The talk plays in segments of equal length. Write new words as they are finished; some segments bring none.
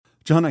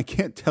John, I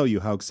can't tell you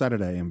how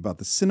excited I am about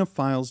the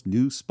Cinephiles'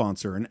 new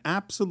sponsor, an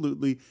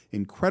absolutely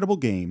incredible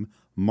game,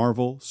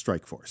 Marvel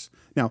Strike Force.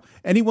 Now,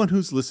 anyone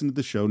who's listened to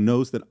the show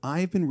knows that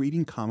I've been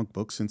reading comic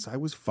books since I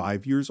was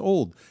 5 years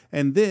old,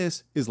 and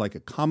this is like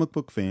a comic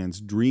book fan's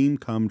dream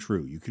come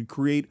true. You could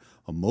create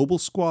a mobile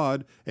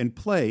squad and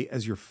play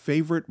as your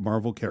favorite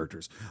Marvel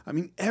characters. I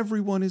mean,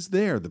 everyone is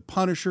there. The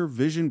Punisher,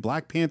 Vision,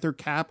 Black Panther,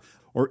 Cap,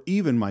 or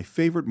even my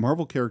favorite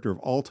Marvel character of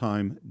all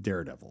time,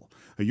 Daredevil.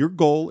 Your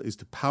goal is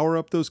to power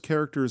up those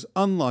characters,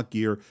 unlock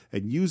gear,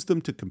 and use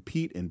them to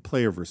compete in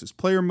player versus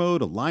player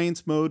mode,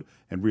 alliance mode,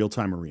 and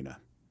real-time arena.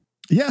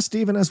 Yes,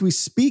 Stephen, as we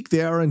speak,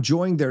 they are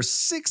enjoying their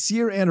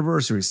 6-year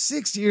anniversary.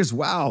 6 years,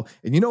 wow.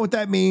 And you know what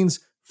that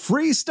means?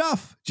 Free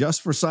stuff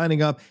just for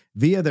signing up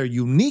via their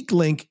unique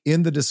link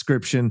in the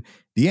description.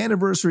 The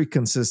anniversary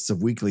consists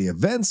of weekly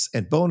events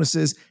and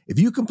bonuses. If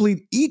you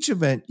complete each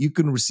event, you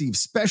can receive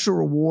special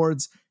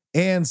rewards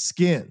and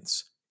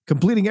skins.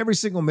 Completing every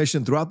single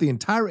mission throughout the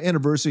entire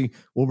anniversary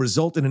will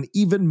result in an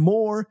even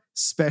more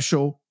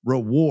special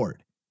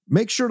reward.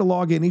 Make sure to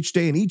log in each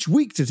day and each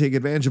week to take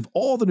advantage of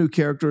all the new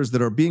characters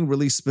that are being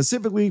released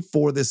specifically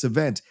for this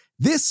event.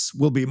 This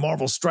will be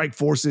Marvel Strike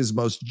Force's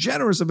most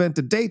generous event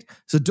to date,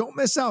 so don't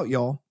miss out,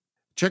 y'all.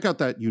 Check out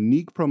that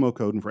unique promo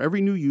code, and for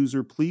every new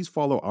user, please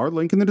follow our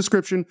link in the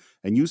description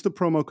and use the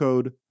promo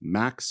code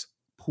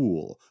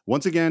MAXPOOL.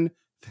 Once again,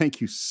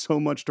 thank you so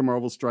much to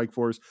Marvel Strike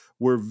Force.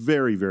 We're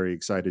very, very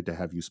excited to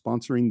have you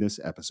sponsoring this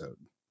episode.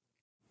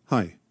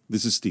 Hi,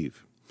 this is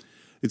Steve.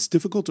 It's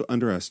difficult to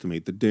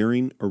underestimate the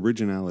daring,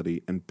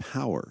 originality, and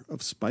power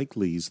of Spike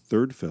Lee's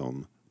third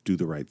film, Do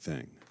the Right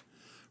Thing.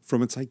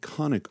 From its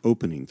iconic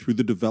opening through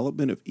the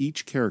development of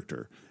each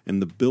character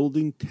and the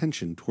building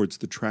tension towards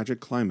the tragic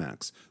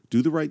climax,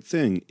 Do the Right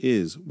Thing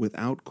is,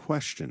 without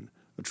question,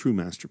 a true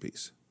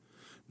masterpiece.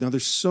 Now,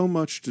 there's so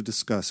much to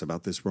discuss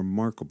about this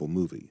remarkable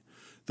movie.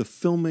 The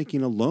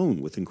filmmaking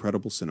alone, with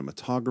incredible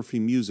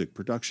cinematography, music,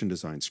 production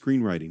design,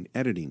 screenwriting,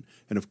 editing,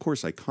 and of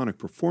course iconic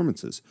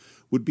performances,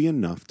 would be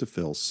enough to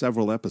fill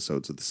several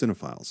episodes of the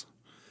Cinephiles.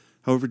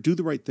 However, Do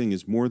the Right Thing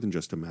is more than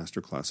just a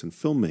masterclass in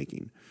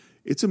filmmaking.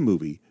 It's a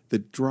movie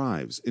that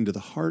drives into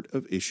the heart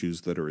of issues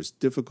that are as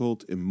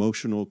difficult,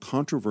 emotional,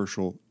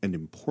 controversial, and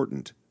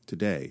important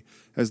today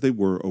as they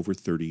were over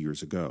 30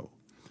 years ago.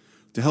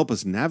 To help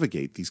us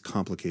navigate these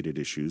complicated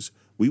issues,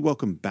 we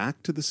welcome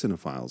back to the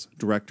Cinephiles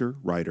director,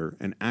 writer,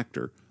 and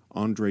actor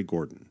Andre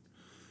Gordon.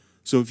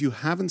 So if you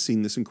haven't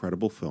seen this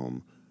incredible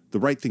film, the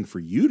right thing for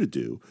you to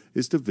do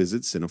is to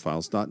visit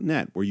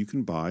cinephiles.net, where you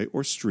can buy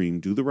or stream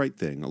Do the Right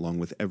Thing along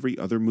with every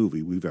other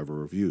movie we've ever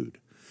reviewed.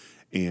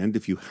 And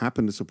if you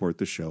happen to support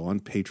the show on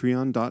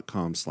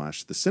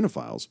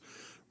patreon.com/thecинephiles,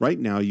 right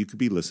now you could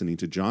be listening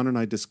to John and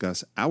I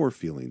discuss our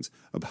feelings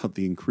about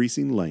the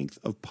increasing length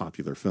of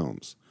popular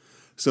films.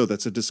 So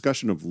that's a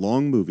discussion of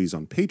long movies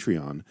on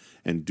Patreon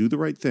and Do the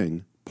Right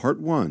Thing,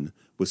 Part 1,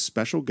 with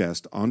special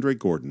guest Andre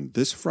Gordon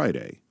this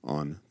Friday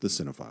on The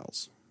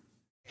Cinephiles.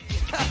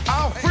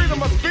 Our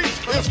freedom of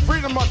speech is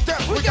freedom of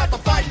death. We got to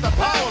fight the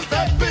powers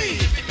that be.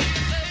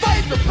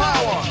 Fight the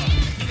power.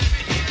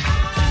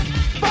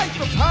 Fight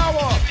the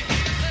power.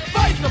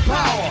 Fight the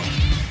power.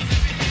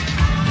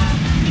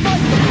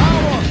 Fight the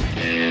power.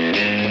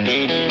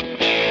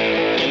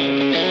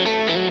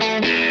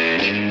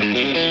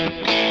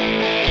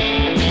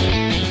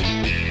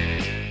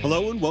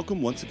 Hello and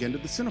welcome once again to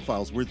the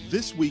Cinephiles, where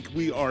this week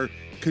we are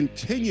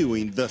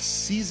continuing the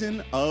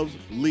season of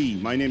Lee.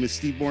 My name is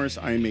Steve Morris.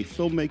 I am a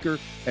filmmaker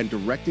and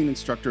directing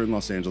instructor in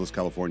Los Angeles,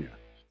 California.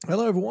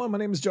 Hello, everyone. My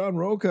name is John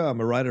Roca. I'm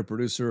a writer,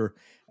 producer,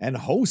 and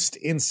host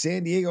in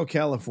San Diego,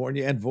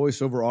 California, and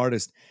voiceover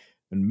artist.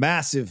 And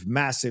massive,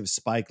 massive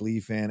Spike Lee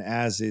fan,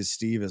 as is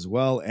Steve as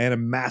well, and a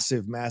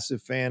massive,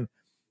 massive fan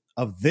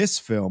of this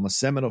film, a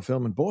seminal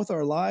film in both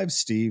our lives,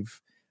 Steve.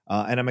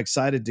 And I'm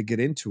excited to get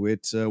into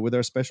it with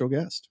our special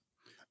guest.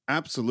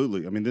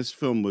 Absolutely. I mean, this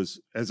film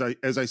was, as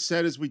I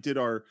said, as we did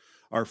our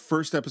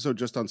first episode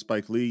just on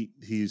Spike Lee,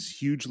 he's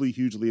hugely,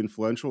 hugely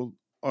influential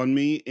on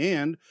me.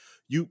 And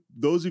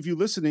those of you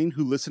listening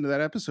who listened to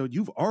that episode,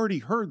 you've already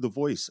heard the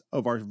voice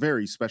of our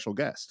very special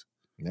guest.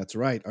 That's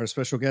right. Our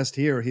special guest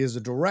here, he is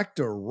a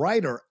director,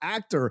 writer,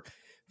 actor,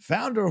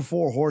 founder of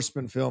Four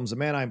Horsemen Films, a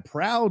man I'm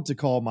proud to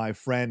call my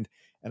friend,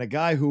 and a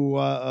guy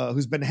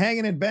who's been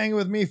hanging and banging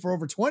with me for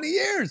over 20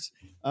 years.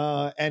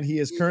 And he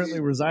is currently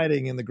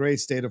residing in the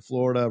great state of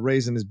Florida,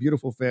 raising his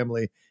beautiful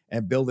family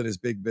and building his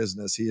big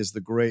business. He is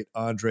the great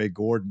Andre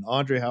Gordon.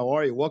 Andre, how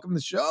are you? Welcome to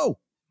the show.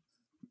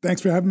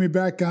 Thanks for having me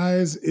back,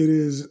 guys. It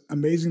is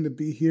amazing to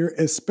be here,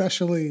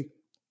 especially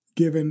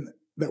given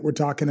that we're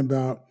talking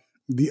about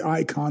the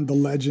icon, the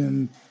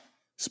legend,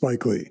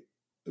 Spike Lee.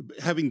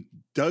 Having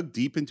dug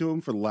deep into him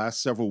for the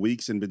last several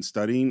weeks and been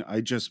studying,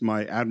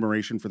 my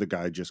admiration for the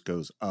guy just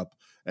goes up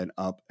and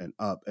up and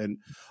up. And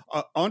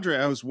Andre,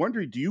 I was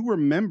wondering, do you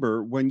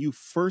remember when you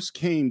first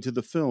came to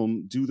the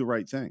film Do the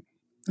Right Thing?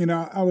 You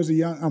know,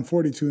 I'm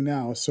 42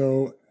 now,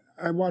 so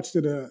I watched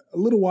it a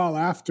little while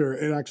after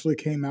it actually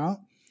came out,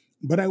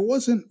 but I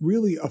wasn't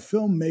really a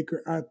filmmaker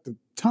at the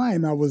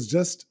time. I was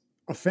just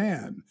a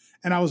fan.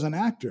 and I was an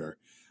actor.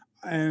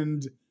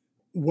 And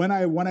when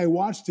I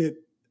watched it,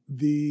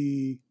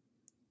 the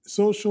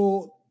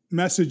social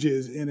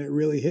messages in it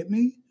really hit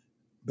me.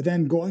 But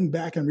then going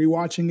back and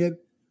rewatching it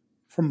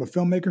from a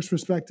filmmaker's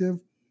perspective,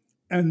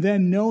 and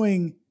then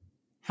knowing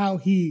how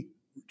he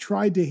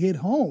tried to hit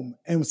home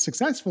and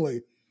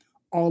successfully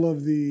all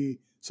of the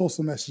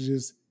social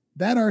messages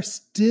that are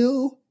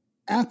still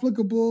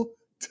applicable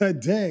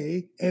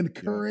today and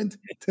current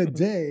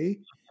today,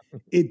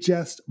 it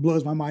just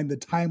blows my mind, the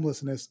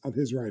timelessness of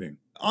his writing.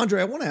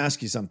 Andre, I want to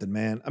ask you something,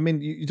 man. I mean,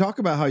 you talk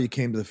about how you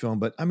came to the film,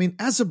 but I mean,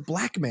 as a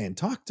black man,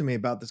 talk to me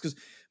about this, because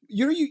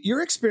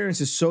your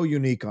experience is so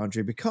unique,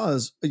 Andre,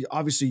 because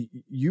obviously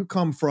you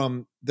come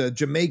from the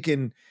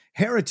Jamaican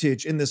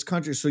heritage in this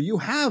country. So you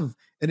have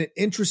an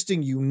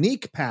interesting,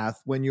 unique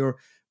path when you're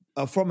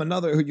from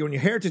another, when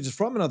your heritage is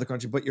from another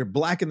country, but you're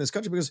black in this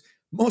country, because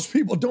most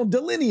people don't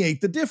delineate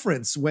the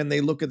difference when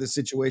they look at the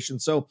situation.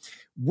 So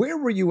where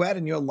were you at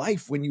in your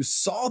life when you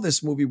saw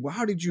this movie?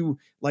 How did you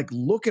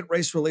look at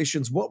race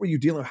relations? What were you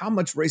dealing with? How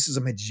much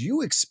racism had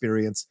you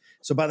experienced?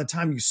 So by the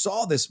time you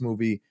saw this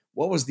movie,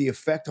 what was the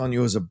effect on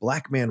you as a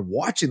black man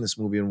watching this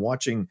movie and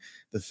watching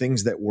the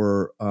things that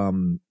were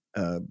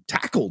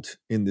tackled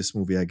in this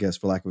movie, I guess,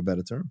 for lack of a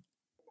better term?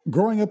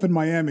 Growing up in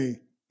Miami,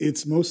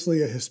 it's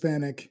mostly a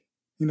Hispanic.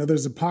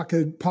 There's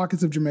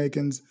pockets of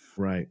Jamaicans.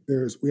 Right.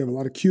 We have a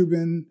lot of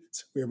Cubans.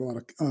 We have a lot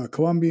of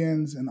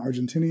Colombians and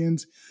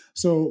Argentinians.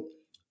 So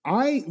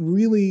I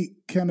really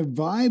kind of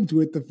vibed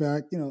with the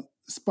fact,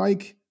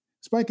 Spike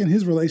and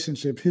his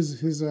relationship, I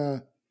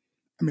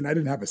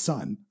didn't have a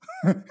son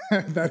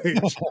at that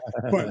age,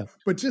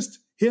 but just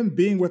him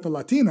being with a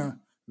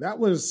Latina, that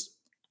was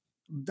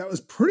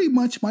pretty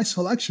much my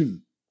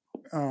selection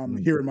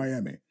here in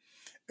Miami.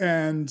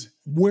 And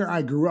where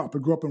I grew up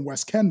in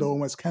West Kendall,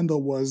 and West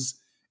Kendall was,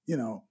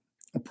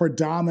 a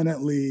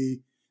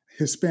predominantly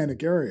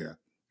Hispanic area.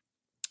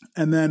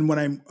 And then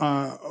when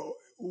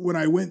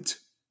I went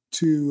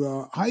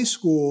to high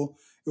school,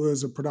 it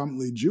was a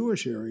predominantly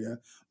Jewish area,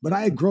 but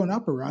I had grown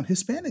up around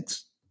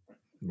Hispanics,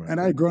 right, and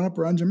I had grown up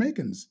around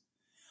Jamaicans.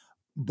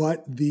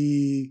 But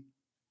which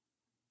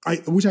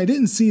I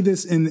didn't see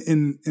this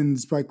in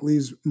Spike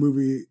Lee's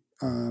movie,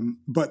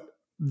 but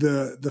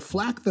the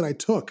flack that I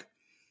took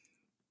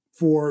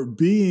for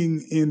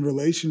being in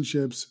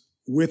relationships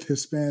with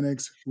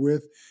Hispanics,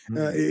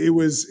 it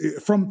was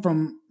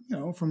from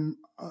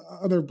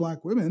other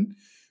Black women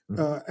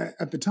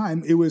at the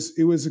time. It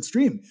was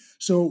extreme.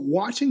 So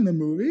watching the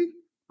movie,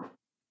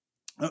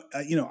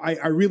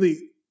 I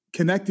really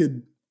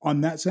connected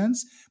on that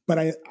sense, but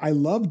I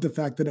loved the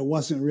fact that it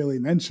wasn't really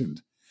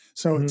mentioned.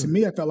 So to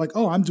me, I felt like,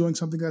 I'm doing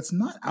something that's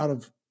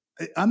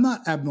I'm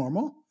not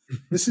abnormal.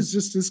 This is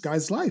just this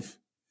guy's life.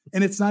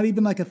 And it's not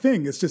even like a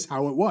thing. It's just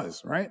how it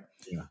was, right?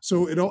 Yeah.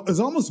 So it is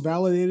almost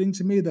validating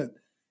to me that,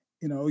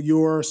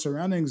 your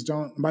surroundings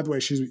don't. By the way,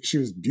 she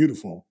was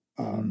beautiful.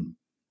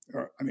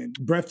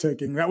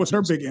 Breathtaking. That was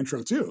her big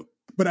intro too.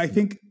 But I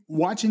think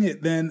watching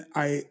it, then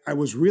I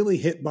was really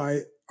hit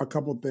by a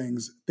couple of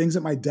things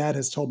that my dad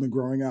has told me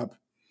growing up.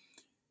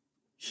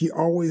 He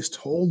always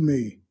told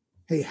me,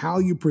 hey, how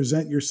you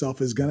present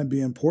yourself is going to be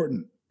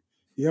important.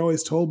 He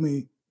always told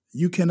me,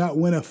 you cannot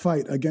win a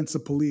fight against the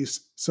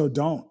police, so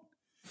don't.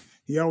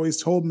 He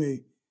always told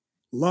me,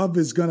 love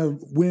is going to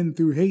win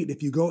through hate.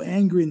 If you go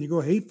angry and you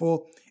go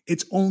hateful,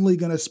 it's only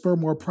going to spur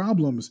more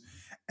problems.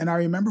 And I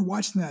remember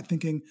watching that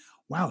thinking,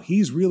 wow,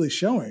 he's really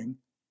showing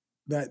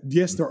that,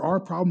 yes, there are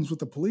problems with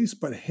the police,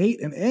 but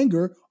hate and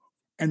anger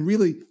and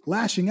really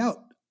lashing out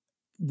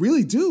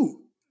really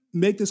do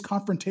make this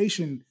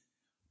confrontation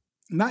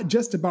not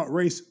just about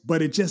race,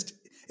 but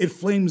it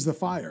flames the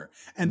fire.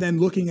 And then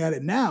looking at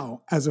it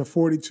now as a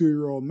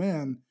 42-year-old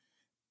man,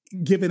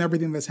 given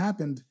everything that's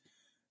happened,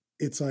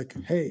 it's like,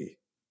 hey,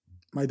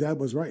 my dad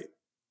was right.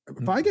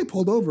 If I get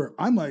pulled over,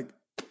 I'm like,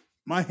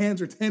 my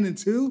hands are 10 and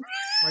 2.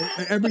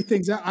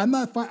 Everything's out. I'm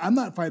not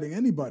fighting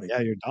anybody. Yeah,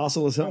 you're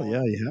docile as hell.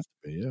 Yeah, you have to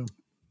be.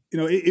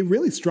 Yeah. It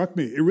really struck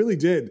me. It really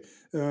did.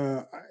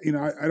 I don't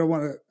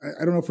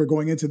know if we're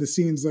going into the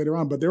scenes later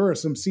on, but there are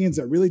some scenes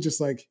that really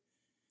just like,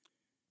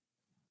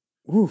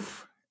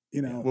 oof.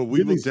 Well,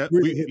 really hit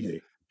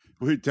me.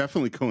 We're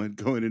definitely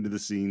going into the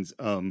scenes.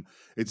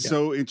 It's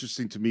so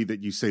interesting to me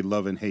that you say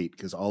love and hate,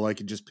 because all I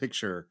can just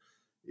picture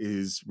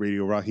is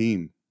Radio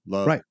Raheem,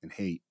 love and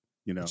hate.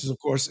 Which is of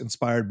course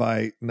inspired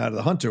by Night of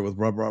the Hunter with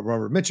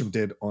Robert Mitchum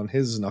did on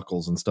his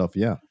Knuckles and stuff.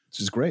 Yeah,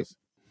 which is great.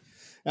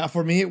 Now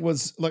for me, it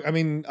was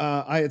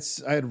I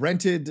had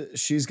rented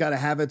She's Gotta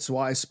Have It,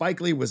 so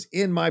Spike Lee was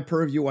in my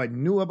purview. I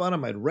knew about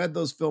him. I'd read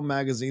those film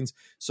magazines.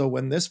 So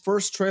when this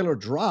first trailer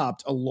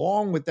dropped,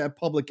 along with that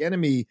Public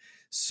Enemy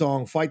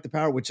song "Fight the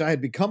Power," which I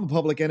had become a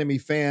Public Enemy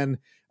fan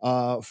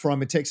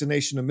from "It Takes a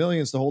Nation of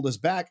Millions to Hold Us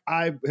Back,"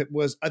 it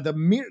was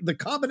the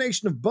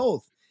combination of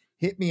both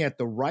hit me at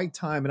the right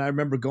time. And I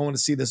remember going to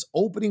see this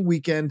opening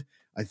weekend.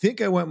 I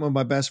think I went with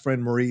my best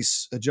friend,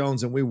 Maurice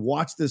Jones, and we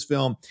watched this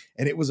film.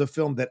 And it was a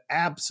film that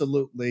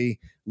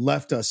absolutely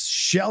left us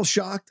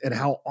shell-shocked at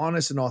how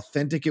honest and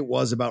authentic it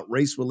was about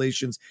race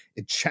relations.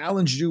 It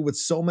challenged you with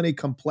so many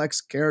complex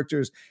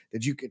characters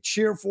that you could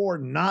cheer for,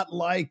 not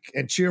like,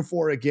 and cheer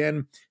for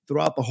again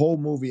throughout the whole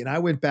movie. And I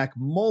went back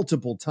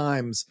multiple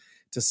times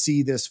to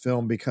see this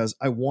film because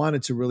I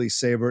wanted to really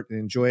savor it and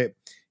enjoy it.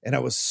 And I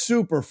was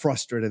super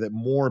frustrated that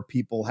more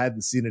people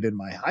hadn't seen it in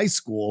my high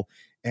school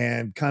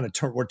and kind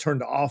of were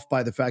turned off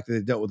by the fact that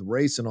they dealt with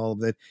race and all of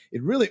that.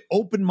 It really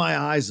opened my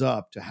eyes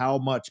up to how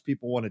much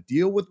people want to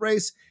deal with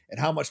race and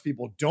how much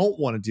people don't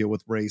want to deal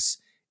with race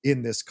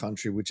in this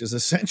country, which is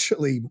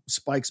essentially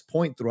Spike's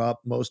point throughout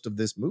most of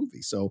this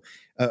movie. So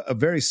a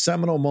very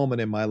seminal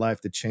moment in my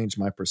life that changed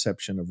my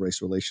perception of race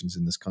relations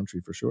in this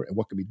country for sure, and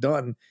what can be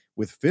done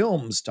with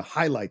films to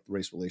highlight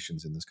race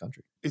relations in this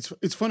country.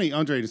 It's funny,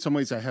 Andre, in some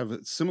ways I have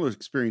a similar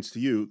experience to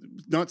you.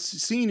 Not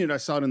seeing it, I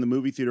saw it in the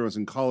movie theater. I was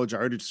in college. I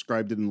already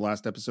described it in the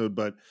last episode,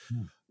 but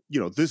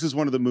this is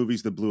one of the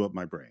movies that blew up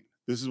my brain.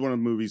 This is one of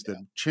the movies that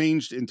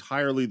changed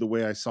entirely the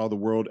way I saw the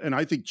world, and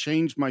I think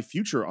changed my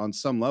future on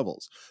some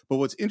levels. But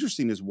what's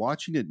interesting is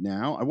watching it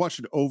now. I watched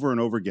it over and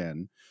over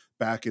again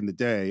back in the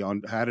day,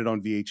 had it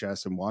on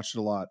VHS and watched it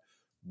a lot.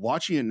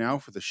 Watching it now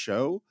for the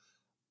show,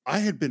 I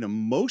had been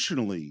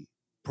emotionally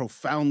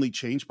profoundly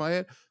changed by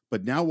it,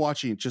 but now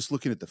watching it, just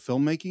looking at the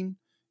filmmaking,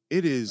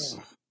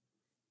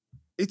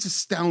 it's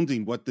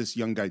astounding what this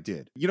young guy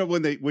did. You know,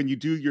 when you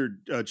do your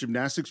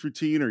gymnastics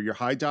routine or your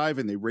high dive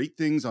and they rate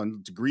things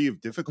on degree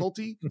of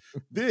difficulty,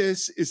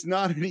 this is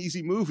not an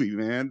easy movie,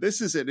 man.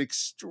 This is an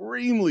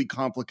extremely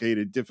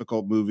complicated,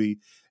 difficult movie,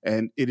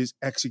 and it is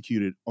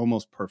executed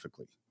almost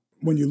perfectly.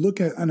 When you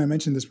look at, and I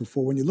mentioned this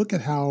before, when you look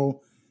at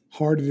how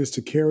hard it is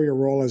to carry a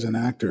role as an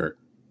actor,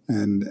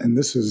 and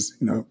this is,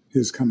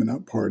 his coming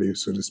up party,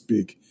 so to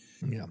speak.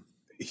 Yeah.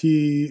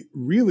 He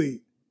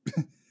really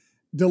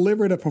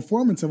delivered a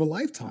performance of a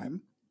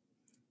lifetime,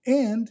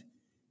 and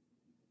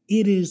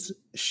it is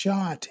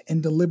shot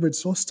and delivered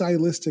so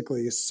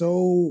stylistically,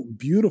 so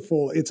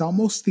beautiful. It's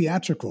almost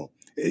theatrical.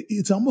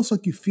 It's almost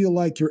like you feel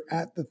like you're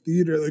at the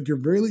theater, like you're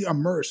really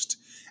immersed.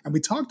 And we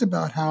talked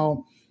about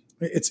how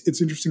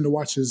it's interesting to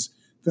watch his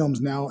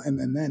films now and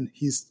then.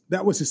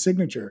 That was his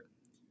signature.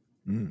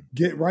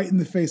 Get right in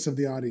the face of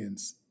the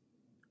audience,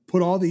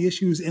 put all the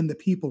issues and the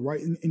people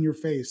right in your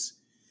face.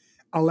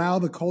 Allow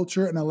the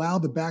culture and allow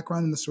the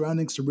background and the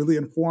surroundings to really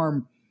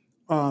inform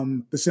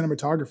the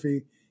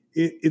cinematography.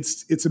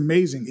 It's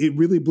amazing. It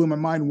really blew my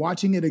mind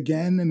watching it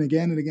again and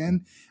again and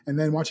again. And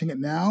then watching it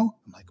now,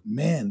 I'm like,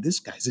 man, this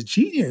guy's a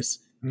genius.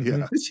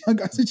 Yeah. This young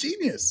guy's a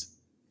genius.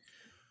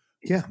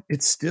 Yeah,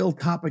 it's still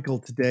topical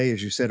today,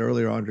 as you said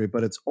earlier, Andre,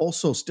 but it's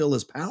also still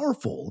as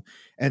powerful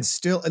and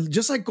still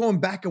just like going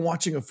back and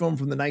watching a film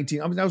from the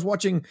I was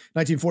watching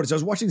 1940s. I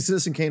was watching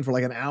Citizen Kane for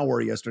like an hour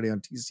yesterday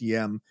on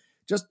TCM.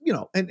 Just,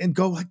 and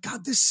go like,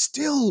 God, this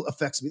still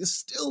affects me. This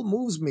still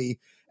moves me.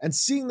 And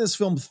seeing this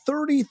film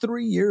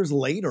 33 years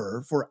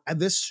later for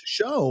this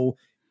show,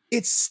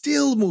 it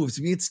still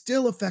moves me. It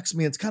still affects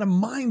me. It's kind of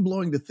mind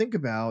blowing to think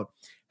about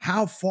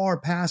how far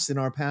past in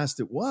our past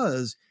it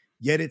was,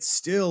 yet it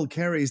still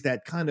carries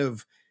that kind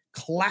of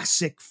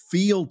classic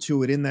feel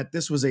to it in that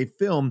this was a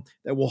film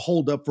that will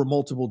hold up for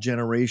multiple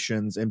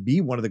generations and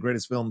be one of the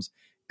greatest films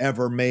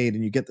ever made.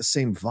 And you get the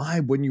same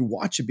vibe when you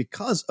watch it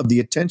because of the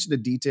attention to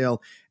detail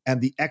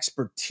and the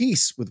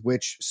expertise with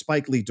which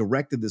Spike Lee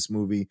directed this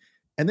movie.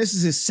 And this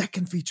is his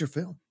second feature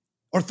film,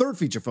 or third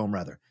feature film,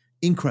 rather.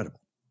 Incredible.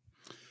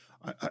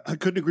 I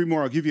couldn't agree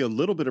more. I'll give you a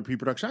little bit of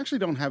pre-production. I actually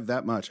don't have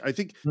that much. I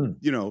think,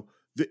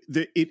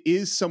 it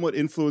is somewhat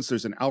influenced.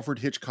 There's an Alfred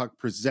Hitchcock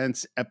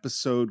Presents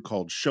episode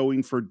called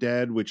Showing for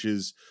Dead, which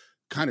is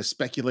kind of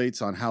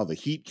speculates on how the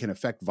heat can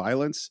affect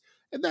violence.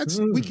 And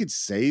we could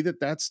say that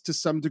that's to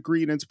some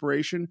degree an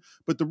inspiration,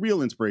 but the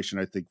real inspiration,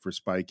 I think, for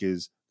Spike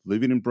is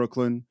living in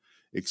Brooklyn,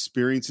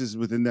 experiences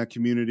within that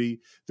community.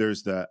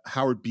 There's the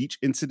Howard Beach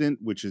incident,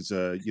 which is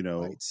a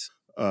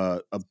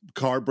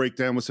car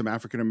breakdown with some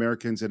African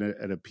Americans at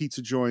a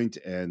pizza joint,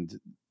 and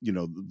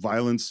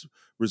violence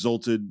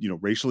resulted,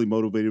 racially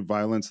motivated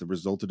violence that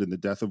resulted in the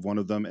death of one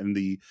of them, and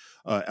the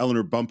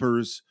Eleanor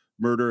Bumpurs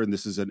murder. And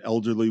this is an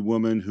elderly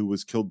woman who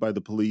was killed by the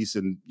police,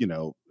 and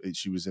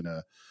she was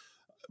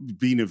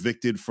being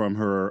evicted from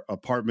her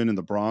apartment in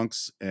the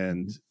Bronx,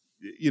 and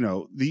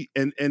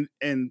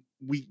and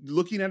we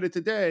looking at it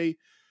today,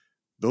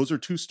 those are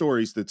two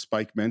stories that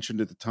Spike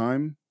mentioned at the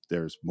time.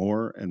 There's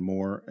more and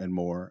more and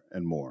more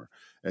and more.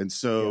 And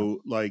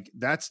so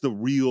that's the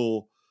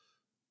real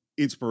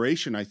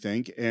inspiration, I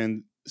think.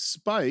 And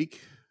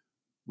Spike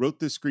wrote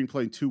this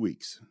screenplay in 2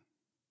 weeks.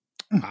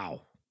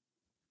 Wow.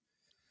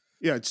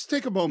 Yeah, just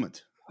take a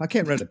moment. I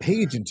can't write a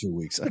page in 2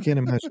 weeks. I can't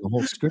imagine the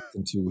whole script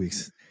in 2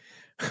 weeks.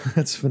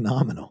 That's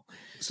phenomenal.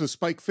 So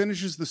Spike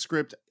finishes the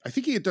script. I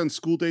think he had done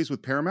School Days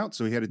with Paramount,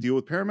 so he had to deal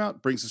with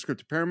Paramount, brings the script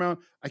to Paramount.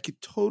 I could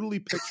totally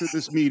picture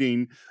this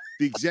meeting.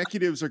 the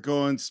executives are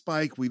going,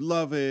 Spike, we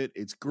love it.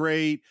 It's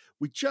great.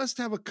 We just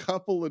have a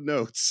couple of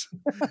notes.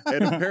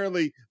 And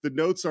apparently the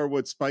notes are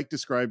what Spike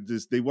described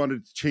as they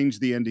wanted to change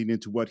the ending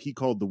into what he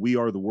called the We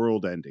Are the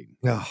World ending.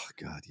 Oh,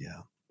 God,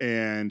 yeah.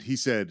 And he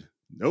said,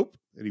 nope.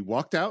 And he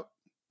walked out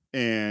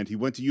and he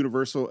went to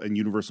Universal, and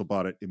Universal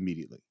bought it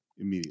immediately.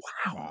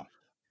 Wow.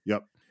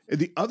 Yep. And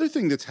the other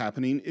thing that's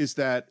happening is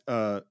that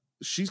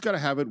She's Gotta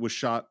Have It was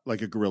shot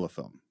like a guerrilla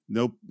film.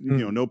 No,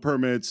 no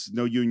permits,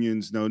 no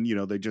unions,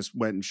 they just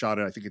went and shot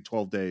it, I think, in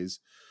 12 days.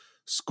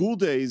 School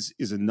Days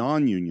is a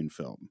non-union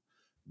film.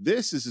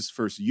 This is his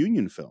first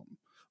union film.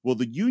 Well,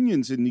 the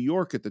unions in New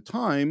York at the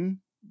time,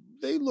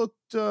 they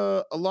looked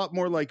a lot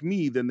more like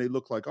me than they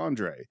looked like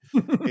Andre.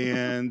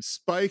 And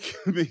Spike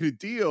made a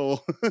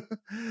deal.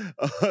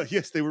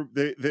 Yes, they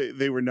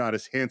were not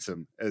as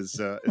handsome as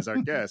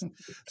our guest.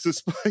 So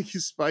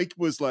Spike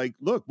was like,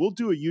 look, we'll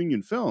do a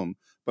union film,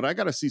 but I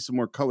got to see some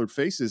more colored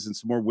faces and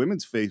some more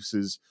women's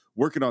faces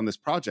working on this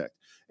project.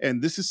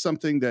 And this is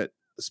something that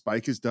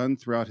Spike has done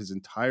throughout his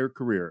entire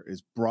career,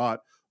 is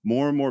brought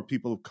more and more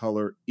people of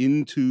color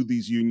into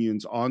these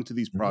unions, onto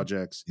these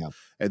projects. Yeah.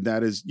 And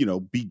that has,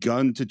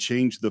 begun to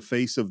change the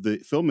face of the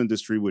film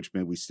industry, which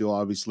meant we still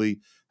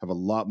obviously have a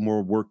lot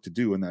more work to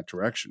do in that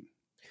direction.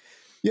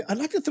 Yeah, I'd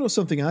like to throw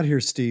something out here,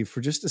 Steve, for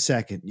just a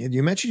second.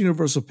 You mentioned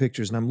Universal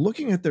Pictures, and I'm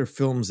looking at their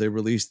films they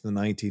released in the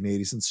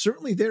 1980s, and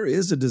certainly there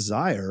is a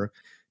desire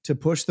to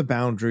push the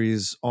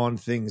boundaries on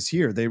things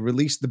here. They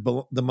released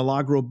the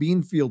Milagro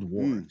Beanfield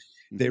War.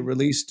 Mm-hmm. They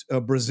released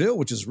Brazil,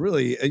 which is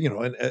really,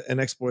 an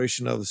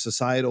exploration of the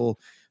societal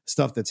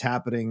stuff that's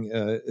happening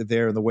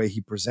there and the way he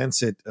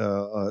presents it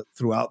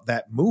throughout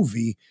that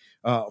movie,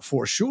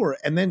 for sure.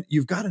 And then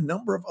you've got a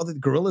number of other.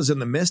 Gorillas in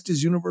the Mist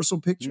is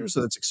Universal Pictures,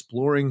 so that's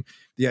exploring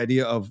the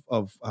idea of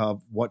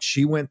what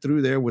she went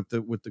through there with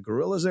the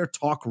gorillas there.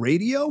 Talk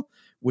Radio,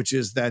 which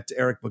is that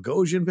Eric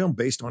Bogosian film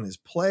based on his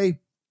play.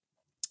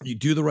 You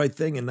Do the Right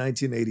Thing in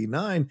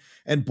 1989,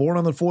 and Born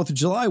on the 4th of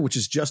July, which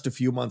is just a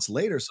few months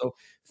later. So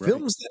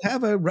films that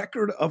have a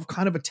record of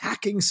kind of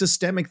attacking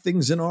systemic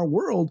things in our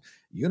world,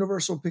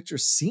 Universal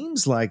Pictures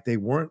seems like they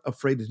weren't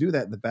afraid to do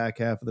that in the back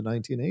half of the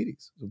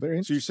 1980s. So very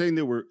interesting. So you're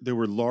saying there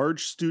were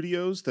large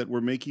studios that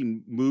were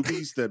making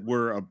movies that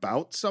were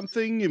about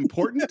something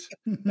important?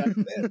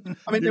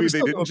 I mean, they were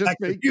still going Back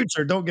to the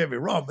Future, don't get me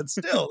wrong, but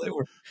still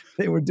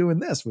they were doing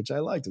this, which I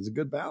liked. It was a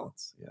good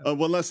balance. Yeah.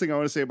 One last thing I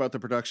want to say about the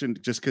production,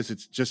 just because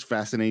it's just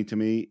fascinating to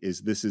me,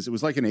 is it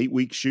was like an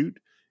 8-week shoot.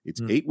 It's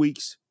 8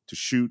 weeks to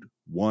shoot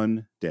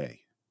one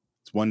day.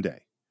 It's one day.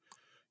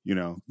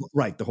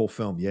 Right, the whole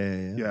film.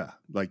 Yeah,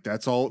 like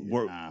that's all.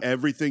 Yeah.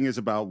 Everything is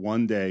about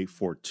one day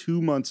for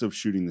 2 months of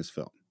shooting this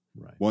film.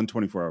 Right. 1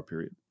 24-hour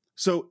period.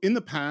 So in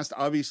the past,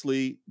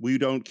 obviously, we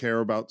don't care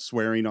about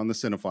swearing on the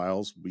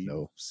Cinephiles. We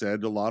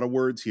said a lot of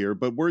words here,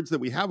 but words that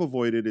we have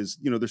avoided is,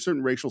 there's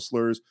certain racial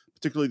slurs,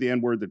 particularly the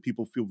N-word, that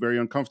people feel very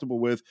uncomfortable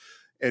with.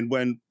 And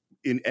when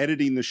in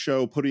editing the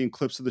show, putting in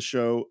clips of the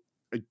show,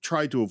 I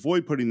tried to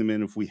avoid putting them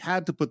in. If we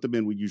had to put them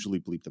in, we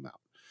usually bleep them out.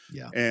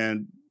 Yeah.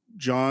 And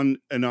John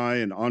and I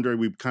and Andre,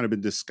 we've kind of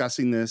been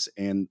discussing this.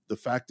 And the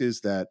fact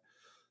is that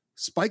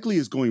Spike Lee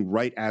is going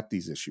right at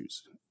these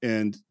issues.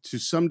 And to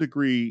some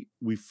degree,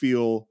 we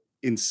feel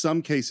in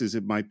some cases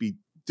it might be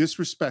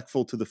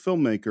disrespectful to the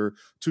filmmaker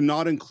to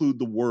not include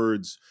the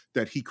words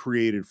that he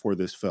created for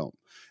this film.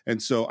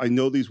 And so I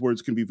know these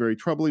words can be very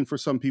troubling for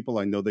some people.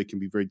 I know they can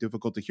be very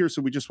difficult to hear.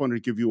 So we just wanted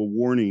to give you a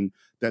warning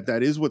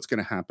that is what's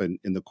going to happen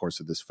in the course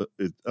of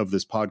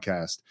this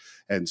podcast.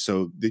 And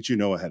so that you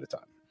know ahead of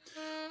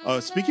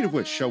time. Speaking of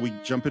which, shall we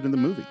jump into the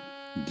movie?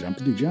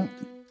 Jumpity jump.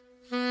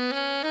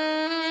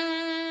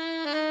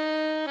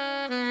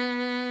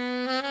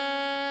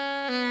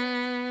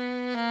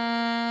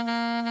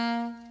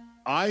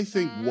 I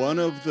think one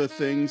of the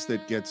things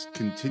that gets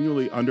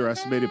continually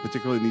underestimated,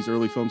 particularly in these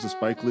early films of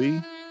Spike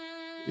Lee,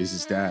 is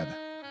his dad.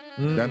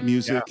 That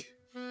music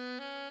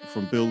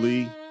from Bill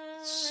Lee,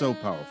 so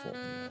powerful.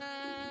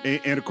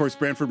 And of course,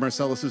 Branford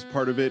Marsalis is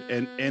part of it.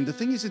 And the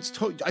thing is,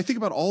 I think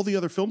about all the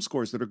other film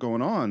scores that are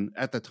going on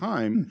at the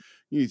time.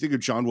 You think of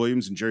John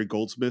Williams and Jerry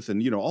Goldsmith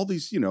and, all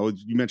these, you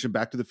mentioned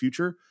Back to the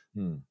Future.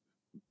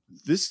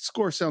 This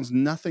score sounds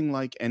nothing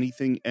like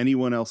anything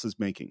anyone else is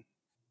making.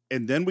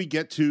 And then we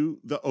get to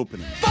the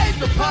opening. Fight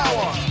the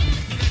power!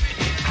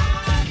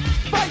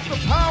 Fight the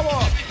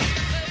power!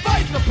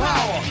 Fight the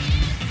power!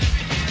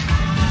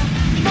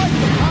 Fight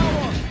the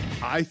power!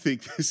 I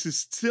think this is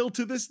still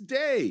to this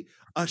day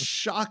a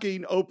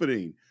shocking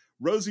opening.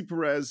 Rosie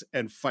Perez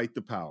and Fight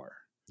the Power.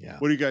 Yeah.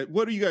 What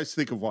do you guys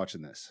think of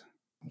watching this?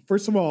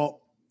 First of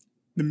all,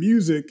 the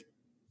music,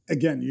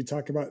 again, you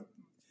talk about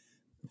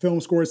film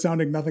scores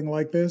sounding nothing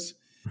like this.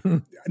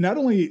 Not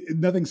only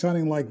nothing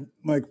sounding like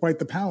Fight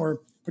the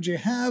Power, but you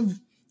have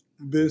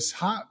this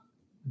hot,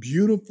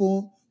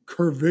 beautiful,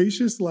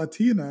 curvaceous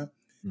Latina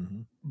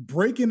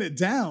breaking it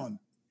down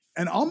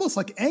and almost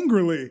like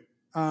angrily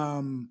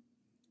in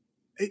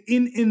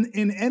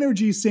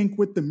energy sync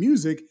with the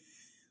music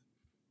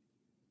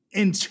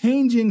and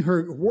changing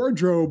her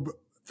wardrobe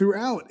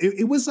throughout.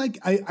 It was like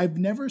I've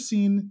never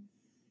seen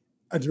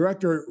a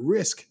director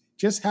risk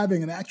just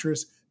having an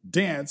actress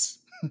dance?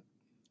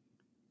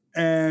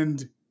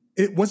 And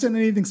it wasn't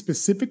anything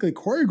specifically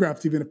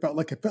choreographed. Even it felt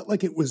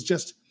like it was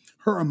just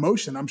her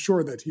emotion. I'm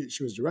sure that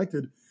she was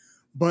directed,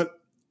 but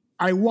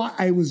I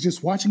was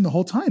just watching the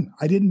whole time.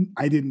 I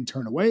didn't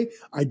turn away.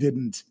 I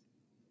didn't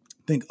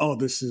think, oh,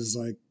 this is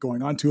like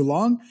going on too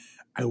long.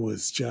 I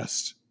was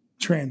just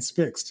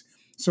transfixed.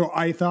 So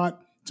I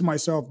thought to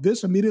myself,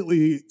 this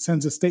immediately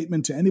sends a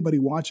statement to anybody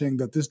watching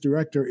that this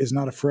director is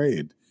not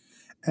afraid.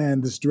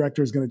 And this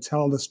director is going to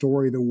tell the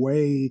story the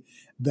way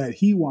that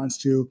he wants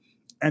to.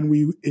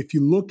 And if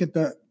you look at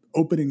the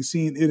opening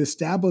scene, it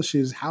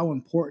establishes how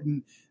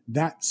important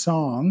that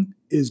song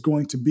is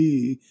going to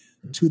be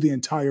to the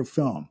entire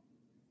film.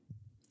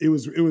 It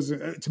was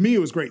to me, it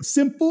was great.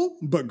 Simple,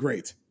 but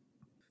great.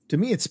 To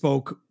me, it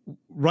spoke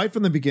right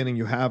from the beginning.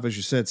 You have, as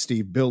you said,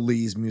 Steve, Bill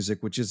Lee's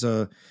music, which is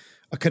a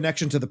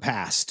connection to the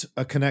past,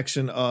 a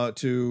connection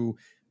to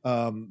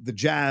the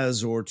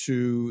jazz or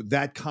to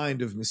that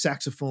kind of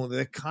saxophone,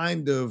 that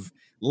kind of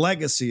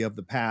legacy of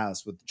the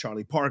past with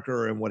Charlie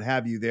Parker and what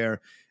have you there.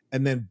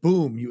 And then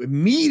boom, you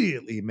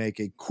immediately make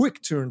a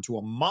quick turn to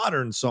a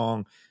modern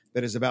song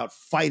that is about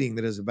fighting,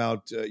 that is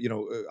about,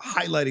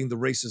 highlighting the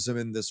racism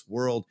in this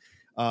world,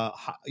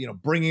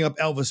 bringing up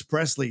Elvis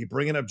Presley,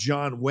 bringing up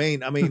John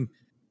Wayne. I mean,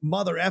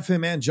 mother F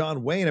him and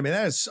John Wayne. I mean,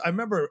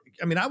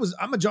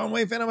 I'm a John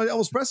Wayne fan. I'm an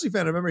Elvis Presley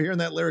fan. I remember hearing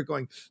that lyric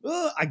going,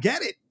 I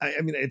get it.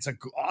 I mean, it's an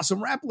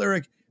awesome rap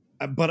lyric,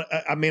 but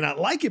I may not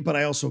like it, but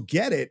I also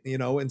get it,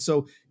 and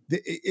so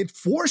it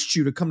forced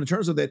you to come to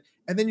terms with it.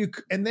 And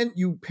then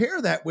you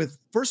pair that with,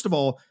 first of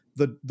all,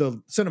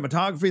 the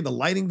cinematography, the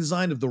lighting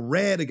design of the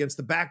red against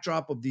the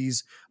backdrop of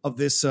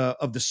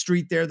the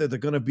street there that they're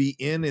going to be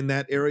in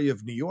that area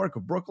of New York,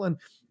 of Brooklyn,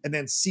 and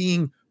then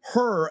seeing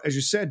her, as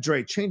you said,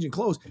 Dre, changing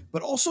clothes,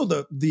 but also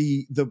the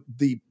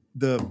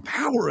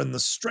power and the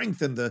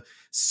strength and the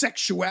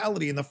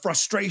sexuality and the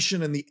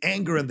frustration and the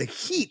anger and the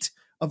heat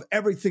of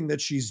everything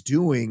that she's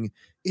doing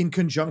in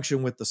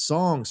conjunction with the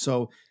song.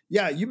 So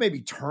yeah, you may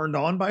be turned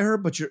on by her,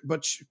 but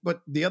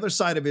the other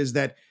side of it is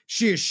that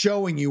she is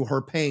showing you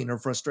her pain, her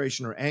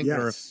frustration, her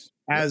anger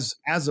as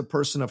a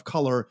person of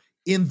color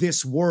in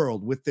this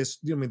world with this,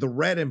 the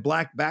red and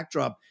black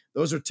backdrop.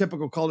 Those are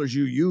typical colors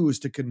you use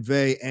to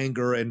convey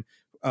anger and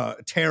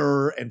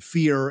terror and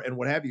fear and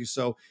what have you.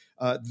 So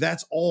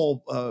that's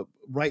all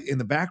right in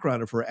the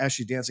background of her as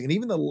she's dancing. And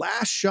even the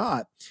last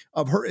shot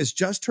of her is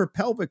just her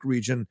pelvic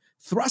region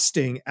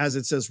thrusting, as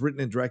it says,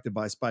 written and directed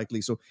by Spike Lee.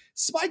 So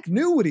Spike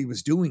knew what he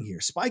was doing here.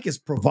 Spike is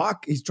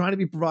he's trying to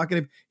be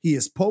provocative. He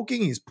is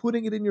poking, he's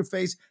putting it in your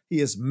face. He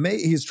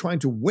is trying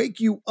to wake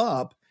you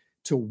up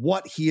to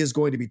what he is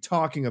going to be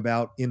talking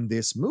about in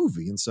this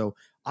movie. And so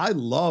I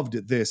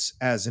loved this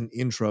as an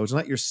intro. It's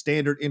not your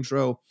standard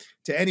intro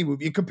to any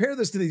movie. You compare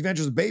this to The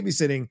Adventures of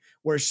Babysitting,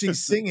 where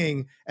she's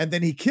singing and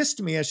then he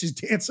kissed me as she's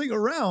dancing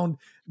around,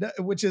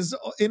 which is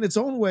in its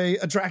own way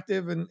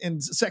attractive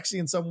and sexy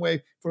in some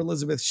way for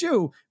Elizabeth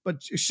Shue.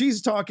 But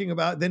she's talking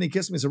about then he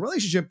kissed me as a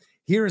relationship.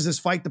 Here is this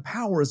Fight the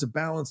Power as a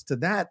balance to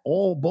that,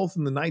 both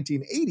in the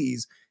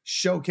 1980s,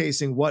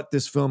 showcasing what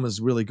this film is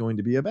really going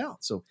to be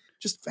about. So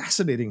just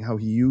fascinating how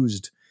he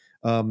used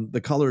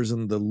the colors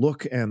and the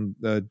look and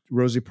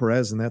Rosie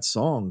Perez and that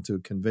song to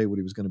convey what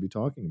he was going to be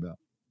talking about.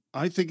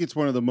 I think it's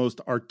one of the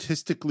most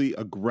artistically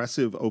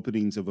aggressive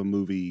openings of a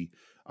movie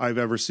I've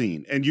ever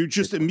seen. And you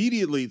just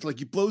immediately, it's like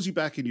it blows you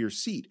back into your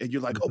seat and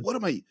you're like, oh, what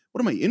am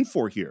I in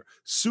for here?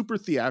 Super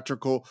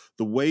theatrical,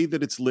 the way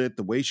that it's lit,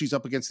 the way she's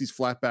up against these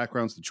flat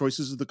backgrounds, the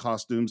choices of the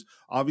costumes,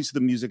 obviously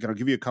the music. And I'll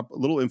give you a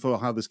little info on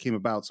how this came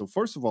about. So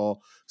first of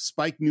all,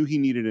 Spike knew he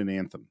needed an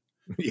anthem.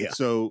 Yeah.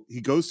 So he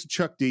goes to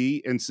Chuck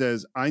D and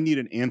says, I need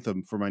an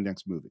anthem for my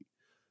next movie.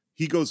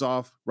 He goes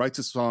off, writes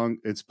a song,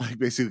 and Spike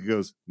basically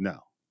goes, no,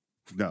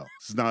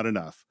 it's not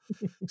enough.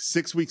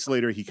 6 weeks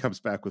later, he comes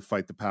back with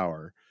Fight the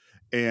Power.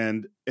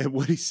 And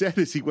what he said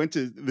is he went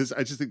to this.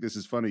 I just think this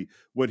is funny.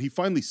 When he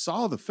finally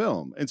saw the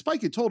film, and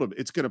Spike had told him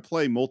it's going to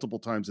play multiple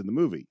times in the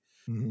movie.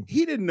 Mm-hmm.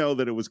 He didn't know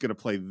that it was going to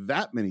play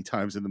that many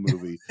times in the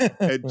movie.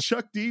 And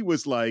Chuck D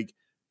was like,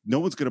 no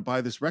one's going to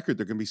buy this record.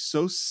 They're going to be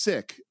so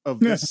sick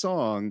of this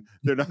song,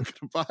 they're not going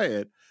to buy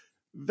it.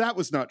 That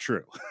was not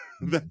true.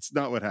 That's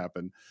not what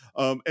happened.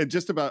 And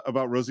just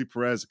about Rosie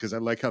Perez, because I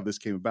like how this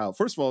came about.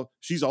 First of all,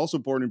 she's also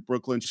born in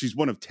Brooklyn. She's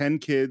one of 10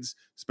 kids,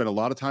 spent a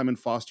lot of time in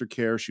foster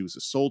care. She was a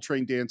Soul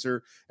Train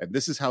dancer. And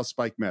this is how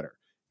Spike met her.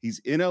 He's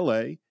in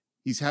LA.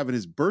 He's having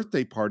his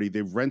birthday party.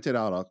 They've rented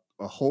out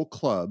a whole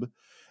club.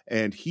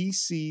 And he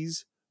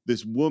sees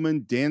this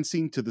woman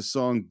dancing to the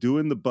song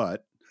Doing the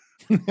Butt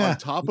on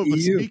top of a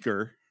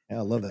speaker. Yeah,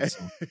 I love that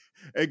song.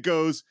 It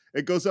goes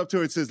up to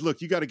her and says,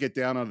 look, you got to get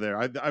down out of there.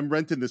 I'm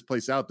renting this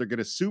place out. They're going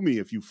to sue me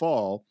if you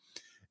fall.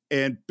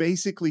 And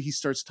basically he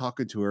starts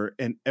talking to her,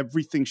 and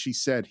everything she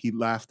said, he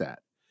laughed at.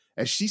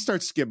 As she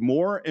starts to get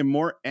more and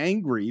more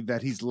angry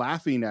that he's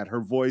laughing at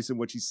her voice and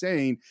what she's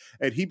saying.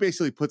 And he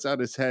basically puts out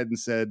his head and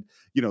said,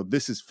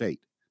 this is fate.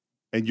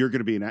 And you're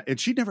going to be and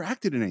she never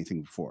acted in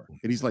anything before.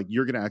 And he's like,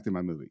 you're going to act in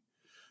my movie.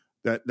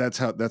 That's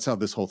how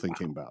this whole thing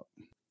came about.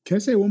 Can I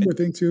say one more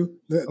thing too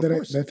Of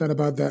course. that I thought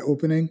about that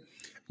opening?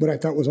 What I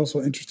thought was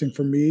also interesting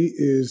for me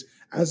is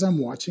as I'm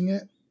watching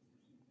it,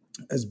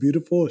 as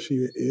beautiful as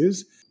she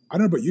is, I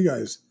don't know about you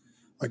guys,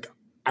 like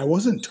I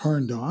wasn't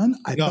turned on.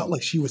 I No. felt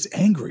like she was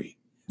angry.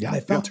 Yeah. And I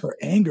felt her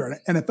anger,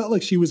 and I felt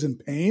like she was in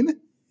pain.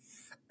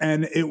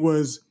 And it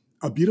was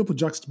a beautiful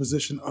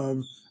juxtaposition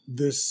of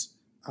this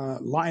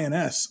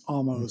lioness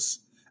almost,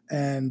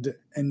 and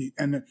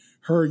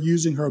her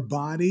using her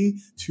body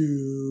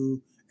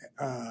to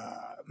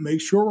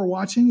make sure we're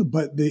watching.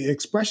 But the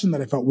expression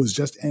that I felt was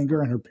just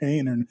anger and her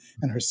pain and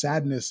her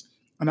sadness.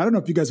 And I don't know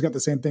if you guys got the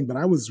same thing, but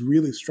I was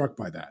really struck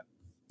by that.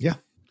 Yeah.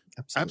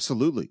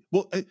 Absolutely.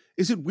 Well,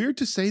 is it weird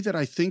to say that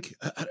I think,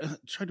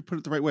 try to put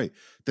it the right way,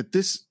 that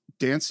this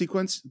dance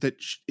sequence, that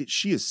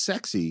she is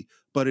sexy,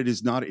 but it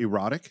is not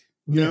erotic,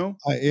 you know?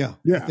 I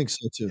Yeah. think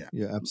so too.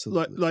 Yeah,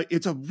 absolutely. Like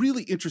it's a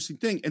really interesting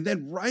thing. And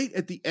then right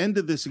at the end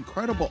of this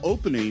incredible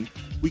opening,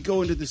 we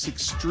go into this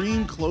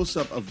extreme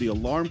close-up of the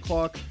alarm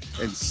clock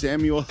and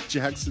Samuel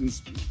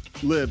Jackson's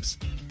lips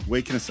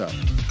waking us up.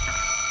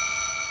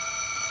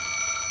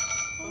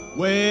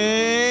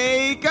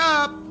 Wake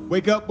up!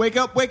 Wake up, wake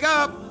up, wake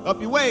up!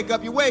 Up you wake,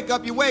 up you wake,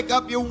 up you wake,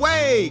 up you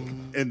wake!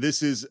 And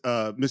this is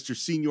Mr.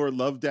 Senior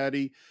Love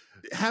Daddy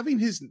having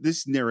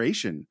this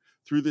narration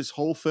through this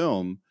whole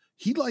film.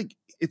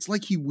 It's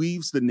like he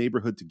weaves the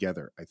neighborhood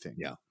together, I think.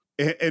 Yeah.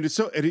 And it's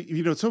so,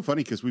 it's so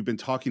funny because we've been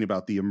talking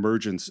about the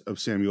emergence of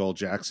Samuel L.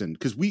 Jackson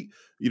because we've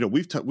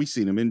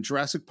seen him in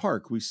Jurassic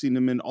Park. We've seen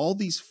him in all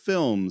these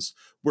films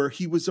where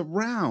he was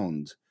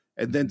around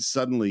and then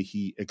suddenly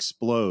he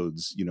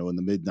explodes, in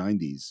the mid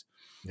 90s.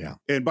 Yeah.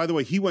 And by the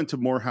way, he went to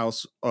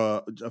Morehouse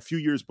a few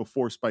years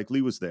before Spike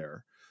Lee was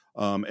there.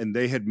 And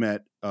they had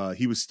met,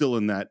 he was still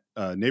in that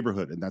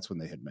neighborhood, and that's when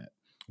they had met.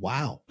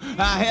 Wow.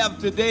 I have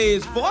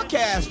today's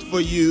forecast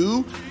for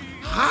you.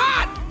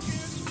 Hot!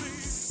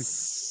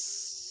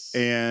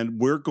 And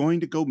we're going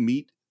to go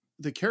meet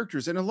the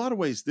characters. In a lot of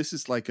ways, this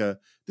is like a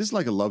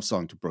love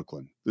song to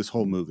Brooklyn, this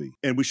whole movie.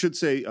 And we should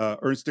say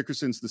Ernst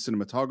Dickerson's the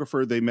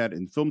cinematographer. They met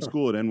in film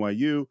school at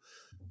NYU.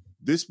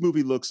 This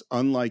movie looks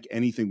unlike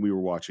anything we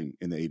were watching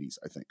in the 80s,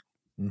 I think.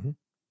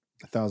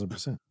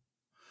 1,000%.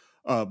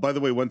 By the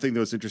way, one thing that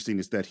was interesting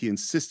is that he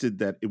insisted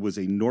that it was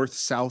a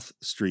north-south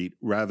street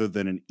rather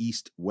than an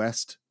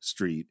east-west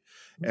street.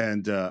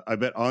 And I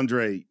bet,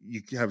 Andre,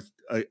 you have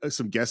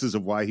some guesses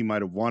of why he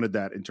might have wanted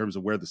that in terms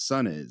of where the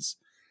sun is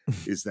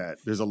that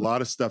there's a lot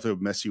of stuff that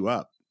would mess you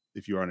up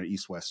if you're on an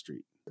east-west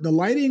street. The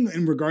lighting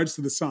in regards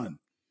to the sun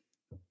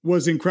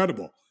was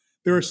incredible.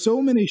 There are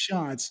so many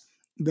shots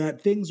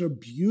that things are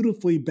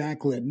beautifully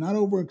backlit, not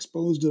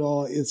overexposed at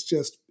all. It's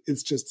just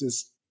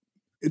this,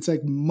 it's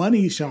like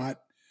money shot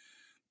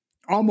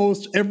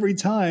almost every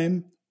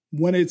time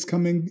when it's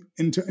coming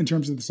in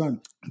terms of the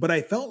sun. But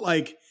I felt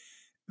like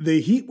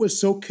the heat was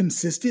so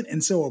consistent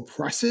and so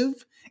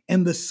oppressive,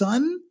 and the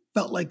sun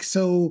felt like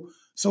so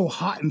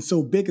hot and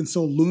so big and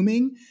so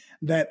looming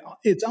that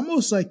it's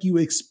almost like you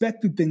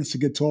expected things to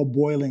get to a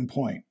boiling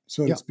point,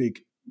 so to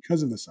speak,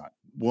 because of the sun.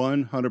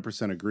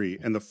 100% agree.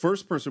 And the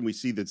first person we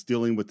see that's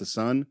dealing with the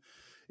sun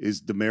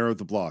is the mayor of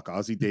the block,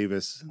 Ossie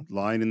Davis,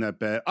 lying in that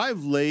bed.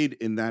 I've laid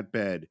in that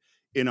bed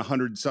in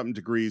 100-something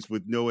degrees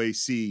with no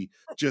AC,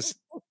 just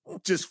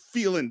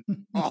feeling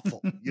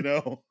awful,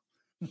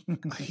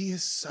 He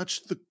is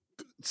such the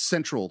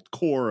central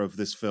core of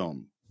this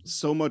film.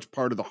 So much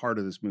part of the heart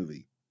of this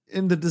movie.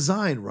 In the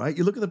design, right?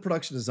 You look at the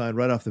production design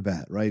right off the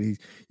bat, right?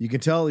 You can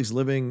tell he's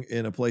living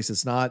in a place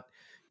that's not,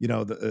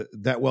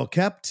 that well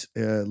kept.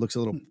 Looks a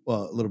little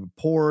bit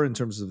poor in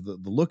terms of the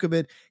look of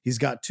it. He's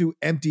got 2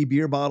 empty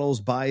beer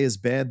bottles by his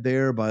bed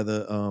there, by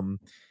the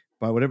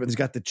by whatever. He's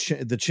got the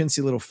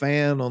chintzy little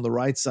fan on the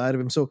right side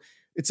of him. So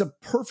it's a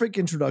perfect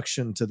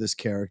introduction to this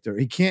character.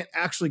 He can't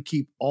actually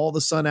keep all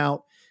the sun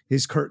out.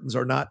 His curtains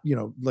are not,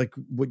 like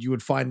what you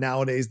would find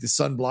nowadays, the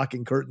sun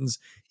blocking curtains.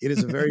 It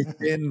is a very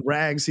thin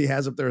rags he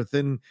has up there, a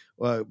thin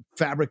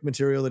fabric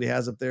material that he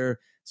has up there.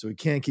 So he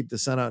can't keep the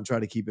sun out and try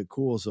to keep it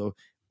cool. So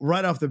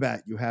right off the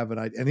bat, you have an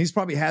idea. And he's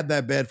probably had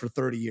that bed for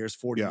 30 years,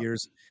 40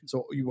 years.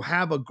 So you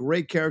have a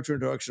great character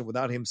introduction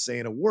without him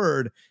saying a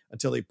word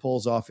until he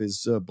pulls off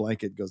his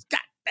blanket and goes, God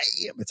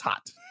damn, it's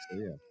hot. So,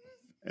 yeah.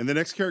 And the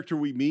next character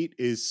we meet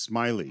is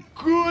Smiley.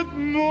 Good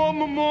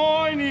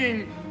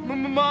morning.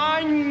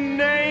 My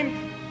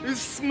name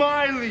is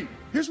Smiley.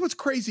 Here's what's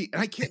crazy.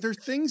 And there are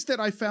things that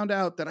I found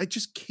out that I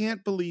just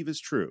can't believe is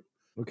true.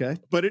 Okay.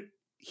 But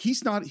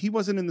he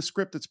wasn't in the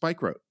script that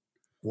Spike wrote.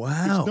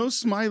 Wow. There's no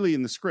Smiley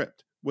in the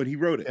script when he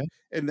wrote it. Okay.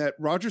 And that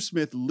Roger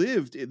Smith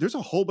there's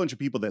a whole bunch of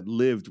people that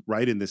lived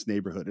right in this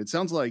neighborhood. It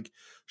sounds like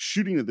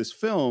shooting of this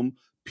film,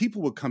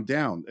 people would come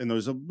down, and there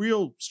was a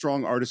real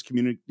strong artist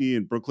community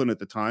in Brooklyn at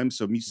the time.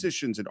 So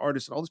musicians and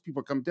artists and all these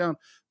people come down.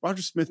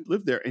 Roger Smith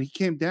lived there, and he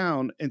came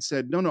down and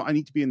said, no, I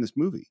need to be in this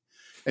movie,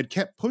 and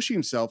kept pushing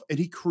himself. And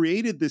he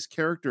created this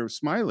character of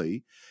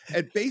Smiley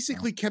and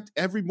basically kept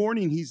every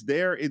morning he's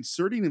there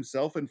inserting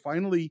himself. And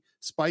finally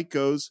Spike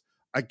goes,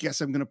 I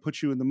guess I'm going to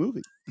put you in the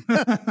movie.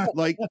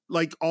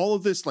 like all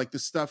of this, like the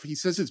stuff he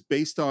says it's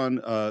based on,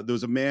 there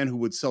was a man who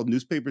would sell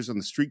newspapers on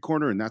the street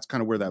corner. And that's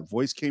kind of where that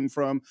voice came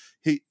from.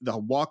 The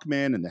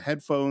Walkman and the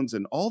headphones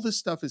and all this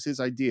stuff is his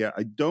idea.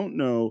 I don't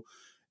know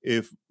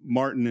if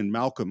Martin and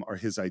Malcolm are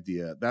his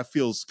idea. That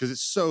feels, because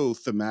it's so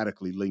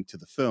thematically linked to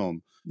the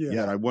film.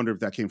 Yeah. I wonder if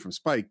that came from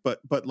Spike,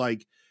 but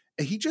like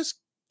he just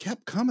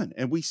kept coming,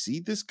 and we see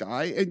this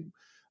guy, and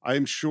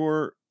I'm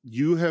sure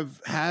you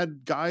have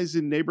had guys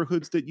in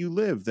neighborhoods that you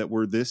live that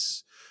were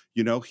this,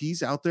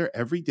 he's out there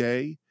every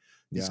day.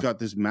 He's got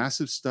this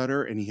massive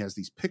stutter, and he has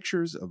these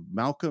pictures of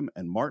Malcolm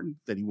and Martin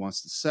that he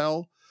wants to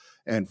sell,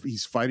 and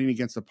he's fighting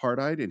against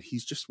apartheid, and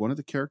he's just one of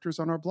the characters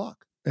on our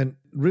block. And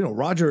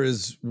Roger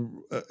is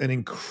an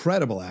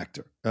incredible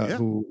actor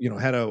who,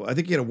 I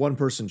think he had a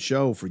one-person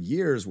show for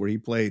years where he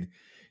played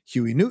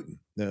Huey Newton,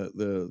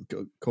 the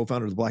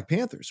co-founder of the Black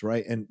Panthers,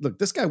 right? And look,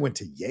 this guy went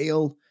to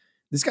Yale.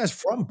 This guy's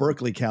from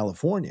Berkeley,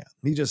 California.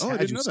 He just I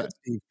didn't know that.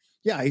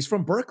 Yeah, he's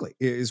from Berkeley.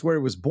 Is where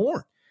he was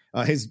born.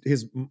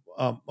 His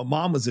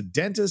mom was a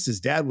dentist. His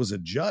dad was a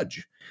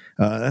judge.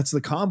 That's the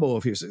combo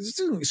of here. So this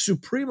is a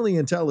supremely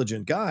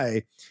intelligent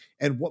guy,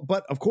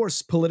 but of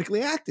course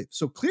politically active.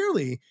 So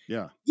clearly,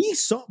 he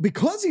saw,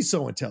 because he's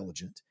so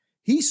intelligent,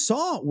 he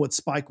saw what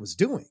Spike was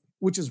doing,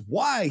 which is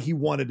why he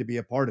wanted to be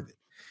a part of it.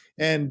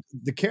 And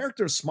the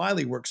character of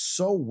Smiley works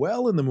so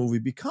well in the movie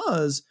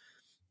because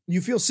you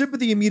feel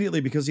sympathy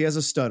immediately because he has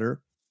a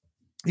stutter.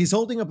 He's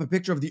holding up a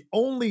picture of the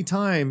only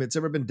time it's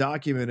ever been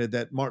documented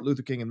that Martin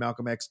Luther King and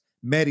Malcolm X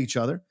met each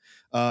other.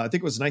 I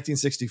think it was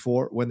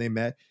 1964 when they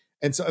met.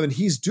 And so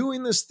he's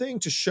doing this thing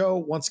to show,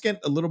 once again,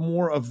 a little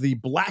more of the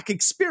Black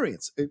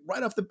experience.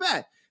 Right off the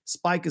bat,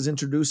 Spike is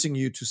introducing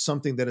you to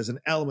something that is an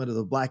element of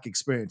the Black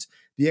experience.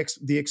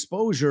 The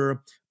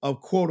exposure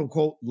of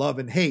quote-unquote love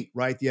and hate,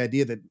 right? The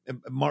idea that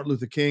Martin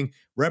Luther King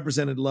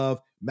represented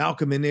love,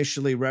 Malcolm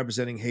initially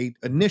representing hate,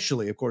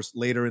 initially, of course,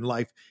 later in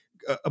life,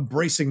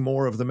 embracing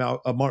more of the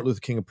Martin Luther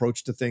King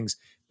approach to things,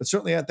 but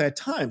certainly at that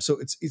time. So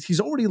he's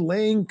already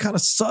laying kind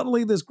of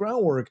subtly this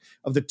groundwork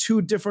of the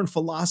two different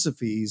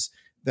philosophies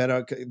that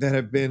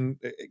have been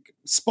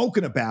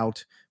spoken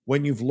about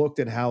when you've looked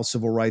at how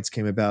civil rights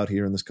came about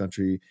here in this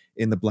country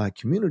in the Black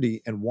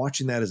community. And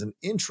watching that as an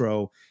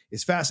intro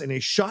is fascinating.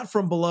 A shot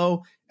from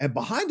below, and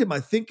behind him,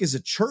 I think, is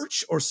a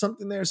church or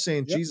something there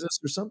saying Jesus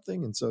or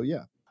something. And so,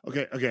 yeah.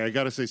 Okay, I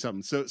got to say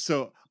something.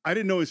 So I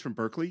didn't know he's from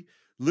Berkeley.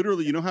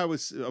 Literally, you know how I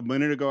was a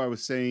minute ago, I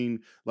was saying,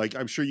 like,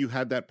 I'm sure you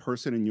had that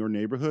person in your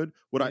neighborhood.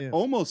 What I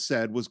almost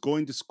said was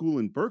going to school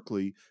in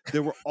Berkeley.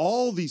 There were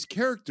all these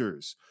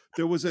characters.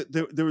 There was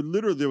there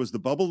was the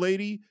bubble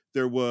lady.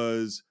 There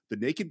was the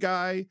naked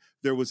guy.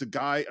 There was a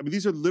guy. I mean,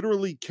 these are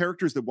literally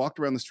characters that walked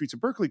around the streets of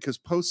Berkeley because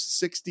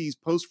post-60s,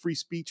 post-free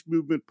speech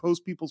movement,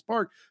 post-People's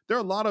Park, there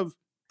are a lot of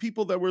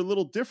people that were a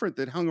little different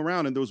that hung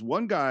around. And there was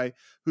one guy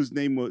whose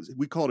name was,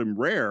 we called him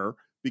Rare,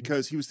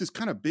 because he was this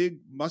kind of big,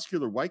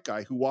 muscular white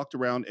guy who walked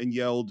around and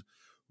yelled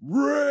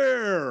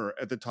 "Rare"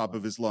 at the top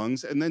of his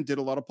lungs and then did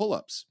a lot of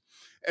pull-ups.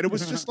 And it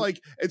was just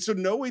like, and so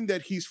knowing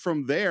that he's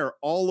from there,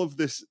 all of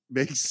this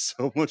makes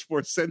so much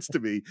more sense to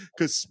me,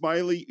 because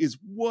Smiley is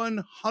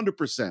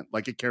 100%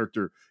 like a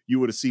character you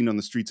would have seen on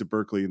the streets of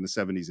Berkeley in the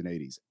 70s and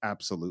 80s.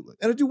 Absolutely.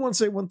 And I do want to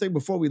say one thing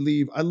before we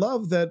leave. I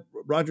love that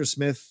Roger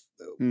Smith,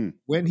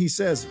 when he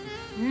says,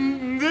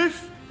 This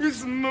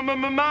is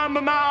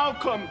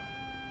Malcolm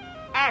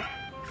X.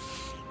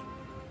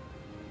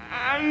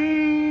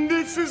 And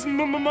this is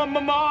Martin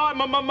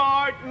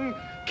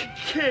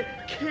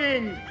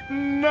King.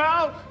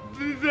 Now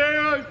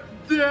they're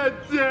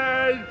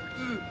dead.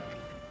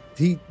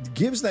 He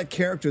gives that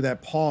character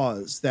that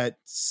pause, that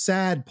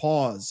sad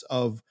pause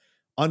of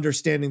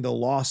understanding the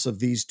loss of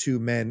these two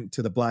men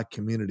to the Black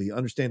community.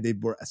 Understand they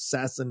were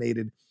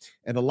assassinated,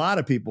 and a lot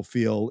of people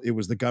feel it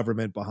was the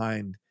government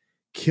behind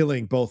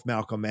killing both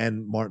Malcolm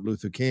and Martin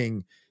Luther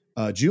King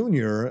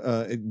Jr.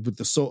 With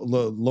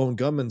the lone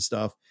gunman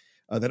stuff.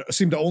 That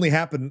seemed to only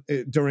happen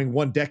during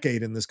one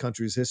decade in this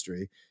country's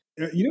history.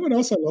 You know what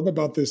else I love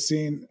about this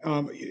scene?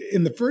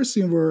 In the first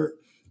scene, we're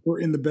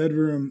in the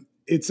bedroom.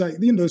 It's like,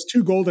 those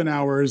two golden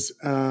hours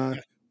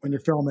when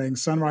you're filming,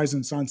 sunrise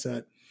and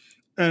sunset,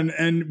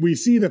 and we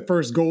see the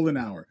first golden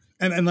hour.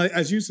 And like,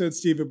 as you said,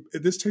 Steve,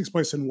 this takes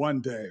place in one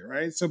day,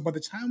 right? So by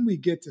the time we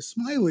get to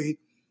Smiley,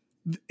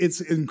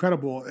 it's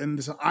incredible,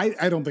 and so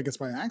I don't think it's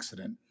by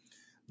accident.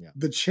 Yeah.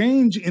 The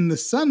change in the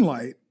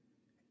sunlight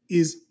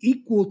is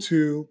equal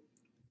to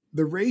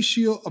the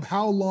ratio of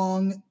how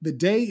long the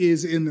day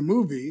is in the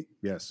movie,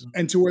 yes,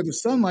 and to where the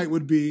sunlight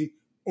would be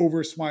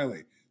over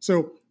Smiley.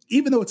 So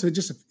even though it's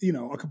just a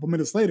couple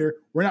minutes later,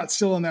 we're not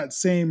still in that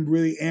same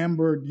really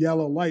amber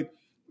yellow light.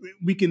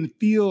 We can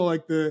feel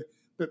like the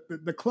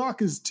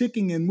clock is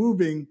ticking and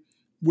moving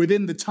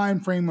within the time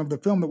frame of the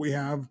film that we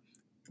have,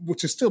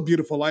 which is still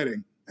beautiful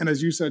lighting. And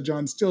as you said,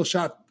 John, still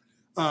shot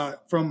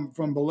from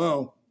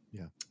below.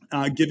 Yeah.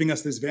 giving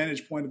us this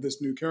vantage point of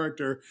this new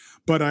character.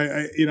 But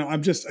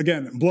I'm just,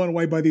 again, blown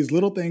away by these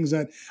little things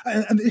that,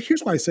 and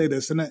here's why I say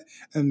this,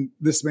 and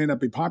this may not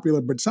be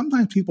popular, but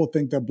sometimes people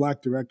think that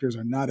Black directors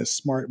are not as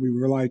smart. We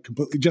rely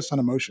completely just on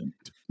emotion.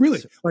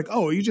 Really? Like,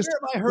 oh, you just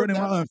heard that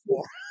on the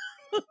floor.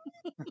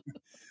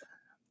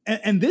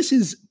 and this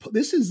is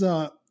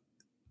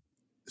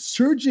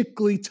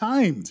surgically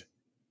timed.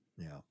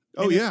 Yeah.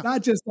 Oh, and yeah. It's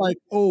not just like,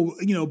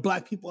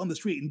 Black people on the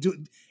street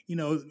and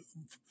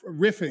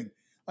riffing.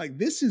 Like,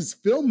 this is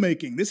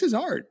filmmaking. This is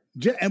art.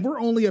 And we're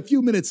only a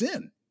few minutes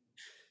in.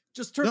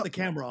 Just turn the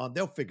camera on.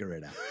 They'll figure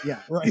it out.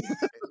 Yeah, right.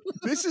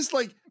 This is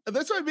like,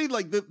 that's what I mean.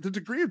 Like the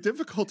degree of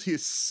difficulty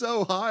is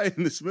so high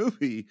in this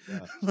movie.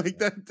 Yeah. Like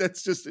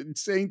that's just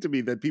insane to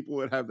me that people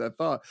would have that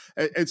thought.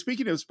 And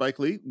speaking of Spike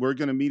Lee, we're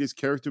going to meet his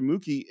character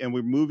Mookie, and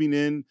we're moving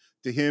in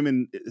to him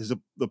in his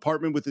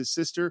apartment with his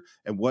sister.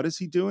 And what is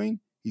he doing?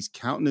 He's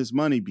counting his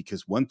money,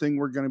 because one thing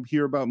we're going to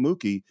hear about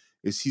Mookie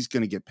is he's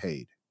going to get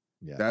paid.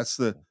 Yeah. That's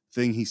the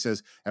thing he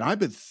says. And I've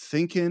been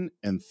thinking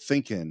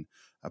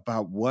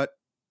about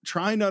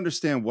trying to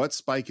understand what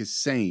Spike is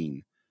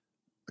saying.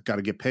 I got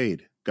to get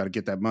paid. Got to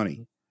get that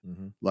money.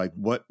 Mm-hmm. Like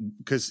what?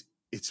 Because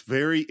it's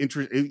very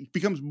interesting. It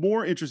becomes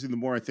more interesting the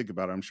more I think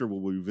about it. I'm sure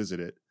we'll revisit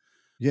it.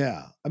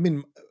 Yeah. I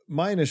mean,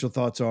 my initial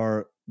thoughts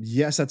are,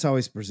 yes, that's how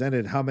he's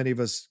presented. How many of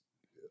us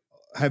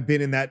have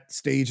been in that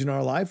stage in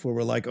our life where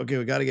we're like, okay,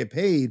 we got to get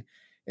paid?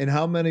 And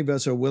how many of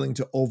us are willing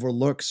to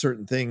overlook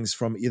certain things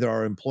from either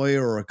our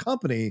employer or a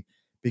company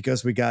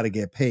because we got to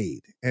get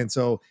paid? And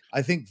so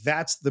I think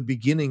that's the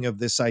beginning of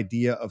this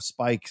idea of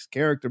Spike's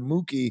character,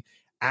 Mookie,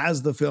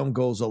 as the film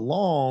goes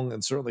along,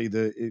 and certainly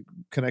the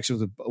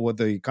connection with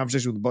the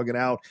conversation with Bugging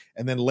Out,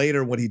 and then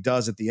later what he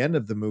does at the end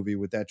of the movie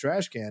with that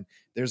trash can.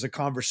 There's a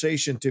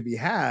conversation to be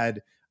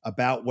had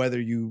about whether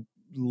you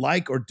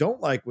like or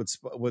don't like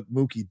what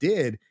Mookie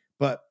did,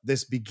 but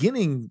this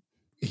beginning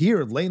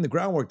here, laying the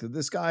groundwork that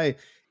this guy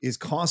is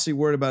constantly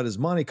worried about his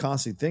money,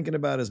 constantly thinking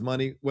about his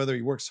money, whether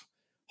he works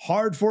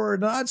hard for it or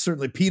not.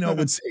 Certainly Pino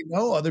would say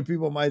no. Other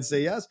people might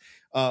say yes.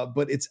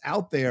 But it's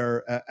out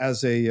there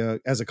as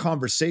a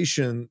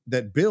conversation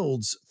that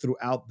builds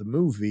throughout the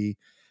movie.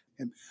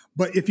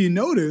 But if you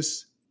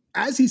notice,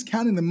 as he's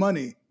counting the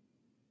money,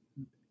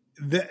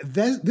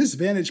 this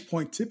vantage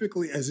point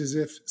typically is as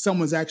if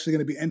someone's actually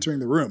going to be entering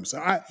the room. So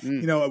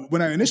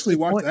when I initially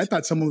watched it, I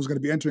thought someone was going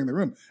to be entering the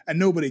room, and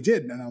nobody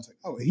did. And I was like,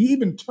 oh, he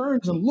even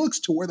turns and looks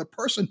to where the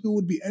person who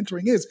would be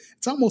entering is.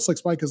 It's almost like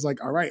Spike is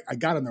like, all right, I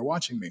got him. They're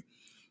watching me.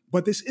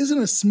 But this isn't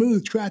a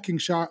smooth tracking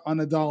shot on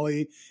a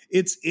dolly.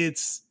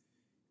 It's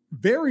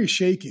very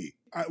shaky.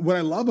 What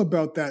I love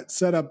about that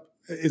setup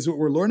is what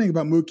we're learning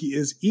about Mookie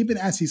is even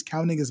as he's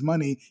counting his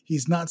money,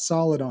 he's not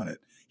solid on it.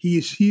 He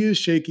is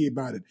shaky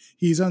about it.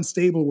 He's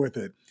unstable with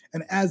it.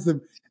 And as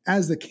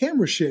the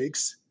camera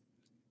shakes,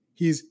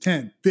 he's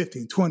 10,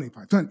 15,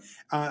 25, 20.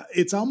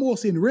 It's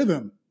almost in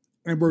rhythm.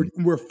 And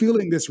we're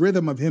feeling this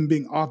rhythm of him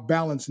being off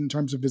balance in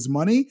terms of his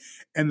money,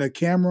 and the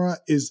camera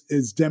is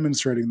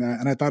demonstrating that.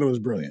 And I thought it was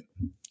brilliant.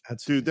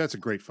 That's a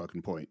great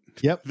fucking point.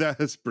 Yep,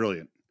 that's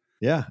brilliant.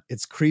 Yeah,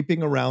 it's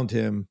creeping around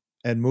him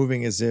and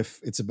moving as if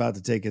it's about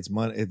to take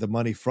the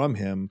money from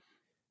him.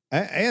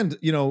 And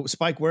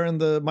Spike wearing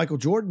the Michael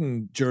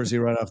Jordan jersey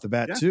right off the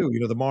bat too.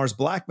 The Mars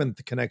Blackman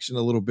connection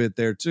a little bit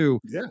there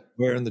too. Yeah,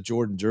 wearing the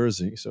Jordan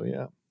jersey. So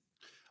yeah,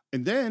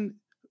 and then.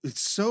 It's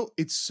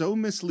so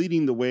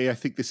misleading the way I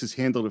think this is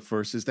handled at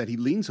first is that he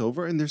leans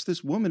over and there's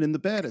this woman in the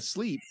bed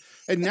asleep.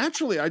 And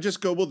naturally I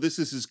just go, well, this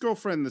is his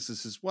girlfriend. This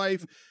is his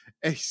wife.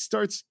 And he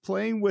starts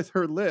playing with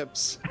her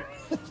lips.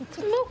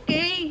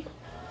 Mookie,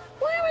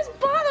 why always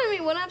bother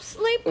me when I'm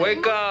sleeping?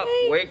 Wake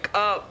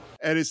up.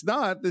 And it's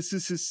not. This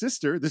is his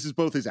sister. This is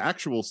both his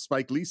actual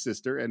Spike Lee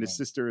sister and his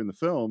sister in the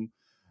film.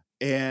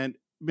 And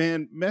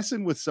man,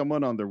 messing with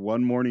someone on their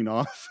one morning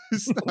off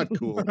is not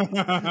cool.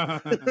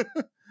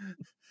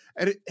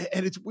 And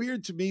it's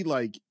weird to me,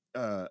 like,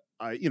 I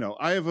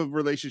have a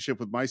relationship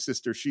with my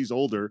sister. She's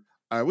older.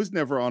 I was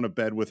never on a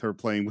bed with her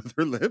playing with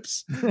her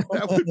lips.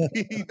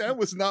 That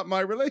was not my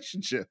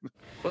relationship.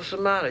 What's the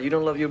matter? You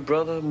don't love your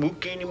brother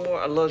Mookie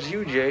anymore? I love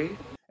you, Jay.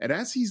 And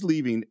as he's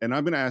leaving, and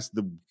I'm going to ask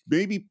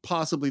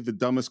possibly the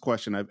dumbest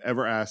question I've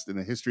ever asked in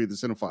the history of the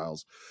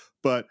Cinephiles.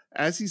 But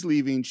as he's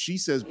leaving, she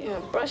says,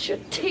 yeah, brush your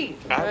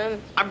teeth, man.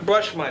 I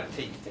brush my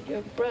teeth.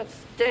 Your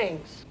breath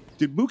stinks.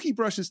 Did Mookie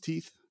brush his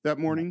teeth that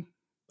morning?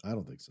 I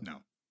don't think so. No,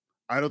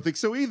 I don't think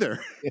so either.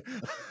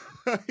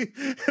 I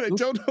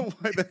don't know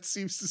why that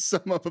seems to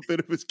sum up a bit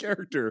of his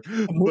character.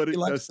 But Mookie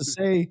likes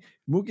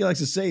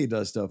to say he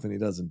does stuff and he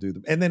doesn't do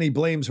them. And then he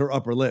blames her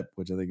upper lip,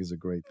 which I think is a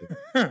great thing.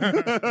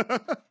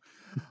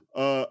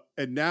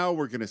 And now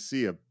we're going to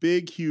see a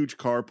big, huge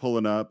car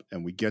pulling up,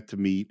 and we get to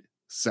meet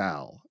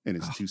Sal and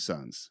his two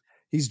sons.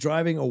 He's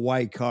driving a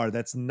white car.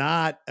 That's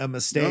not a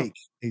mistake.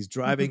 No. He's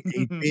driving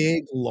a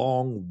big,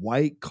 long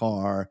white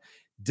car.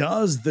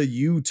 Does the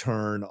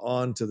U-turn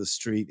onto the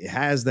street. It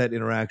has that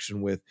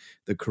interaction with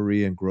the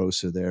Korean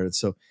grocer there. And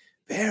so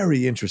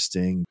Very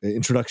interesting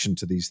introduction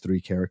to these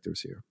three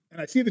characters here. And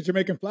I see the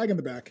Jamaican flag in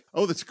the back.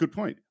 Oh, that's a good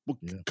point. Well,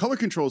 color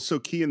control is so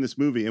key in this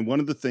movie. And one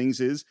of the things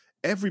is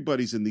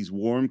everybody's in these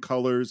warm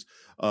colors.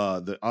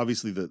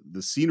 Obviously,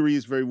 the scenery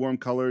is very warm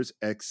colors,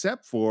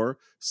 except for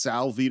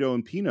Sal, Vito,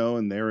 and Pino,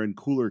 and they're in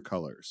cooler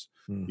colors.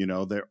 You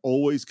know, they're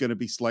always going to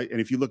be slight.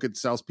 And if you look at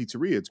Sal's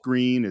Pizzeria, it's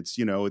green. It's,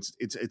 you know,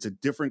 it's a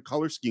different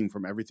color scheme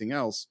from everything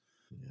else.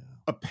 Yeah.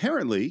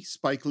 Apparently,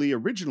 Spike Lee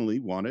originally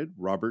wanted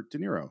Robert De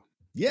Niro.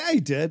 Yeah, he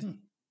did.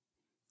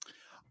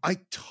 I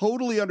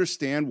totally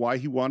understand why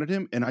he wanted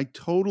him. And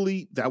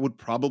that would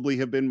probably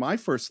have been my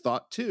first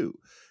thought too.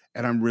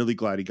 And I'm really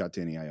glad he got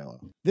Danny Aiello.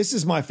 This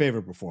is my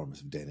favorite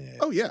performance of Danny Aiello.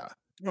 Oh, yeah.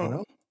 You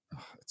know?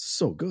 It's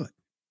so good.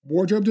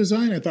 Wardrobe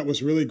design I thought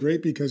was really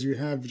great because you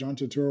have John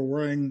Turturro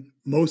wearing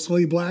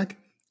mostly black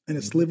and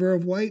a sliver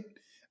of white,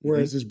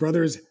 whereas his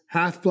brother is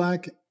half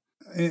black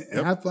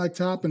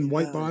top and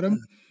white bottom.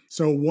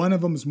 So one of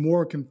them's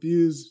more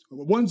confused.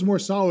 One's more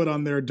solid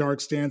on their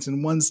dark stance,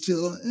 and one's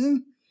still.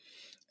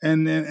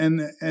 And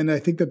I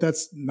think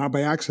that's not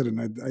by accident.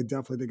 I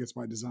definitely think it's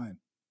by design.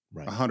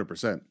 Right,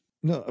 100%.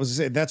 No, I was going to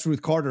say that's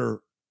Ruth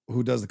Carter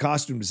who does the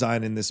costume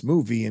design in this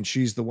movie, and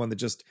she's the one that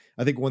just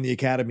I think won the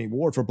Academy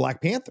Award for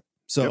Black Panther.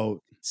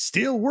 So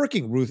still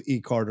working Ruth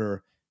E.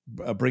 Carter,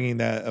 bringing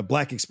that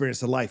Black experience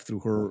to life through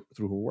her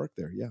work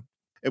there. Yeah,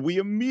 and we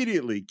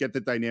immediately get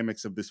the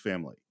dynamics of this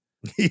family.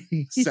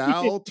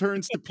 Sal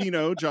turns to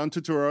Pino, John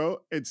Turturro,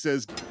 and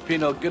says,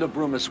 Pino, get a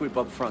broom and sweep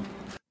up front.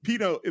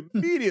 Pino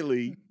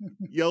immediately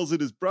yells at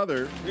his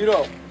brother,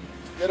 Vito,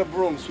 get a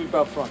broom, sweep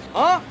out front.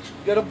 Huh?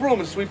 Get a broom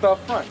and sweep out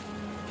front.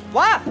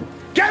 What?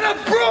 Get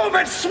a broom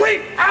and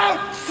sweep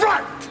out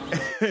front!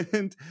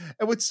 and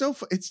what's so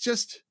fun, it's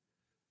just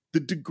the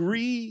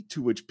degree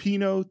to which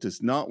Pino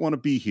does not want to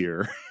be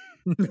here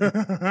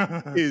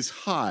is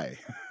high.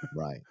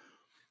 Right.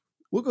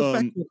 We'll go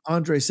back to what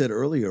Andre said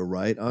earlier,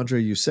 right?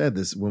 Andre, you said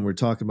this when we're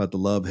talking about the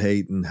love,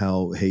 hate, and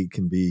how hate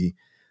can be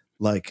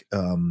like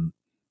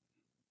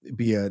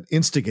be an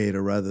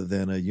instigator rather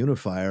than a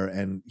unifier.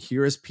 And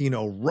here is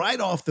Pino right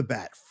off the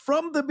bat,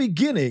 from the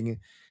beginning,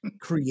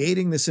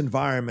 creating this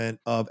environment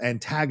of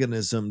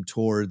antagonism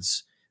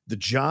towards the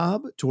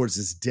job, towards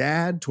his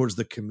dad, towards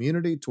the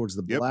community, towards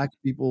the Black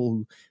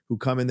people who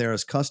come in there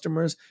as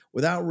customers,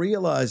 without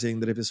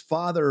realizing that if his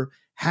father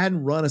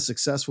hadn't run a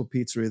successful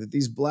pizzeria, that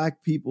these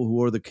Black people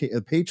who are the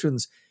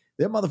patrons,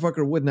 that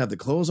motherfucker wouldn't have the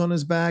clothes on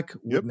his back,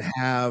 wouldn't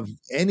have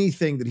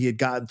anything that he had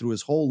gotten through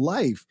his whole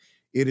life.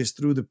 It is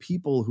through the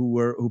people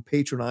who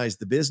patronized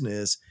the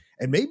business.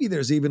 And maybe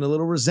there's even a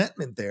little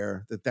resentment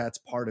there that's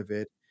part of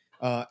it.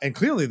 And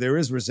clearly there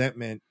is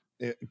resentment,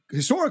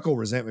 historical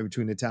resentment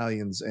between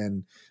Italians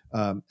and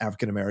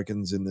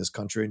African-Americans in this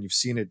country. And you've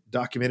seen it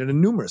documented in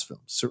numerous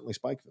films, certainly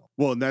Spike film.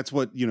 Well, and that's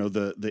what,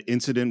 the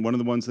incident, one of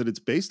the ones that it's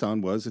based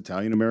on was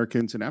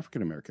Italian-Americans and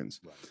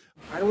African-Americans.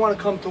 I don't want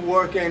to come to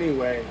work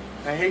anyway.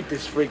 I hate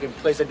this freaking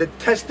place. I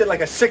detest it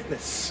like a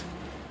sickness.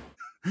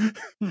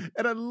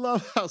 And I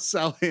love how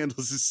Sal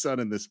handles his son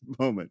in this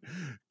moment,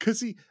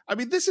 because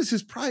this is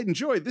his pride and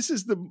joy. This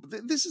is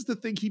the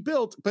thing he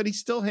built, but he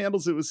still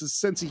handles it with his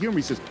sense of humor.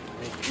 He says,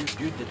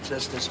 "You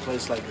detest this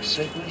place like a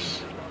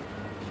sickness."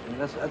 I mean,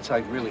 that's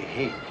like really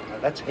hate.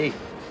 That's hate.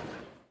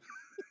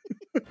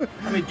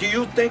 I mean, do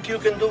you think you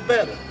can do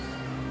better?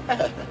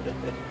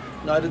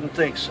 No, I didn't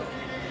think so.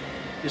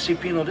 You see,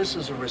 Pino, this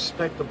is a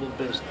respectable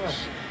business,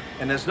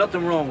 and there's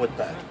nothing wrong with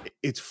that.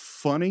 It's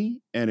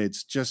funny, and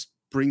it's just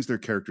brings their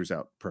characters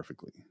out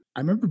perfectly.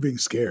 I remember being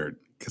scared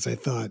because I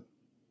thought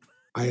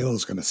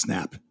Aiello's going to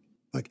snap.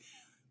 Like,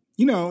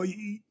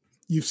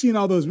 you've seen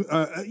all those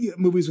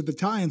movies with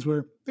Italians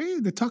where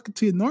they're talking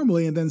to you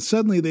normally and then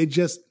suddenly they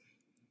just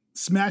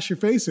smash your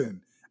face in.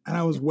 And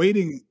I was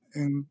waiting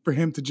for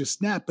him to just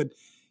snap, but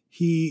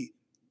he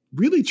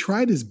really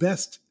tried his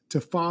best to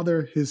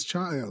father his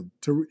child.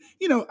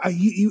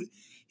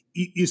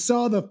 You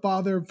saw the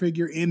father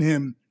figure in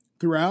him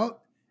throughout.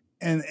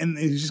 And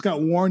it just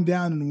got worn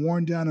down and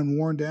worn down and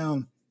worn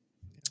down.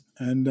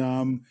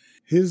 And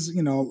his,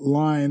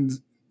 lines,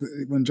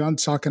 when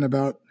John's talking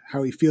about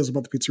how he feels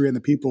about the pizzeria and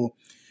the people,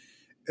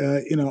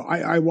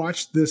 I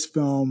watched this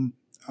film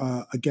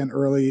again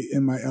early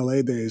in my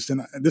LA days.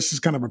 And this is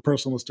kind of a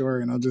personal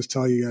story, and I'll just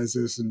tell you guys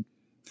this, and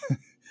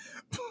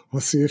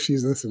we'll see if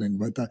she's listening.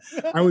 But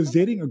I was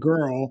dating a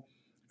girl,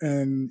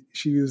 and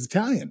she was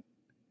Italian.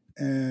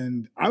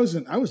 And I was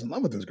in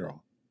love with this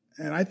girl.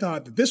 And I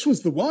thought that this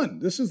was the one.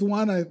 This is the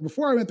one.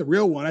 Before I met the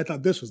real one, I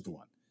thought this was the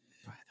one.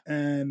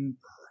 And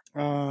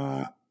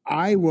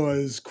I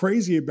was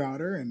crazy about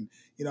her. And,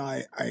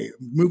 I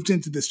moved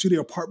into the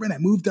studio apartment. I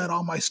moved out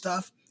all my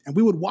stuff. And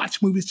we would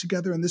watch movies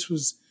together. And this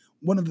was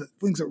one of the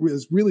things that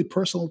was really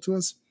personal to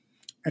us.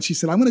 And she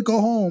said, I'm going to go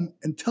home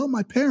and tell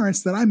my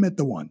parents that I met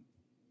the one.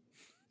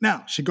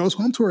 Now, she goes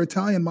home to her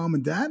Italian mom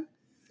and dad,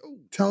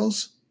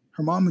 tells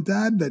her mom and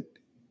dad that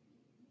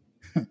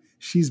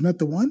she's met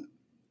the one.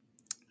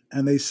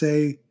 And they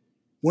say,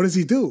 what does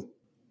he do?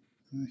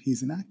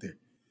 He's an actor.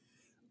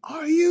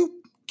 Are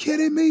you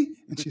kidding me?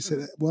 And she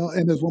said, well,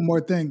 and there's one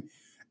more thing.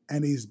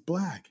 And he's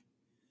Black.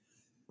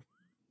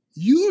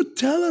 You're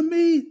telling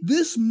me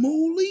this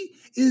Molly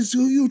is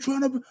who you're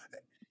trying to...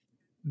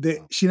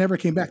 She never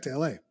came back to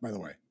LA, by the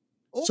way.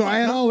 So I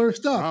had all her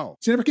stuff. Wow.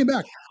 She never came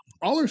back.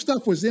 All her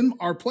stuff was in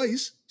our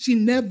place. She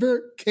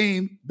never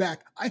came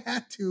back. I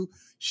had to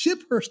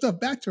ship her stuff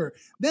back to her.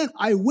 Then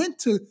I went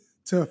to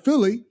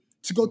Philly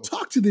to go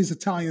talk to these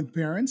Italian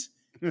parents,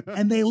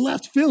 and they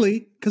left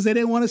Philly because they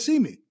didn't want to see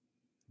me.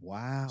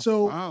 Wow.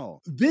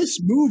 So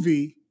this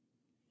movie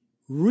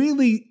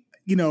really,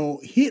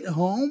 hit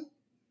home.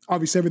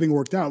 Obviously, everything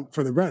worked out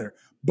for the better,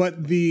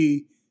 but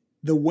the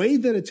way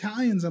that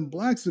Italians and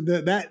blacks,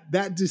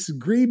 that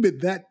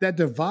disagreement, that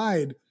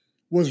divide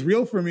was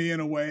real for me in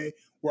a way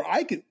where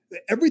I could,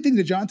 everything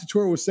that John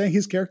Turturro was saying,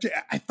 his character,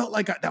 I felt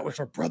like that was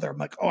her brother. I'm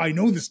like, oh, I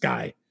know this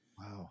guy.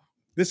 Wow.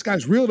 This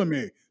guy's real to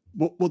me.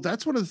 Well,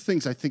 that's one of the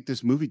things I think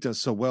this movie does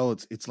so well.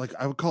 It's like,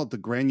 I would call it the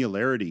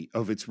granularity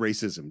of its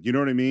racism. You know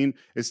what I mean?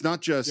 It's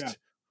not just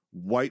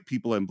white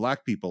people and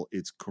black people.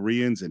 It's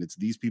Koreans and it's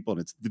these people,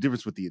 and it's the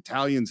difference with the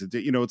Italians. And,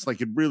 it's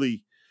like it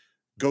really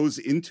goes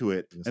into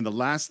it. And the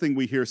last thing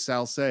we hear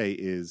Sal say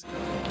is,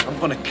 I'm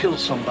going to kill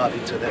somebody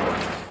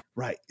today.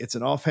 Right. It's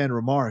an offhand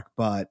remark,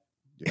 but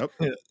yep.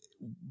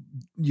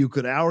 You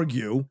could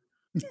argue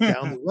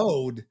down the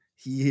road,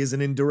 he is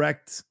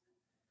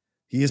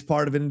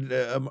part of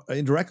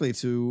indirectly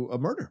to a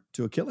murder,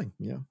 to a killing.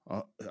 Yeah.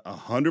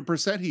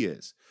 100% he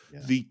is. Yeah.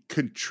 The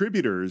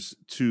contributors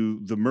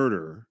to the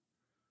murder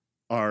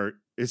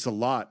it's a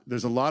lot.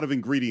 There's a lot of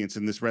ingredients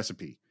in this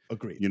recipe.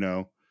 Agreed.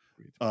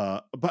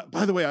 But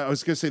by the way, I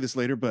was going to say this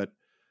later, but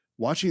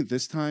watching it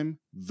this time,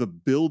 the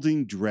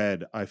building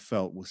dread I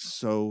felt was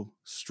so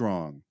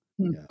strong.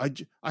 Yeah.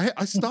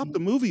 I stopped the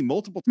movie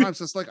multiple times.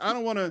 It's like, I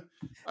don't want to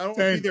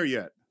be there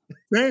yet.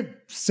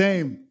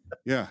 Same.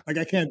 Yeah. Like,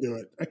 I can't do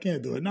it. I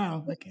can't do it.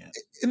 No, I can't.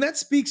 And that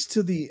speaks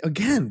to the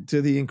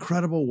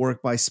incredible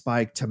work by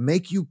Spike to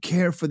make you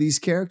care for these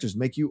characters,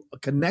 make you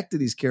connect to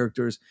these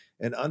characters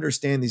and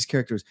understand these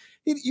characters.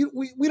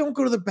 We don't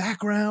go to the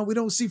background. We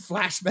don't see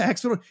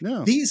flashbacks.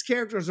 No. These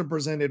characters are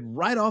presented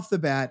right off the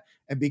bat.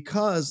 And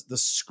because the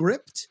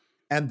script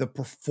and the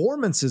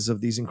performances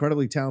of these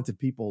incredibly talented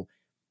people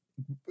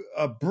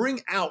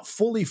bring out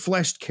fully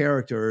fleshed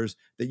characters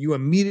that you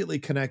immediately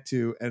connect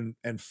to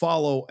and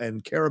follow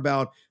and care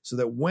about, so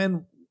that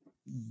when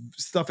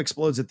stuff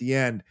explodes at the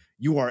end,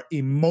 you are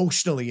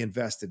emotionally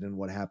invested in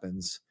what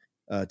happens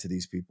to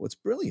these people. It's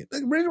brilliant.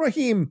 Like, Reggie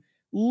Raheem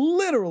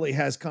literally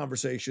has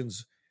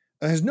conversations.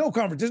 There's no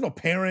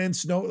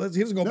parents. He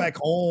doesn't go back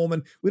home,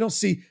 and we don't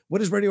see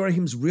what is Radio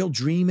Raheem's real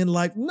dream in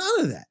life. None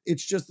of that.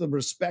 It's just the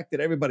respect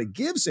that everybody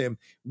gives him.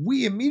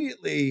 We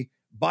immediately,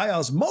 by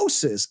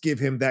osmosis, give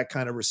him that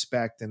kind of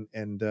respect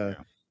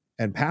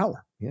and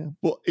power. Yeah.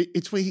 Well,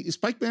 it's when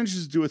Spike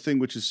manages to do a thing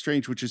which is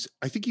strange, which is,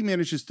 I think he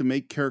manages to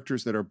make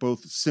characters that are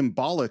both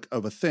symbolic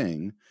of a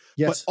thing,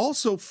 but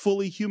also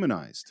fully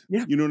humanized.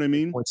 Yeah. You know what I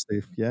mean? Point,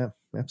 Steve. Yeah,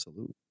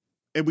 absolutely.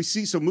 And we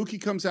see, so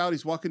Mookie comes out,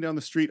 he's walking down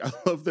the street. I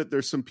love that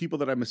there's some people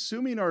that I'm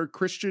assuming are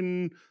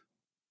Christian.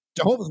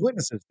 Jehovah's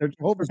Witnesses. They're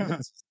Jehovah's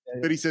Witnesses.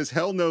 That he says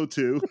hell no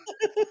to.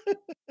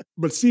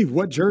 But Steve,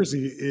 what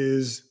jersey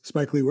is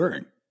Spike Lee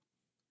wearing?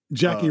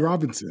 Jackie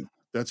Robinson.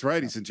 That's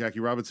right. He's in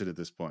Jackie Robinson at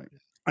this point.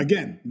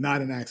 Again,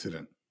 not an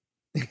accident.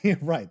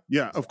 Right.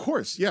 Yeah, of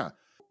course. Yeah.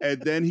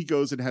 And then he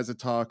goes and has a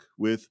talk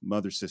with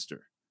Mother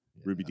Sister,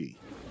 Ruby Dee.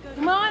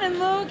 Good morning,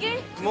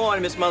 Mookie. Good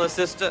morning, Miss Mother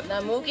Sister.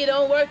 Now, Mookie,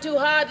 don't work too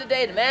hard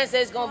today. The man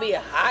says it's going to be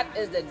hot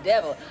as the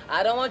devil.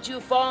 I don't want you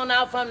falling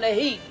out from the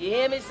heat. You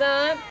hear me,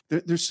 son?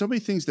 There's so many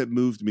things that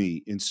moved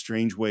me in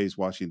strange ways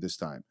watching this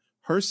time.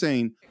 Her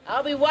saying,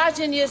 I'll be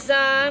watching you,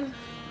 son.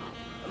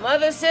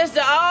 Mother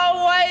Sister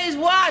always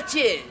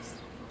watches.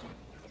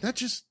 That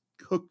just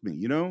hooked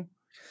me,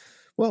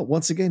 Well,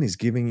 once again, he's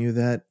giving you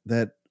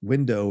that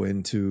window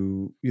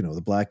into,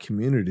 the Black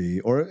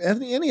community or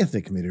any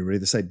ethnic community, really.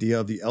 This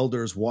idea of the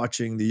elders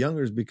watching the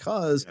youngers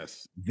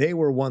because they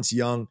were once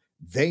young.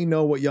 They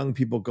know what young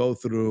people go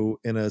through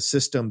in a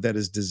system that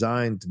is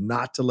designed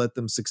not to let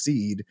them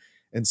succeed.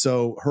 And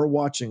so her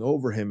watching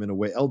over him in a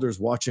way, elders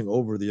watching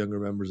over the younger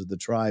members of the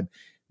tribe,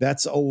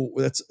 it's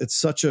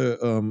such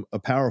a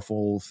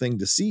powerful thing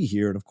to see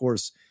here. And of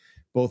course,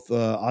 both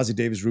Ossie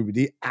Davis, Ruby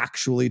Dee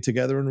actually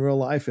together in real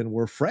life and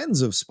were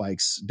friends of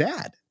Spike's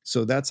dad.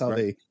 So that's how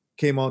they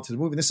came onto the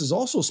movie. And this is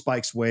also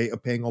Spike's way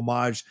of paying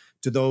homage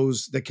to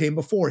those that came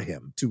before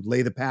him, to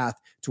lay the path,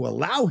 to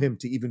allow him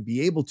to even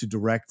be able to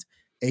direct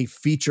a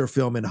feature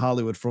film in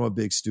Hollywood from a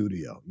big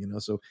studio.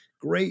 So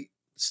great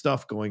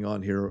stuff going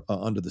on here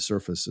under the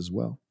surface as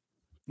well.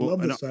 I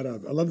love the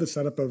setup. I love the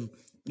setup of,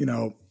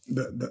 the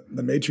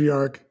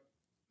matriarch,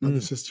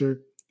 Mother Sister,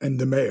 and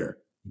the mayor.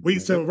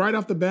 So right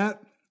off the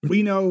bat,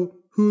 we know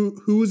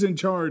who's in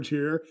charge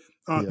here,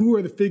 who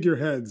are the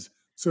figureheads,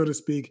 so to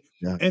speak.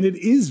 Yeah. And it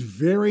is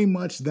very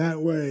much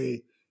that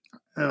way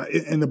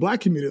in the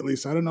Black community, at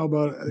least. I don't know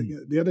about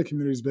the other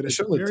communities, but it's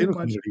very much.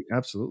 Community.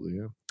 Absolutely,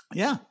 yeah.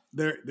 Yeah,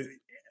 they're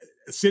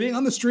sitting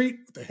on the street,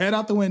 with the head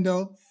out the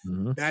window.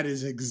 Mm-hmm. That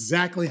is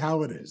exactly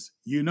how it is.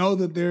 You know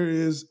that there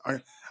is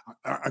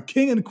a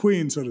king and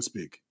queen, so to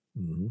speak.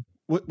 Mm-hmm.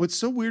 What's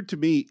so weird to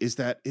me is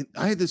that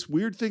I had this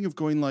weird thing of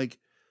going like,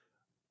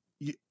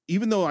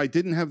 even though I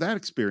didn't have that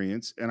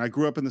experience and I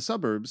grew up in the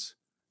suburbs,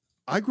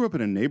 I grew up in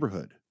a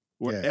neighborhood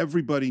where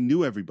everybody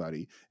knew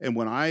everybody. And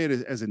when I,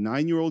 as a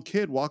 9-year-old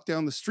kid, walked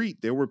down the street,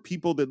 there were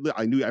people that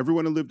I knew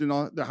everyone who lived in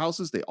all the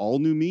houses. They all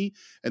knew me.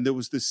 And there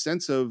was this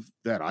sense of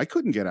that I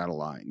couldn't get out of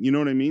line. You know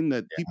what I mean?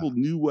 That people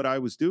knew what I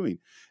was doing.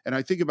 And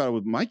I think about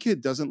it, my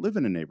kid doesn't live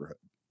in a neighborhood,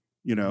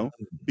 you know,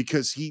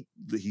 because he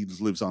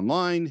lives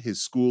online. His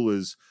school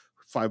is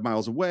 5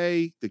 miles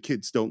away. The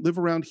kids don't live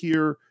around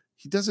here.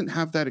 He doesn't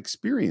have that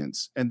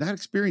experience. And that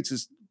experience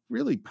is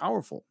really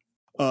powerful.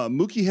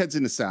 Mookie heads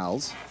into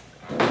Sal's.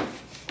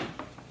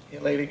 You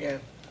late again.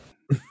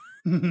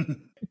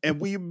 And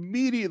we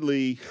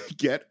immediately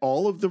get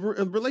all of the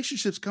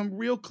relationships come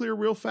real clear,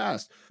 real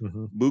fast.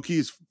 Mookie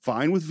is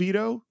fine with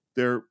Vito.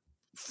 They're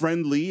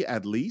friendly,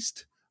 at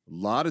least. A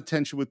lot of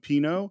tension with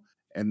Pino.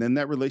 And then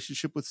that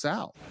relationship with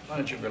Sal. Why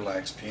don't you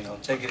relax, Pino?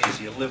 Take it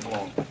easy. You'll live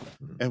long.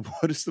 And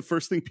what is the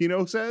first thing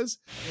Pino says?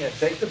 Yeah,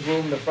 take the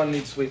broom. The front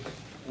needs sweeping.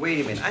 Wait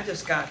a minute. I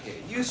just got here.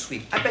 You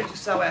sweep. I bet you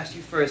Sal asked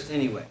you first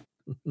anyway.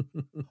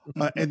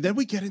 And then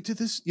we get into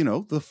this, you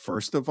know, the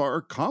first of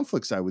our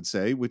conflicts, I would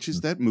say, which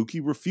is that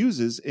Mookie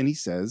refuses and he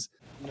says,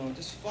 No,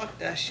 just fuck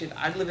that shit.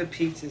 I live at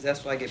Pizzas.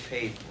 That's what I get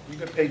paid. You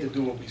get paid to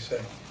do what we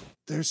say.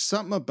 There's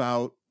something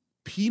about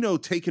Pino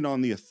taking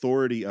on the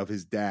authority of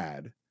his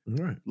dad.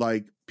 Right.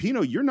 Like,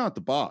 Pino, you're not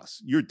the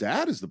boss. Your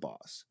dad is the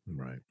boss.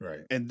 Right.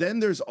 Right. And then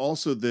there's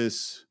also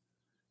this,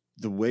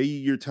 the way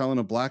you're telling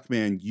a black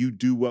man, you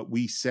do what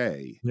we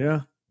say.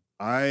 Yeah.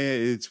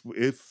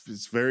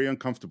 It's very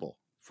uncomfortable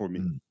for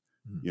me.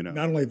 You know,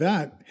 Not only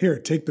that, here,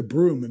 take the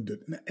broom and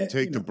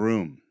take the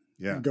broom.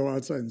 Yeah. And go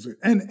outside and sweep.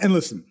 And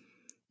listen,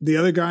 the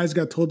other guys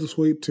got told to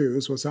sweep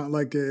too, so it's not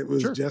like it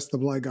was just the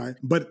black guy.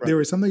 But there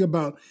was something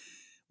about,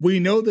 we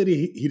know that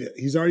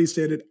he's already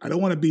stated, I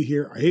don't want to be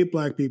here. I hate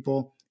black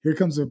people. Here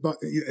comes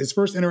his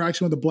first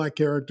interaction with a black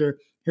character.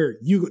 Here,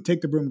 you go,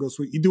 take the broom, go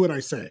sweep. You do what I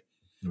say.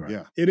 Right.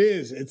 Yeah.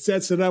 It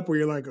sets it up where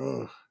you're like,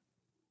 oh.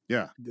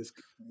 Yeah. This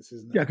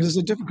is not because it's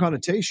a different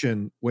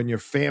connotation when your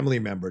family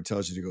member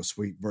tells you to go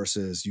sweep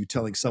versus you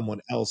telling someone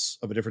else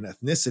of a different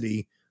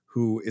ethnicity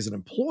who is an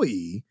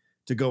employee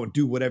to go and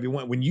do whatever you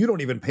want when you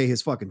don't even pay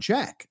his fucking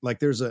check. Like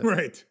there's a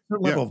certain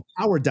level of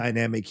power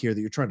dynamic here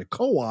that you're trying to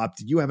co-opt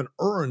that you haven't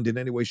earned in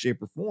any way,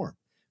 shape, or form.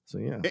 So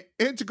yeah.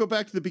 And to go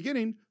back to the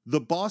beginning, the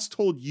boss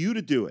told you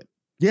to do it.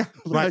 Yeah,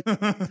 like,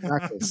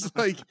 right. Exactly. It's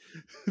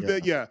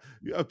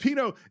like,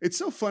 Pino, it's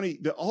so funny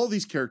that all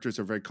these characters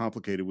are very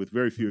complicated with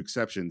very few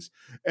exceptions.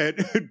 And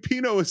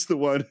Pino is the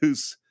one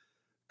whose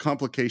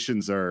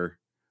complications are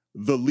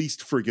the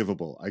least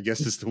forgivable, I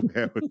guess is the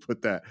way I would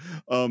put that.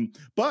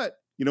 But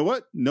you know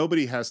what?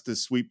 Nobody has to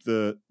sweep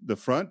the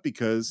front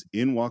because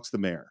in walks the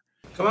mayor.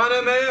 Come on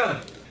in, Mayor.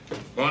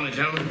 Morning,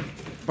 gentlemen.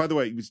 By the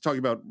way, he was talking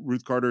about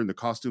Ruth Carter and the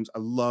costumes. I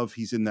love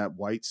he's in that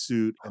white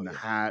suit and the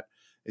hat.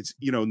 It's,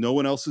 you know, no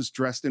one else is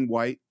dressed in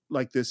white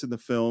like this in the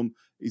film.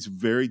 He's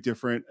very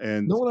different.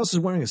 And no one else is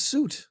wearing a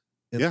suit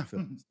in the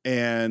film.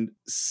 And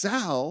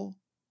Sal,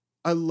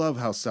 I love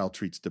how Sal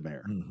treats the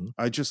mayor.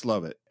 I just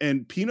love it.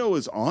 And Pino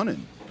is on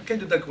him. Why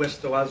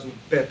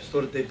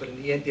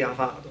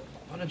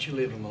don't you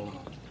leave him alone?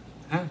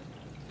 Huh?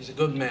 He's a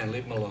good man.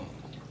 Leave him alone.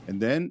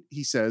 And then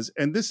he says,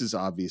 and this is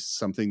obvious,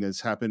 something that's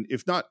happened,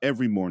 if not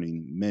every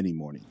morning, many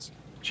mornings.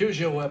 Choose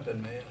your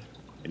weapon, man.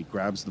 And he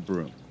grabs the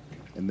broom.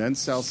 And then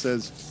Sal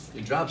says,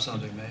 You dropped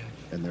something, man.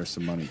 And there's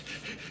some money.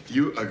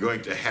 You are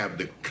going to have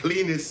the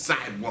cleanest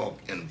sidewalk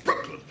in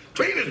Brooklyn.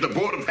 Clean as the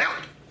Board of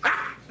Health.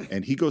 Ah!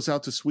 And he goes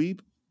out to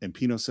sweep, and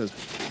Pino says,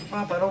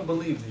 Pop, I don't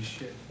believe this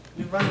shit.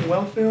 You running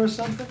welfare or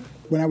something?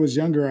 When I was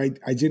younger,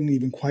 I didn't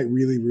even quite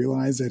really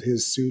realize that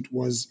his suit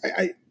was.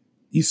 I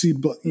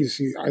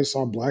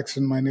saw blacks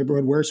in my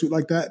neighborhood wear a suit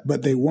like that,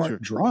 but they weren't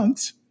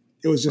drunks.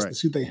 It was just the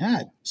suit they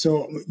had.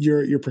 So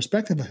your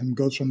perspective of him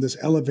goes from this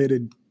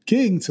elevated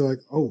king to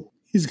like, oh,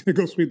 he's going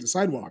to go sweep the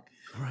sidewalk.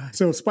 Right.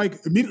 So Spike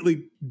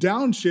immediately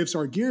downshifts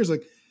our gears.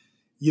 Like,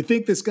 you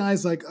think this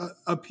guy's like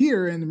up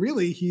here, and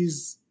really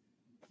he's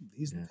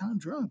the town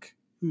drunk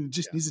who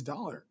just needs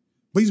 $1.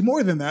 But he's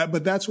more than that.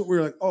 But that's what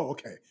we're like. Oh,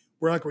 okay.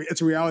 We're like,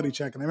 it's a reality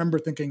check. And I remember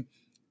thinking,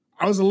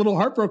 I was a little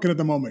heartbroken at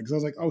the moment because I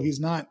was like, oh, he's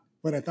not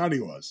what I thought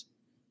he was.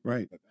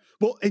 Right.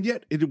 Well, and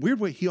yet, in a weird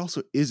way, he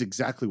also is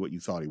exactly what you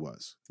thought he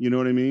was. You know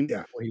what I mean?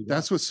 Yeah.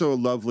 That's what's so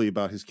lovely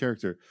about his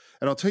character.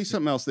 And I'll tell you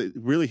something else that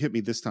really hit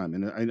me this time.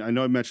 And I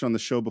know I mentioned on the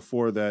show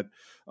before that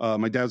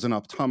my dad's an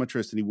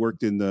optometrist and he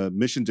worked in the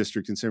Mission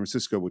District in San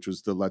Francisco, which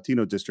was the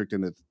Latino district.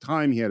 And at the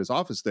time he had his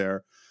office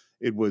there,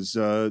 it was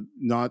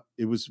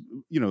it was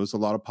a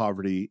lot of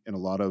poverty and a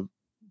lot of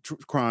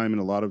crime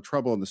and a lot of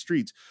trouble on the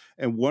streets.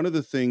 And one of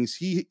the things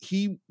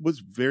he was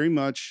very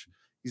much,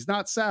 he's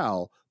not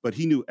Sal, but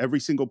he knew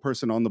every single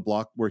person on the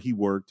block where he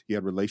worked. He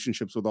had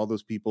relationships with all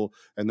those people.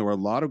 And there were a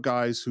lot of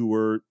guys who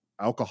were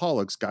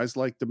alcoholics, guys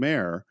like the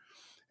mayor.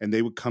 And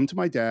they would come to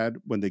my dad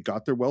when they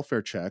got their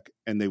welfare check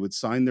and they would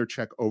sign their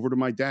check over to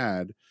my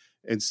dad.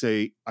 and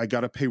say, I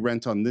got to pay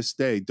rent on this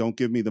day. Don't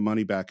give me the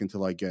money back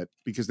until I get,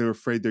 because they were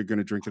afraid they're going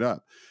to drink it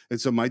up.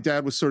 And so my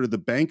dad was sort of the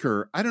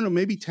banker. I don't know,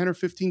 maybe 10 or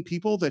 15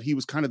 people that he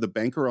was kind of the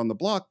banker on the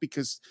block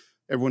because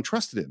everyone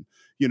trusted him,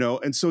 you know?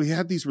 And so he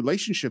had these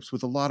relationships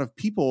with a lot of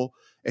people,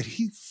 and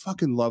he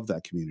fucking loved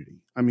that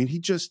community. I mean,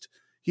 he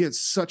had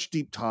such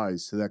deep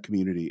ties to that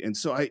community. And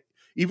so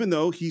even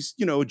though he's,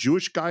 you know, a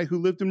Jewish guy who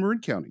lived in Marin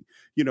County,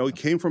 you know, he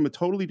came from a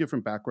totally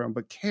different background,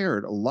 but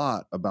cared a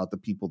lot about the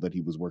people that he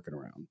was working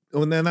around.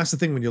 Oh, and then that's the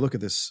thing when you look at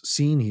this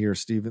scene here,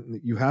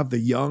 Stephen, you have the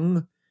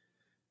young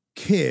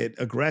kid,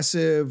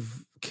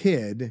 aggressive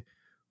kid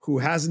who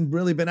hasn't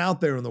really been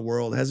out there in the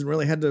world, hasn't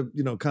really had to,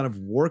 you know, kind of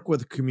work with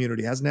the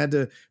community, hasn't had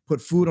to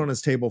put food on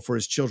his table for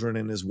his children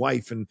and his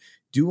wife and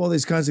do all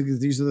these kinds of,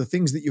 these are the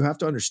things that you have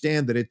to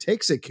understand, that it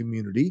takes a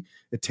community,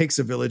 it takes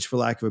a village, for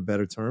lack of a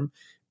better term.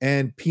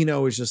 And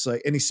Pino is just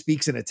like, and he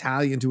speaks in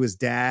Italian to his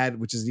dad,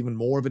 which is even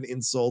more of an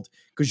insult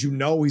because you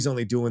know he's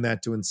only doing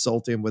that to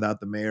insult him without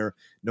the mayor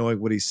knowing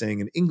what he's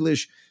saying in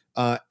English.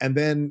 And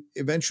then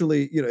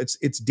eventually, you know,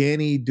 it's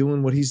Danny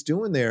doing what he's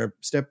doing there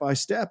step by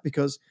step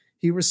because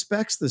he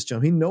respects this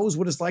gentleman. He knows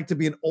what it's like to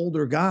be an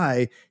older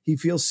guy. He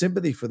feels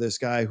sympathy for this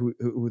guy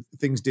who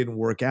things didn't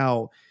work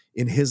out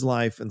in his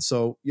life. And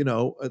so, you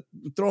know,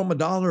 throw him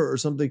 $1 or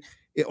something,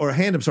 or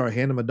hand him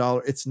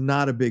 $1. It's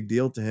not a big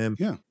deal to him.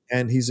 Yeah.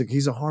 And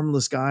he's a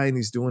harmless guy and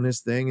he's doing his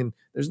thing. And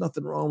there's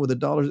nothing wrong with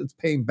 $1. It's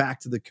paying back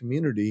to the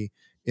community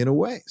in a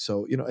way.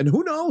 So, you know, and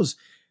who knows?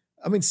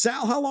 I mean,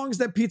 Sal, how long has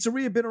that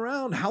pizzeria been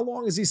around? How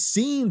long has he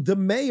seen the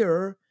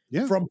mayor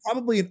from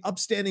probably an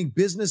upstanding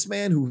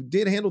businessman who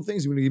did handle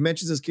things? When he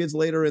mentions his kids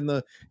later in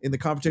the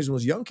conversation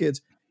with his young kids,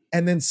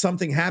 and then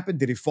something happened.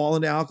 Did he fall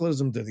into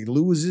alcoholism? Did he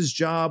lose his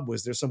job?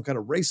 Was there some kind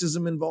of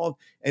racism involved?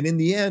 And in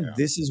the end,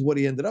 this is what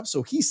he ended up.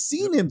 So he's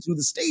seen him through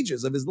the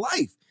stages of his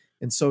life.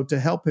 And so to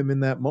help him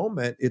in that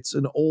moment, it's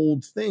an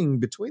old thing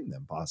between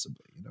them,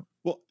 possibly, you know?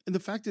 Well, and the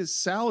fact is,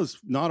 Sal is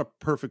not a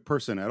perfect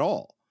person at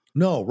all.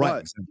 No,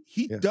 right. But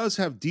he does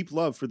have deep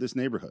love for this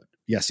neighborhood.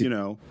 Yes. You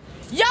know?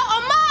 Yo,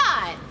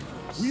 Ahmad!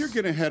 We are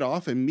going to head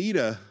off and meet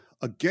a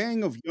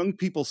gang of young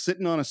people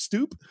sitting on a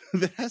stoop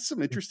that has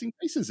some interesting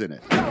faces in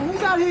it. Yo,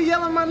 who's out here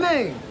yelling my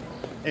name?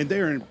 And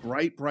they're in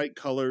bright, bright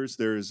colors.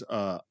 There's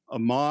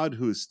Ahmad,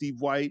 who is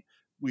Steve White.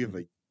 We have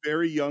a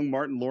very young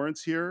Martin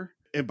Lawrence here.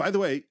 And by the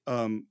way,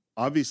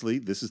 obviously,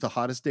 this is the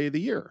hottest day of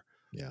the year.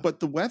 Yeah. But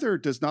the weather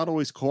does not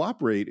always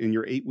cooperate in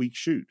your 8-week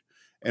shoot.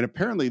 And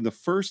apparently, the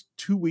first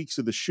 2 weeks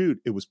of the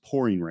shoot, it was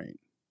pouring rain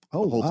the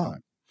whole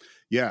time.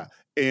 Yeah.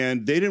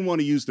 And they didn't want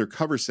to use their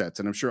cover sets.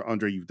 And I'm sure,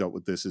 Andre, you've dealt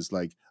with this, is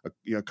like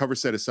a cover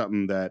set is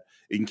something that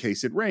in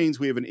case it rains,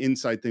 we have an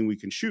inside thing we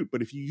can shoot.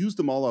 But if you use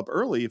them all up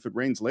early, if it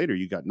rains later,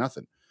 you got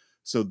nothing.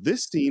 So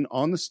this scene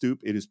on the stoop,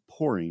 it is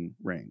pouring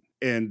rain.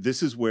 And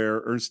this is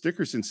where Ernst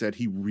Dickerson said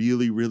he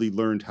really, really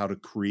learned how to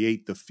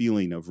create the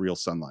feeling of real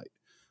sunlight,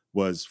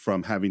 was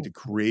from having to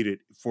create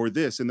it for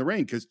this in the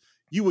rain, because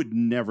you would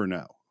never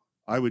know.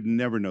 I would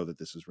never know that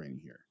this was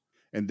raining here.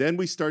 And then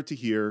we start to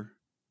hear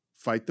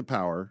Fight the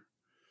Power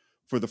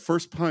for the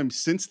first time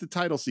since the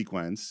title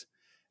sequence.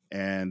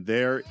 And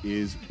there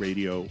is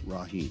Radio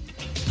Raheem.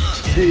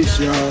 Peace,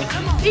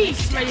 y'all.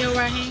 Peace, Radio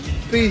Raheem.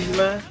 Peace,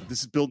 man.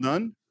 This is Bill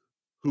Nunn,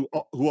 who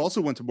also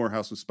went to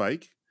Morehouse with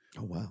Spike.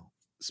 Oh, wow.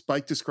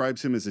 Spike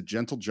describes him as a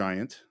gentle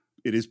giant.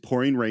 It is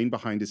pouring rain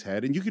behind his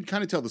head. And you can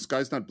kind of tell the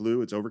sky's not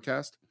blue, it's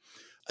overcast.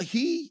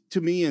 He, to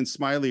me, and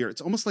Smiley,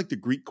 it's almost like the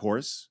Greek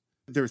chorus.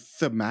 They're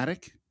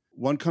thematic.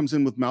 One comes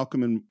in with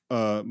Malcolm and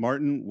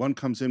Martin. One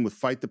comes in with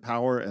Fight the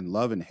Power and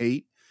Love and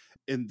Hate.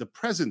 And the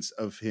presence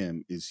of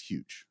him is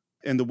huge.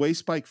 And the way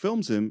Spike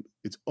films him,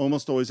 it's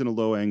almost always in a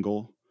low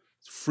angle.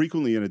 It's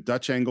frequently in a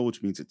Dutch angle,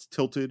 which means it's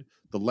tilted.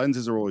 The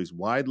lenses are always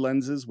wide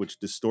lenses, which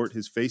distort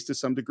his face to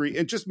some degree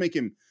and just make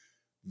him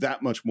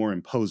that much more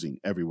imposing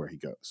everywhere he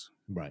goes.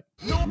 Right.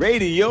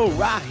 Radio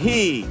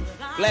Raheem,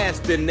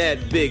 blasting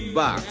that big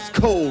box,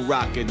 cold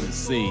rocking the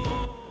scene.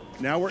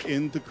 Now we're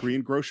in the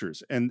Korean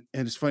grocers. And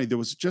it's funny, there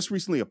was just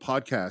recently a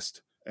podcast,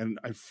 and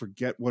I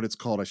forget what it's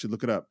called. I should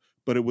look it up.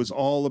 But it was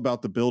all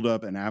about the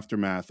buildup and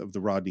aftermath of the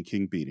Rodney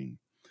King beating.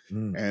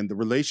 And the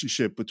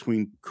relationship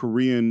between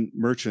Korean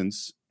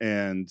merchants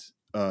and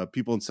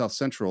people in South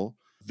Central.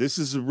 This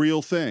is a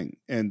real thing.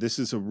 And this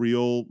is a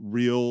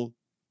real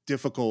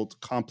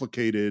difficult,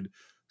 complicated,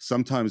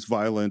 sometimes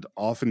violent,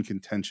 often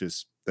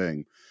contentious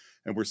thing.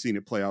 And we're seeing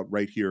it play out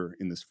right here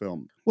in this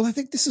film. Well, I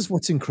think this is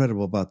what's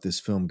incredible about this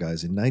film,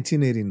 guys. In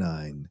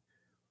 1989,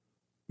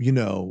 you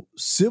know,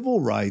 civil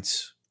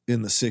rights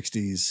in the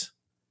 60s,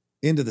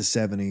 into the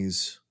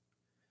 70s,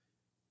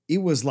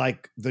 it was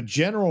like the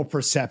general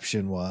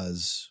perception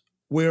was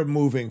we're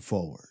moving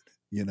forward,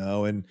 you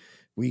know, and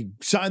we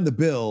signed the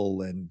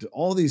bill and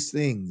all these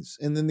things.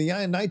 And then the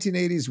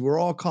 1980s, we're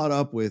all caught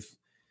up with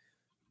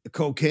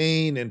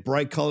cocaine and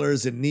bright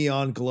colors and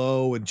neon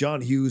glow and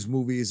John Hughes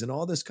movies and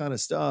all this kind of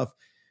stuff.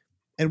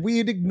 And we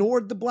had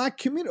ignored the black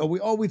community.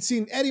 We'd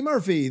seen Eddie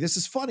Murphy. This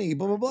is funny,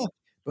 blah, blah, blah.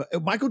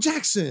 But Michael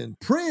Jackson,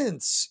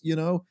 Prince, you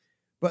know,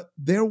 but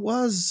there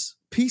was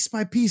piece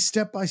by piece,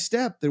 step by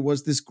step, there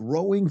was this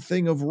growing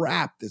thing of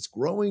rap, this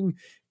growing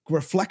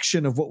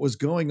reflection of what was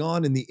going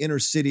on in the inner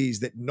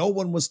cities that no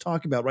one was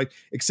talking about, right?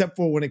 Except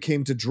for when it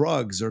came to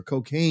drugs or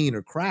cocaine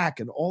or crack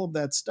and all of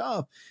that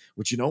stuff,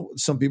 which,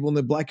 some people in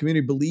the Black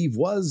community believe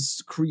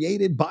was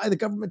created by the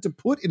government to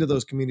put into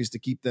those communities to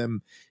keep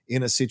them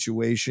in a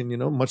situation,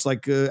 much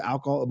like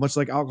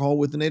alcohol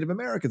with the Native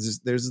Americans.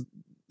 There's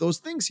those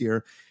things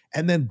here.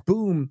 And then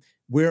boom,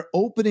 we're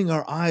opening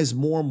our eyes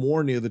more and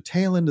more near the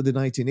tail end of the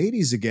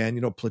 1980s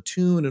again,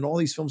 Platoon and all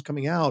these films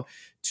coming out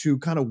to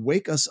kind of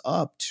wake us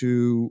up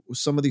to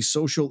some of these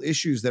social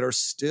issues that are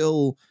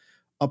still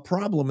a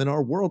problem in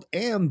our world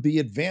and the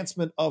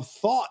advancement of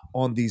thought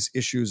on these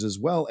issues as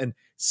well. And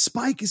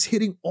Spike is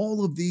hitting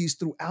all of these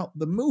throughout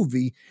the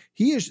movie.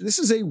 This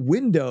is a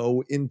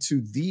window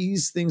into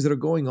these things that are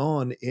going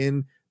on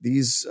in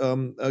these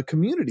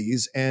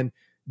communities, and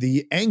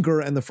the anger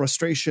and the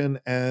frustration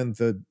and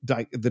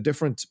the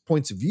different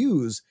points of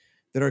views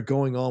that are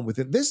going on with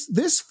it.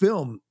 This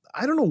film,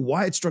 I don't know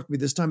why it struck me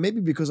this time,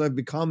 maybe because I've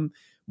become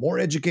more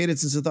educated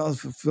since I thought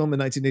of the film in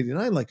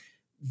 1989. Like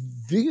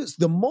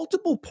the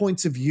multiple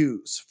points of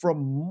views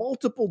from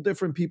multiple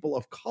different people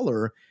of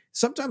color,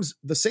 sometimes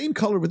the same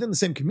color within the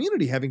same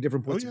community having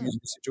different points of views in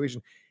the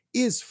situation,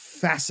 is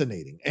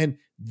fascinating. And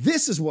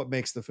this is what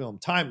makes the film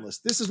timeless.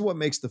 This is what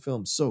makes the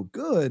film so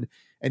good.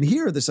 And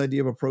here, this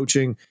idea of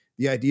approaching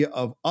the idea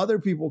of other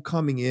people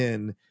coming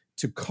in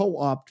to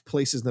co-opt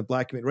places in the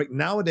Black community. Right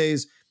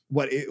nowadays,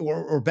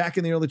 or back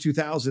in the early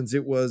 2000s,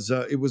 it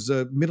was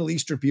Middle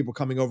Eastern people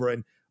coming over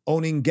and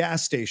owning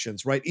gas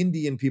stations, right?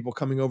 Indian people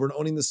coming over and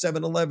owning the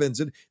 7-Elevens.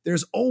 And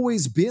there's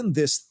always been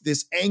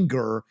this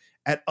anger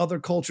at other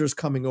cultures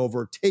coming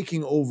over,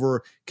 taking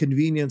over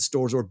convenience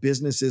stores or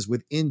businesses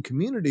within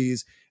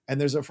communities. And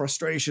there's a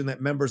frustration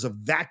that members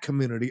of that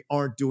community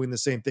aren't doing the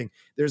same thing.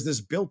 There's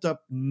this built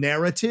up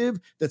narrative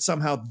that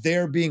somehow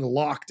they're being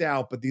locked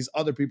out, but these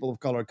other people of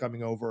color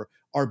coming over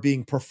are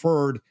being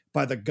preferred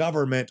by the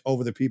government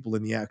over the people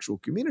in the actual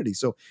community.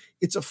 So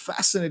it's a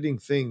fascinating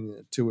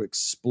thing to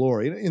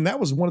explore. And that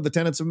was one of the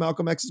tenets of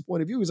Malcolm X's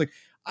point of view. He's like,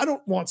 I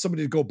don't want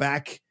somebody to go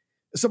back.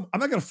 I'm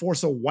not going to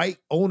force a white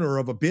owner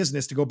of a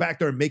business to go back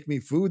there and make me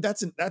food.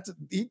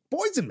 He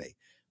poisoned me.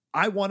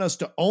 I want us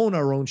to own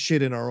our own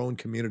shit in our own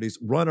communities,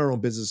 run our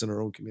own business in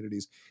our own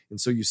communities. And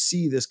so you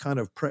see this kind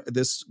of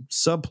this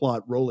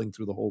subplot rolling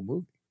through the whole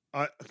movie.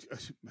 I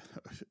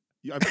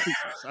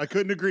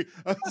couldn't agree.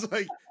 I was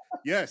like,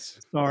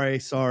 yes. Sorry.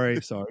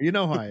 You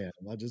know how I am.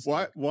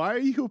 Why are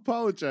you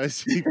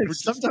apologizing?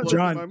 Sometimes,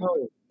 John,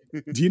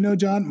 do you know,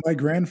 John, my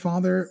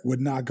grandfather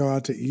would not go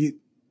out to eat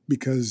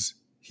because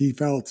he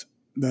felt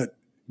that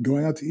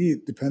going out to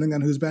eat, depending on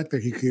who's back there,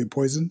 he could get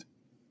poisoned.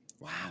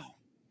 Wow.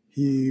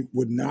 He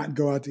would not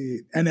go out to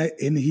eat, and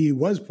he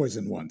was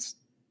poisoned once.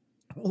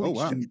 Oh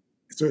wow! And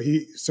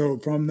so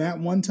from that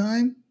one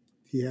time,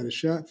 he had a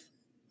chef,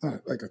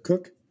 like a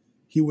cook.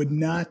 He would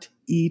not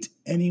eat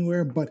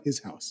anywhere but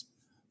his house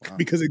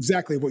because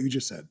exactly what you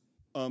just said.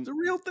 It's a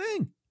real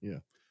thing.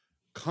 Yeah.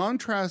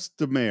 Contrast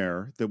the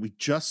mayor that we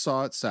just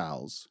saw at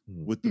Sal's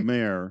with the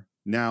mayor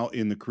now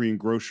in the Korean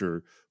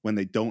grocer when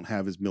they don't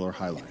have his Miller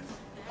High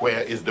Life.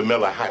 Where is the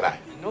Miller High Life?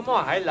 No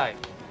more High Life.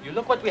 You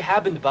look what we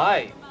happen to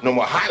buy. No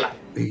more High Life.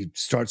 He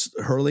starts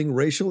hurling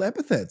racial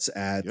epithets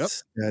at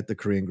the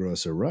Korean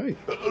grocer, right?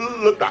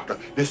 Look, doctor,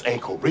 this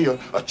ain't Korea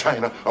or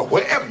China or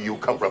wherever you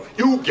come from.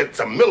 You get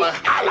some Miller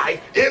High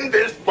Life in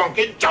this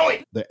funky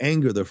joint. The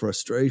anger, the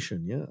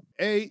frustration, yeah.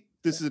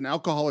 This is an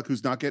alcoholic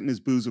who's not getting his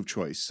booze of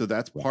choice, so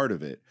that's part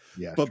of it.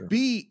 Yeah, but sure.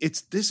 B,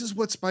 this is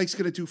what Spike's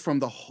going to do through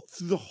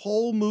the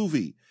whole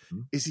movie.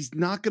 Is he's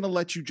not going to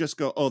let you just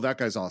go, oh, that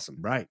guy's awesome.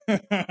 Right.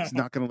 He's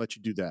not going to let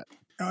you do that.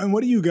 And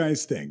what do you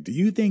guys think? Do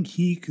you think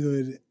he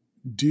could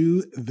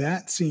do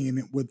that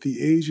scene with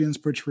the Asians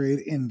portrayed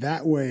in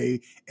that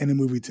way in a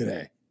movie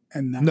today?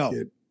 And not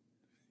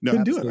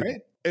couldn't do it,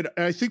 right? And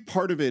I think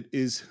part of it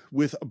is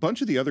with a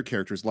bunch of the other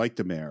characters like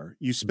the mayor,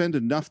 you spend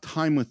enough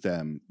time with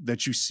them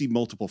that you see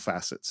multiple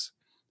facets.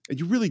 And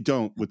you really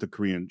don't with the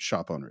Korean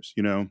shop owners,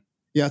 Yeah,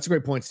 that's a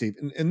great point, Steve.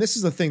 And this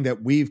is the thing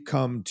that we've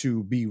come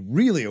to be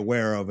really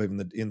aware of in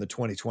the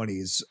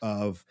 2020s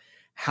of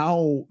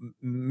how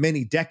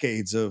many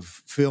decades of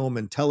film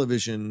and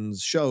television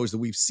shows that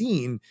we've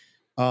seen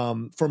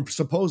from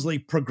supposedly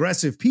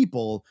progressive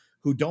people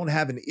who don't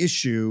have an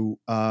issue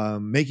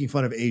making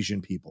fun of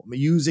Asian people,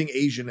 using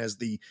Asian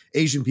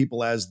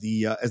people as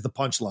the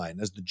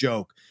punchline, as the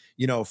joke,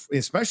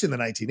 especially in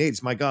the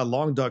 1980s. My God,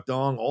 Long Duck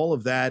Dong, all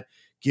of that.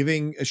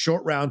 Giving a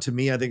Short Round to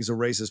me, I think, is a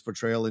racist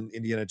portrayal in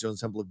Indiana Jones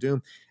Temple of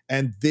Doom.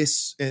 And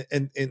this,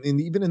 and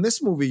even in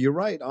this movie, you're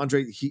right,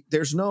 Andre.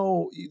 There's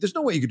no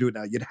way you could do it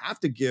now. You'd have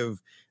to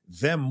give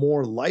them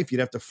more life.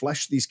 You'd have to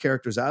flesh these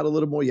characters out a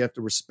little more. You have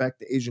to respect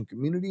the Asian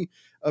community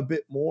a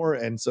bit more.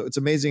 And so it's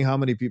amazing how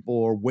many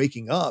people are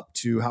waking up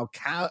to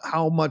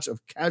how much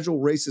of casual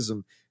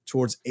racism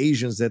towards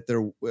Asians that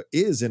there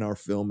is in our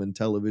film and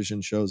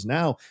television shows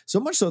now. So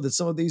much so that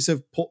some of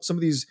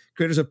these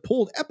creators have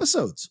pulled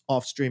episodes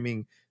off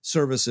streaming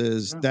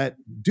services that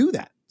do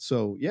that.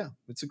 So yeah,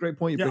 it's a great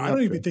point. I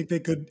don't even think they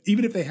could,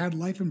 even if they had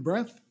life and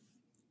breath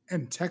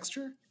and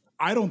texture,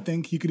 I don't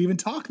think he could even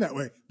talk that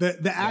way.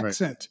 The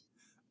accent,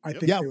 I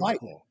think. Yeah, right.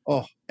 Cool.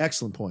 Oh,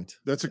 excellent point.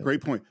 That's a great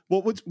point.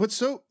 Well, what's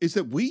so is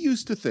that we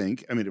used to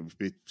think, I mean,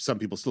 some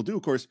people still do,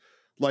 of course,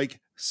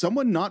 like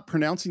someone not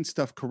pronouncing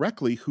stuff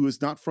correctly who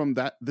is not from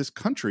this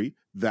country,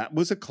 that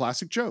was a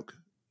classic joke.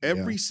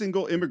 Every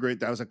single immigrant,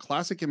 that was a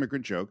classic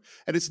immigrant joke.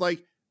 And it's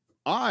like,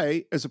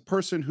 I, as a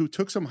person who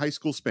took some high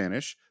school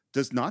Spanish,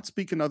 does not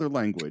speak another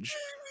language,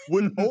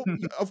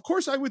 of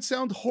course I would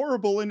sound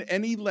horrible in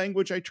any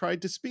language I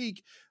tried to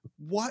speak.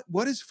 What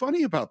is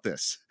funny about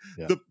this?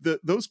 Yeah.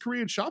 Those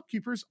Korean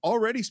shopkeepers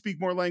already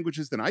speak more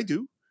languages than I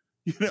do,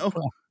 you know?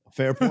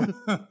 Fair point.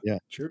 Yeah,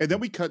 sure. And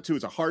then we cut to,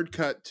 it's a hard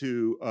cut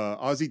to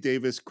Ossie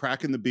Davis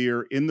cracking the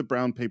beer in the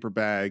brown paper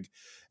bag.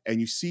 And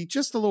you see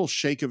just a little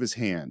shake of his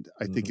hand,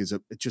 I think is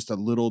just a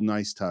little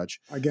nice touch.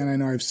 Again, I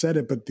know I've said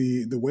it, but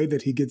the way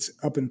that he gets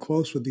up and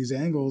close with these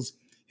angles,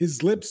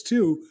 his lips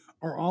too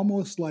are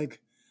almost like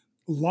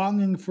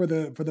longing for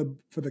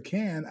the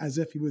can, as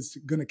if he was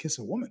going to kiss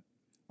a woman.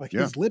 Like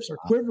his lips are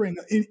quivering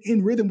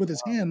in rhythm with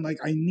his hand. Like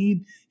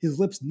his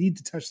lips need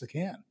to touch the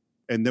can.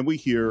 And then we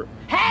hear,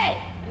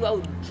 "Hey, you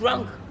old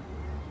drunk!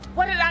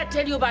 What did I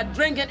tell you about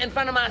drinking in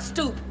front of my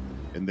stoop?"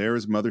 And there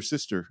is mother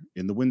sister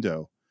in the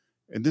window.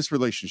 And this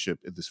relationship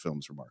in this film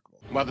is remarkable.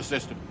 Mother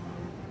sister,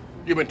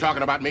 you've been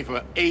talking about me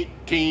for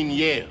 18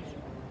 years.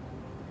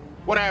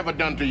 What have I ever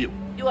done to you?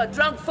 You a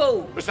drunk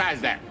fool.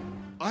 Besides that,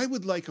 I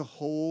would like a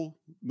whole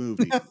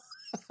movie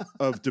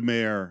of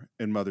DeMare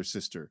and mother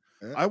sister.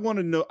 I want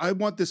to know. I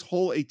want this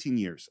whole 18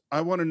 years.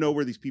 I want to know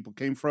where these people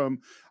came from.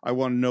 I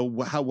want to know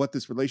what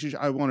this relationship.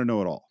 I want to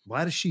know it all.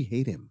 Why does she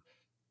hate him?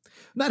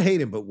 Not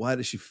hate him, but why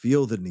does she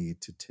feel the need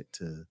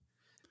to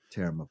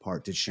tear him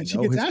apart? Did she? And she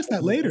gets asked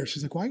that later.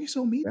 She's like, "Why are you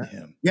so mean to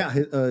him?"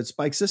 Yeah,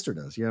 Spike's sister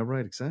does. Yeah,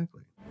 right,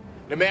 exactly.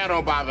 The mayor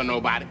don't bother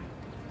nobody,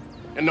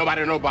 and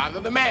nobody don't bother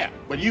the mayor.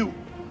 But you,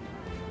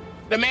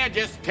 the mayor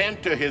just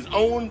tend to his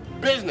own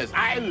business.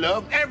 I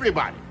love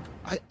everybody.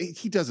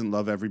 He doesn't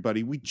love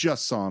everybody. We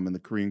just saw him in the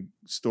Korean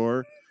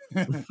store,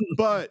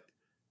 but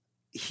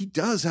he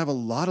does have a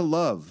lot of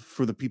love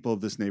for the people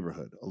of this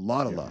neighborhood. A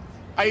lot of love.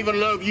 I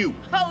even love you.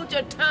 Hold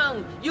your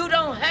tongue. You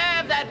don't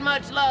have that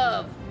much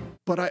love.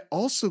 But I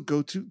also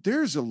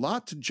there's a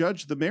lot to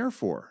judge the mayor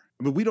for.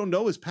 I mean, we don't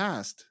know his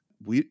past.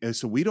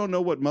 So we don't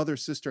know what mother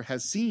sister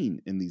has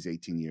seen in these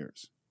 18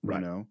 years. Right.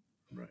 You know?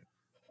 Right.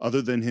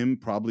 Other than him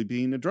probably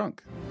being a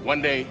drunk.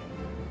 One day,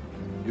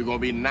 you're going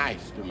to be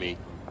nice to me.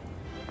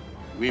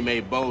 We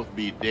may both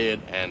be dead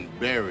and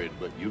buried,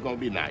 but you're going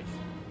to be nice.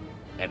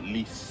 At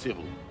least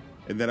civil.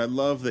 And then I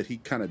love that he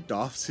kind of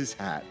doffs his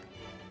hat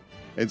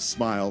and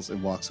smiles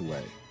and walks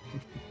away.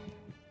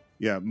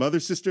 Yeah, mother,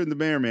 sister, and the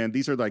mayor, man,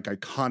 these are like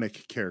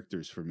iconic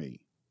characters for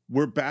me.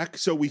 We're back.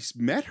 So we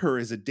met her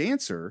as a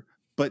dancer,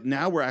 but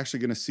now we're actually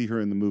going to see her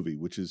in the movie,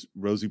 which is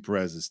Rosie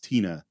Perez as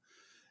Tina.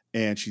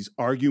 And she's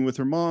arguing with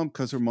her mom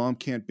because her mom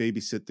can't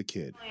babysit the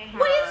kid. What are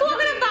you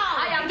talking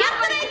about?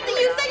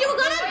 Yesterday you said you were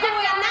going to do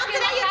it, and now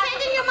today you're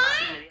changing your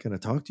mind? Can I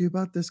talk to you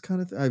about this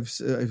kind of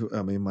thing?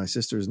 I mean, my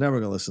sister is never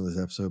going to listen to this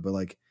episode, but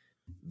like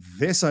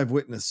this I've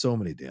witnessed so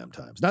many damn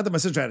times. Not that my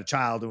sister had a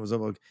child and was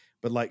like,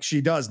 but like she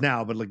does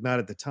now, but like not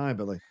at the time.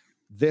 But like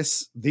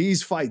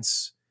these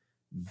fights,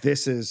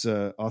 this is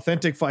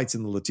authentic fights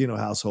in the Latino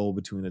household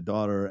between a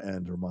daughter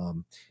and her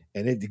mom,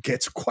 and it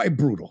gets quite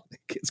brutal. It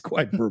gets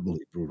quite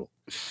verbally brutal.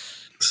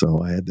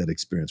 So I had that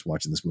experience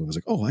watching this movie. I was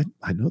like, oh,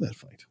 I know that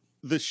fight.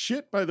 The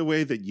shit, by the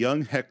way, that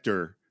young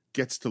Hector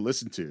gets to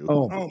listen to.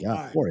 Oh my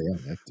God, poor young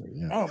Hector.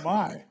 Yeah. Oh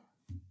my.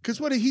 Because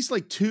he's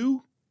like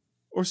 2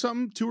 or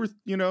something, 2 or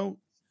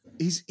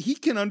he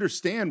can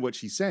understand what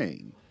she's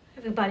saying.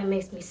 Everybody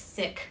makes me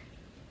sick.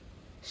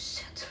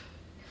 Shit.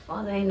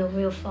 Father ain't no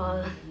real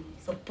father.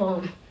 He's a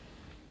bum.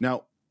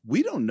 Now,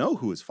 we don't know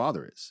who his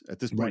father is at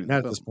this point. Right, not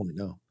at this point,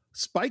 no.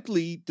 Spike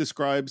Lee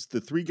describes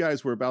the 3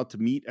 guys we're about to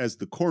meet as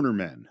the corner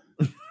men.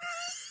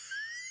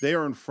 They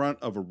are in front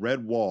of a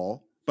red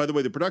wall. By the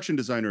way, the production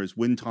designer is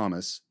Wynn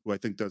Thomas, who I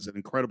think does an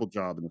incredible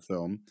job in the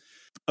film.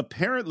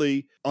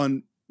 Apparently,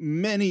 on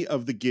many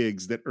of the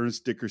gigs that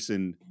Ernest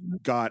Dickerson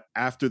got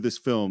after this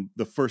film,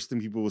 the first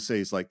thing people will say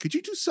is like, could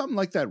you do something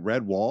like that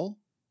red wall?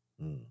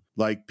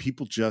 Like,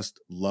 people just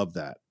love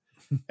that.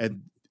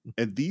 And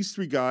these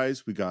 3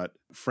 guys, we got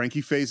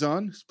Frankie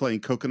Faison, who's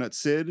playing Coconut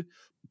Sid,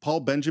 Paul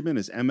Benjamin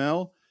as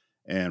ML,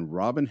 and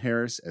Robin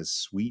Harris as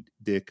Sweet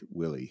Dick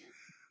Willie.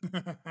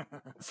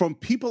 From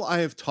people I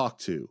have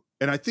talked to,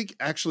 and I think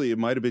actually it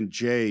might have been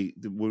Jay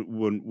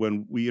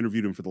when we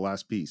interviewed him for the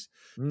last piece,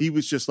 he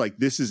was just like,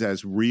 this is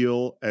as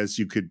real as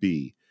you could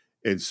be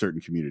in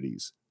certain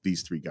communities,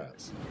 these 3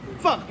 guys.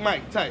 Fuck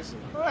Mike Tyson.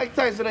 Mike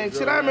Tyson ain't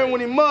shit. I remember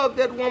when he mugged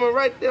that woman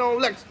right there on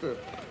Lexington.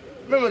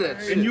 Remember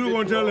that shit. And you were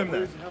going to tell him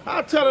that?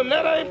 I'll tell him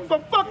that. I ain't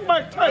fuck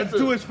Mike Tyson. That's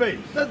to his face.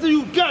 That's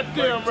you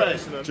goddamn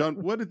right. John,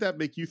 what did that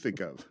make you think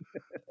of?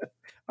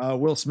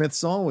 Will Smith's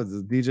song with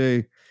the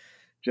DJ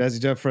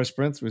Jazzy Jeff Fresh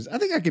Prince was, I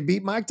think I could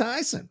beat Mike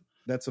Tyson.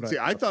 That's what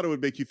I thought it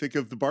would make you think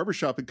of the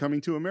barbershop in Coming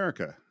to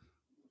America.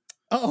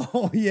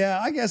 Oh, yeah.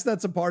 I guess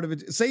that's a part of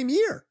it. Same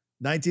year,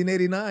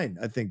 1989.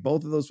 I think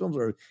both of those films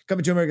are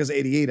Coming to America's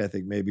 88, I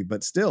think, maybe.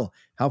 But still,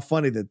 how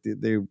funny that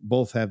they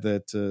both have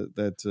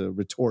that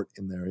retort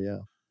in there. Yeah.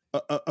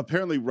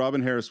 Apparently,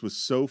 Robin Harris was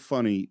so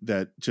funny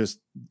that just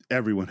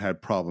everyone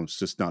had problems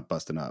just not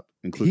busting up,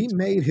 including he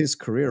made his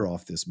career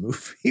off this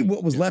movie.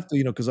 What was left,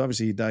 because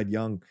obviously he died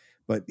young,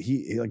 but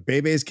he like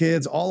Bebe's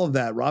Kids, all of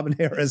that. Robin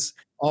Harris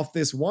off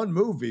this one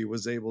movie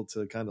was able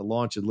to kind of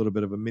launch a little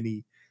bit of a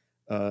mini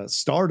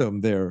stardom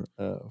there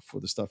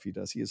for the stuff he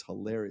does. He is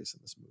hilarious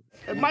in this movie.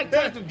 If Mike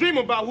Tyson dream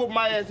about whooping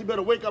my ass, he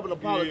better wake up and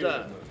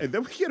apologize. And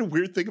then we get a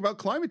weird thing about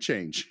climate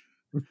change.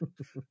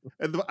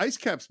 And the ice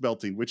caps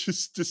melting, which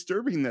is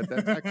disturbing that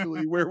that's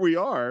actually where we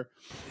are.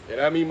 And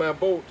I'm in my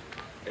boat,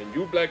 and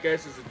you black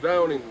asses are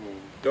drowning.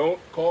 Don't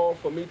call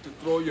for me to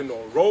throw you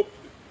no rope,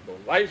 no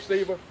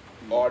lifesaver,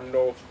 or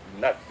no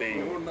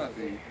nothing. No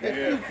nothing.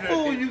 You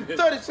fool, you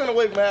 30 cents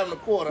away from having a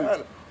quarter. How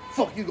the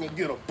fuck you gonna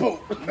get a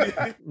boat?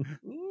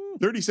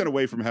 30 cents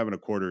away from having a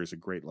quarter is a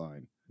great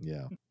line.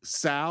 Yeah.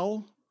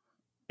 Sal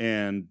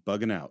and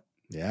Bugging Out.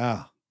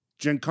 Yeah.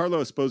 Giancarlo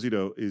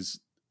Esposito is...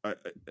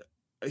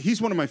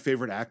 he's one of my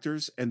favorite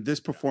actors, and this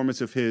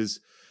performance of his,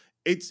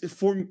 it's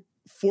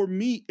for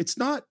me, it's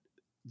not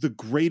the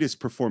greatest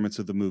performance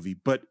of the movie,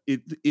 but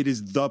it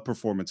is the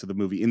performance of the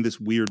movie in this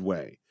weird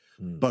way.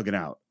 Bugging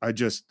Out.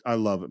 I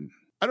love him.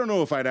 I don't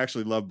know if I'd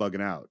actually love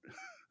Bugging Out,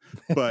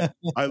 but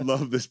I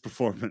love this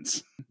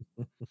performance.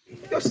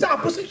 Yo, stop,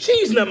 put some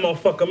cheese in that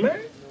motherfucker,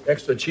 man.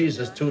 Extra cheese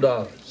is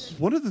 $2.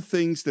 One of the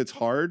things that's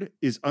hard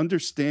is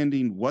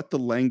understanding what the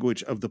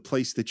language of the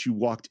place that you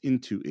walked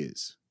into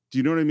is. Do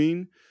you know what I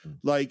mean?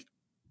 Like,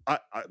 I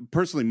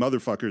personally,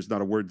 motherfucker is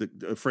not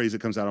a phrase that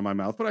comes out of my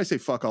mouth, but I say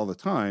fuck all the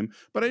time.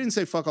 But I didn't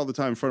say fuck all the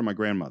time in front of my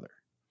grandmother.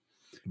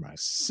 Right.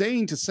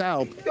 Saying to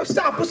Sal, yo,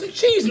 stop, put some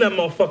cheese in that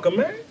motherfucker,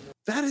 man.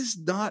 That is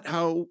not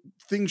how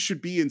things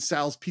should be in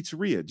Sal's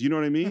Pizzeria. Do you know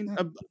what I mean?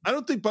 I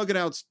don't think Bugging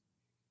Out's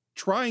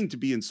trying to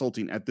be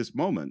insulting at this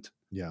moment.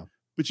 Yeah.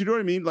 But you know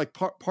what I mean? Like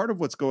part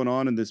of what's going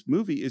on in this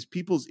movie is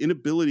people's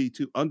inability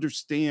to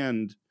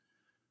understand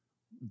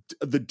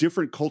the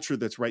different culture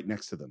that's right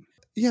next to them.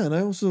 Yeah, and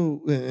I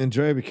also, and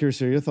Dre, I'd be curious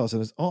to hear your thoughts on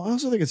this. I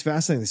also think it's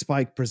fascinating that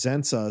Spike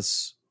presents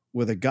us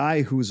with a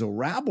guy who's a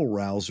rabble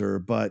rouser,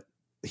 but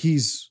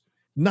he's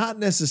not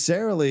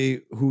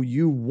necessarily who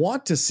you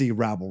want to see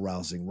rabble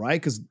rousing,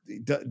 right? Because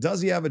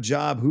does he have a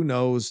job? Who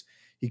knows?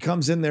 He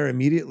comes in there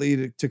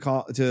immediately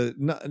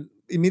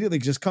immediately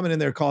just coming in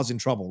there causing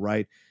trouble,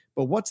 right?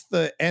 But what's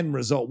the end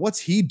result? What's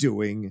he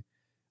doing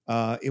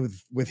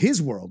with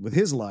his world, with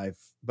his life?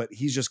 But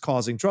he's just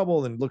causing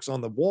trouble and looks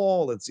on the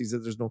wall and sees that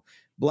there's no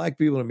black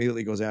people and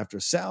immediately goes after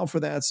Sal for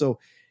that. So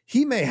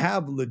he may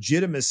have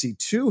legitimacy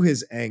to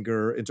his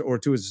anger or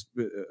to his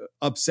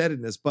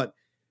upsetness, but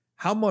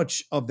how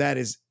much of that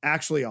is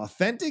actually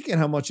authentic and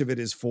how much of it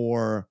is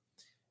for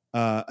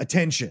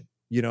attention?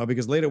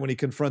 Because later when he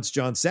confronts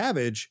John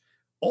Savage,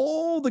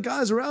 all the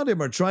guys around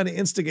him are trying to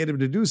instigate him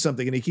to do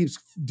something, and he keeps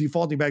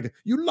defaulting back to,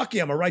 "You lucky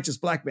I'm a righteous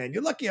black man.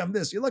 You're lucky I'm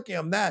this. You're lucky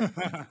I'm that."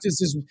 Just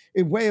this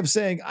way of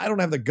saying, I don't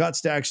have the guts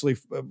to actually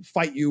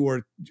fight you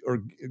or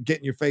get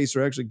in your face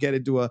or actually get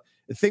into a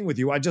thing with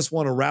you. I just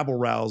want to rabble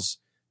rouse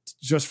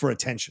just for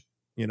attention,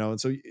 And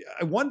so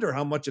I wonder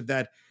how much of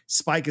that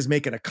Spike is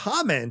making a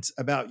comment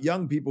about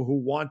young people who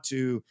want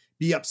to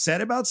be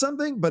upset about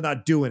something but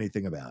not do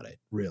anything about it,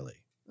 really.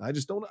 I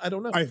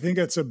don't know. I think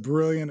it's a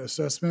brilliant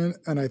assessment,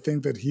 and I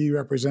think that he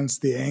represents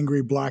the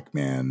angry black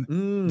man.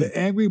 The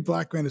angry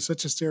black man is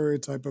such a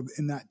stereotype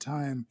in that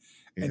time,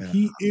 and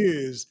he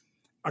is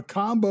a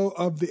combo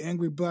of the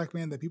angry black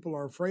man that people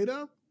are afraid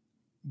of,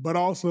 but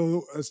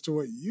also, as to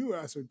what you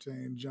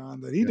ascertained,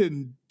 John, that he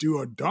didn't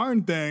do a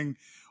darn thing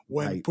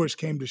when push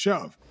came to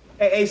shove.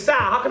 Hey, Sal,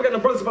 how come we got no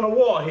brothers on the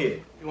wall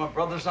here? You want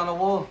brothers on the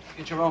wall?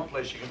 Get your own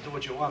place. You can do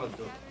what you want to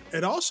do.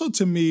 It also,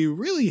 to me,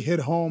 really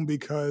hit home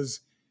because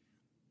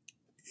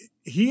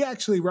he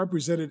actually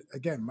represented,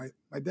 again,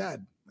 my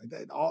dad.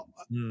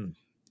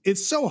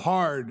 It's so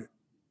hard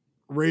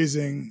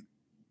raising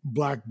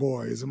black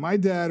boys. And my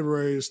dad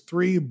raised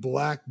 3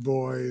 black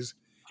boys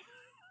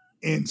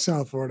in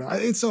South Florida.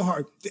 It's so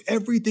hard.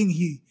 Everything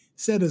he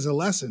said is a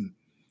lesson.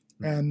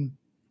 And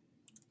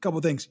a couple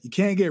of things. You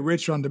can't get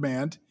rich on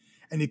demand,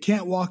 and you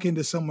can't walk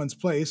into someone's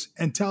place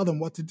and tell them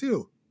what to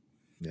do.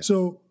 Yeah.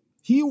 So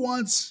he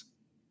wants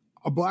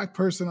a black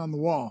person on the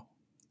wall.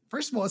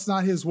 First of all, it's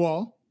not his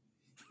wall.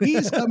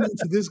 He's coming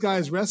to this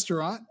guy's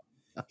restaurant.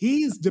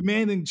 He's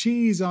demanding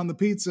cheese on the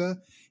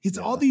pizza. It's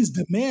all these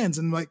demands.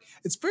 And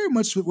it's very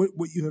much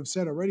what you have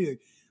said already.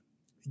 Like,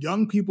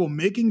 young people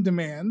making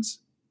demands,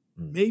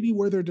 maybe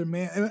where their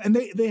demand, and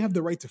they have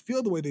the right to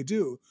feel the way they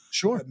do.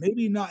 Sure. But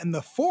maybe not in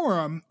the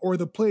forum or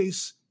the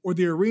place or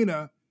the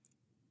arena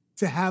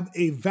to have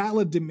a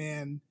valid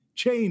demand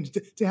change,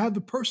 to have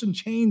the person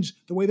change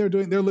the way they're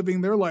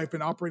living their life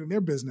and operating their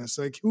business.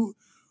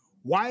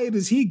 Why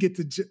does he get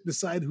to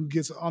decide who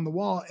gets on the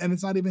wall? And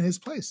it's not even his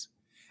place.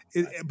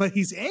 but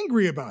he's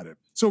angry about it.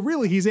 So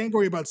really, he's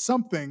angry about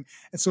something.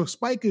 And so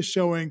Spike is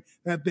showing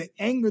that the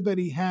anger that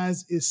he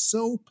has is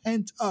so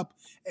pent up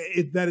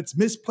that it's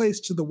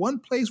misplaced to the one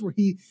place where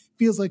he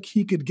feels like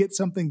he could get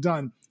something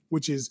done,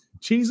 which is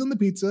cheese on the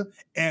pizza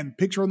and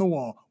picture on the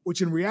wall,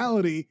 which in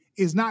reality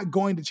is not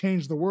going to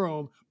change the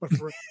world, but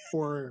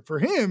for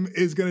him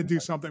is going to do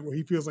something where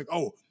he feels like,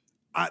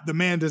 the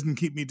man doesn't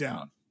keep me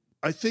down.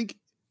 I think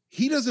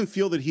he doesn't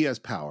feel that he has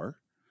power,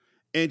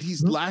 and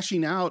he's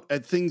lashing out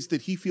at things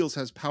that he feels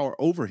has power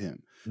over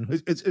him.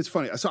 It's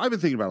funny. So I've been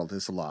thinking about all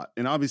this a lot,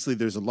 and obviously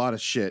there's a lot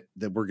of shit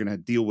that we're going to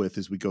deal with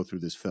as we go through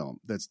this film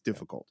that's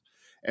difficult.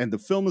 And the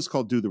film is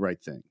called Do the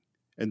Right Thing.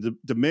 And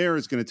the mayor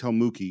is going to tell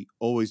Mookie,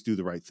 always do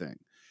the right thing.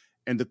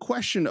 And the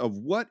question of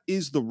what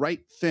is the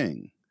right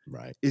thing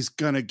is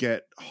going to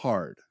get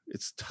hard.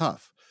 It's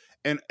tough.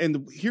 And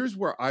here's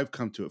where I've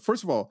come to it.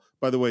 First of all,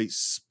 by the way,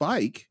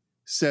 Spike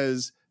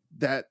says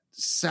that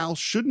Sal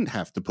shouldn't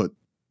have to put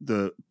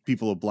the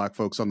people of black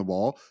folks on the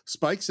wall.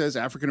 Spike says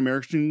African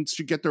Americans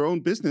should get their own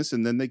business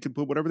and then they can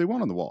put whatever they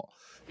want on the wall.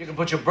 You can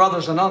put your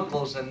brothers and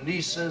uncles and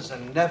nieces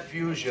and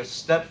nephews, your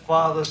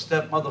stepfather,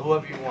 stepmother,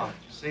 whoever you want,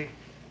 you see?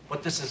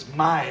 But this is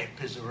my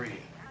pizzeria.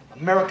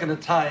 American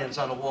Italians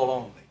on the wall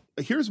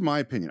only. Here's my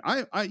opinion.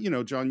 I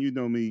John, you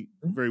know me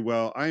very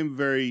well. I am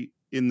very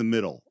in the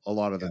middle a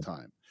lot of the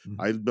time.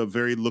 I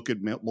very look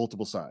at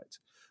multiple sides.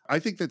 I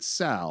think that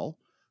Sal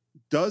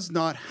does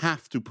not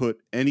have to put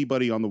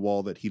anybody on the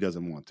wall that he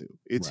doesn't want to.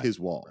 It's his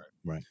wall.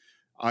 Right.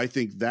 I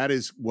think that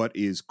is what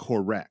is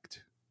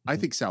correct. I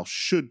think Sal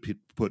should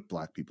put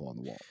black people on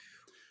the wall.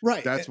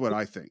 Right. That's what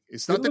I think.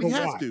 It's not that he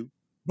has to.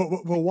 But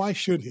why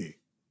should he?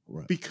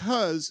 Right.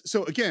 Because,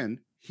 so again,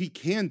 he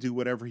can do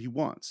whatever he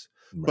wants.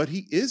 Right. But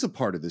he is a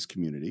part of this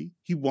community.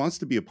 He wants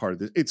to be a part of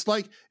this. It's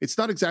like, it's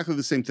not exactly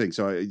the same thing.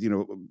 So,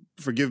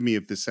 forgive me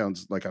if this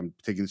sounds like I'm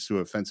taking this to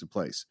an offensive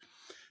place.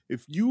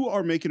 If you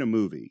are making a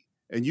movie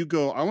and you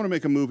go, I want to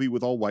make a movie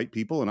with all white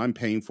people and I'm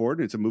paying for it,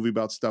 and it's a movie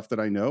about stuff that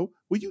I know,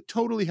 well, you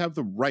totally have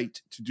the right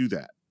to do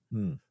that.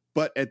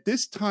 But at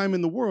this time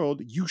in the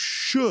world, you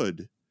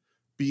should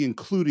be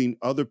including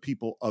other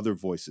people, other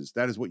voices.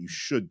 That is what you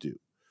should do.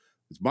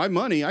 It's my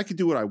money. I could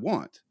do what I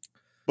want.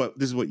 But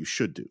this is what you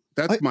should do.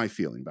 That's my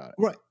feeling about it.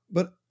 Right.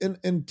 But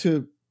and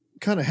to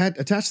kind of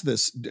attach to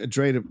this,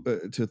 Dre,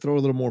 to throw a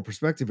little more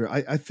perspective here,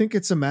 I think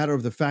it's a matter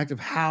of the fact of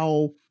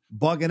how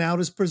Bugging Out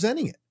is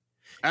presenting it.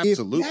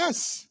 Absolutely.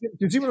 Yes.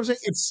 You see what I'm saying?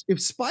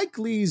 If Spike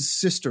Lee's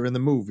sister in the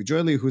movie,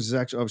 Joy Lee, who's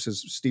actually, obviously,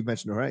 Steve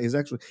mentioned her, is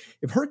actually,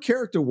 if her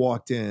character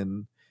walked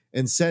in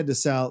and said to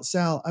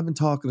Sal, I've been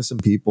talking to some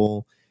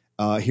people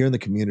here in the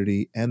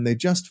community, and they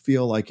just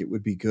feel like it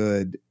would be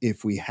good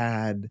if we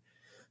had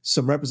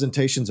some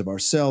representations of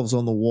ourselves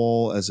on the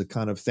wall as a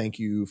kind of thank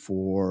you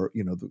for,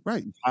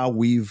 how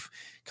we've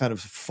kind of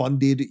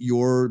funded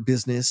your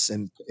business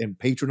and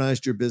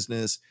patronized your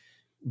business.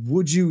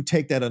 Would you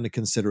take that under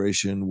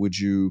consideration? Would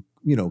you,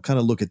 kind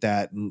of look at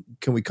that, and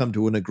can we come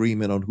to an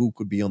agreement on who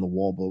could be on the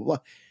wall, blah, blah, blah.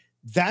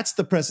 That's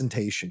the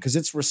presentation, because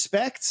it's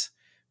respect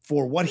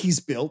for what he's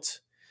built.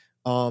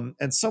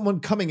 And someone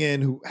coming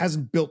in who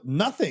hasn't built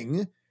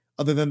nothing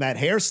other than that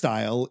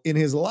hairstyle in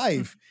his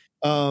life,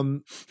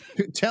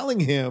 telling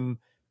him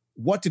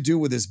what to do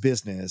with his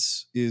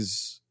business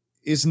is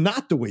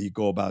not the way you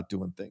go about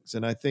doing things.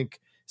 And I think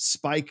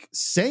Spike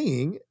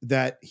saying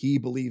that he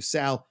believes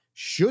Sal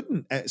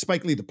shouldn't,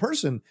 Spike Lee, the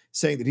person,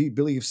 saying that he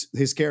believes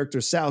his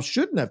character Sal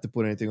shouldn't have to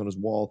put anything on his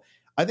wall.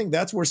 I think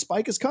that's where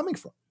Spike is coming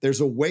from.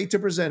 There's a way to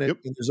present it,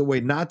 and there's a way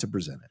not to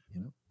present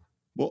it.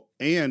 Well,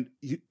 and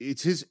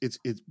it's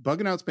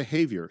Bugging Out's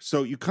behavior.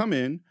 So you come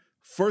in,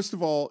 first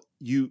of all,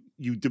 you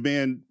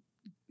demand,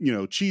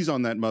 cheese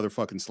on that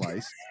motherfucking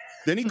slice.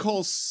 Then he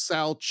calls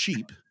Sal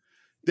cheap.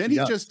 Then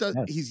he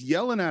he's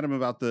yelling at him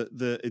about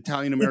the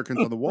Italian Americans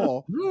on the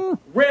wall.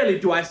 Rarely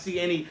do I see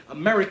any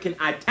American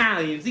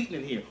Italians eating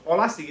in here. All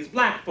I see is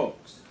black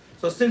folks.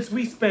 So since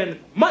we spend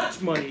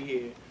much money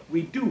here,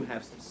 we do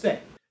have some say.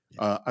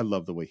 I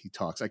love the way he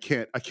talks. I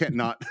can't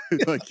not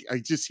like, I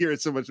just hear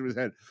it so much in his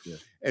head. Yeah.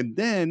 And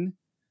then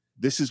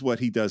this is what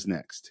he does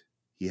next.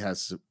 He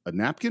has a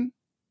napkin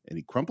and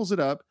he crumples it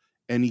up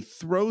and he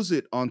throws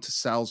it onto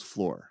Sal's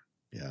floor.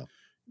 Yeah.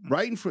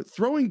 Right in front,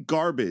 throwing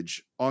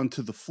garbage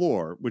onto the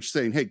floor, which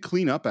saying, hey,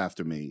 clean up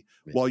after me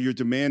while you're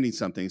demanding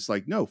something. It's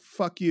like, no,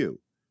 fuck you.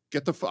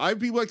 I'd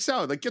be like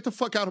Sal, like, get the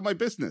fuck out of my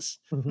business.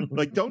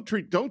 Like, don't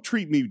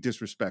treat me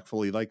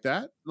disrespectfully like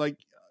that. Like,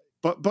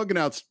 but Bugging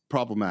Out's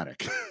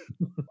problematic.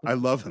 I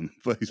love him,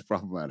 but he's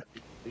problematic.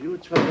 Are you a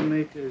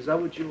troublemaker? Is that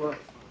what you are?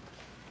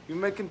 You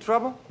making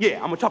trouble?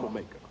 Yeah, I'm a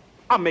troublemaker.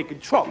 I'm making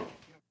trouble.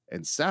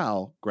 And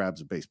Sal grabs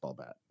a baseball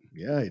bat.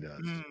 Yeah, he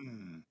does.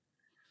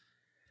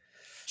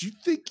 Do you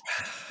think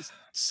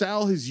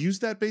Sal has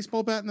used that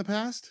baseball bat in the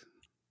past?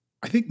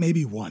 I think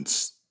maybe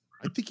once.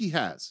 I think he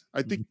has.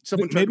 I think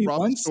someone tried to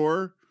rob the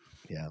store.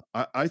 Yeah.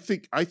 I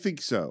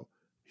think so.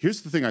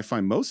 Here's the thing I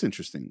find most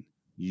interesting.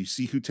 You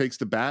see who takes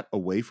the bat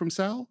away from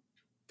Sal?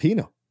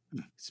 Pino.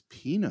 It's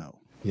Pino.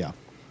 Yeah.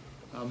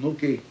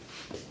 Mookie,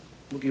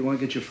 Look, you want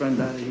to get your friend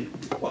out of here?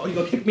 Well, you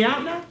gonna kick me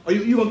out now? Or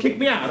you gonna kick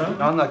me out, huh?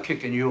 No, I'm not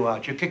kicking you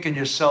out. You're kicking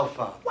yourself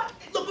out. What?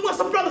 Look, we got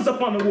some brothers up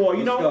on the wall,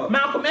 you know?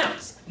 Malcolm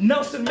X,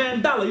 Nelson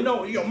Mandela, you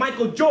know,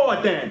 Michael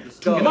Jordan,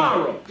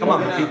 tomorrow. Come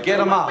on, Mookie, get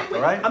him out,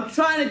 all right? I'm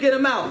trying to get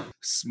him out.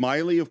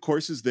 Smiley, of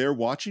course, is there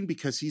watching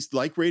because he's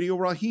like Radio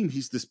Raheem.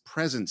 He's this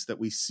presence that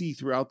we see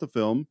throughout the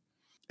film.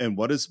 And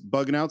what does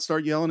Bugging Out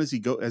start yelling as he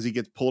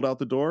gets pulled out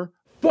the door?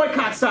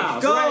 Boycott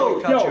Styles.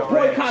 Go! Yo,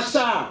 boycott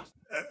Styles.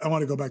 I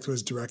want to go back to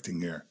his directing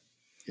here.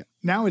 Yeah.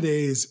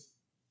 Nowadays,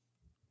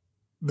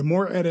 the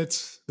more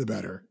edits, the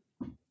better.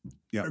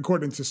 Yeah.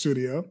 According to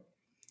studio,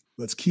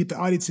 let's keep the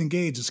audience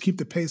engaged. Let's keep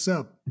the pace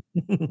up.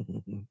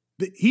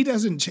 He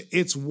doesn't.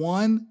 It's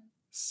one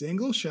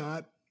single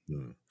shot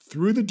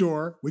through the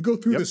door. We go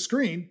through the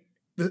screen,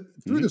 the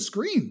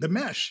screen, the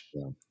mesh,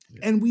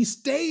 and we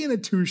stay in a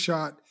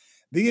 2-shot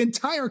the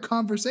entire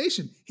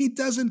conversation. He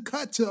doesn't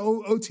cut to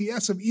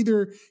OTS of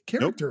either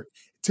character.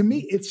 To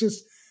me, it's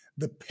just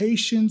the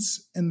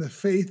patience and the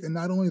faith, and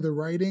not only the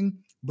writing,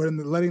 but in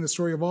letting the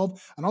story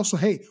evolve. And also,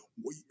 hey,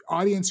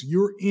 audience,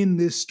 you're in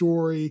this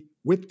story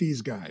with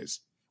these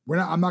guys.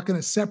 I'm not going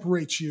to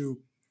separate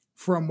you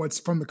from what's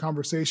from the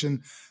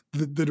conversation.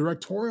 The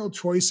directorial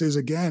choices,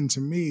 again,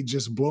 to me,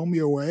 just blow me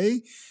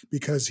away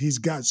because he's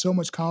got so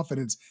much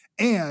confidence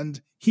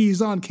and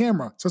he's on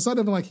camera. So it's not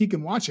even like he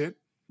can watch it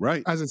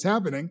as it's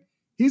happening.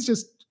 He's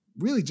just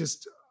really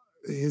just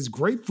his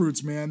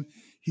grapefruits, man.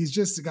 He's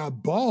just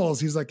got balls.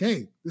 He's like,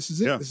 hey, this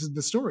is it. Yeah. This is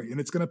the story, and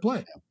it's going to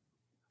play.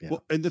 Yeah.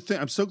 Well, and the thing,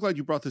 I'm so glad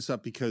you brought this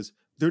up because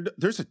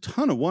there's a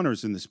ton of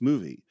oneers in this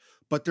movie,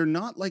 but they're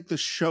not like the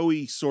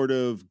showy sort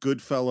of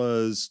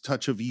Goodfellas,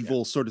 touch of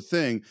evil sort of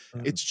thing.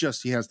 Mm-hmm. It's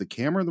just he has the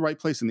camera in the right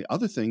place. And the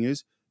other thing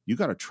is you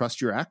got to trust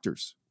your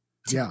actors.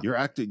 Yeah. Your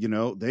actor,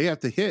 they have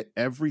to hit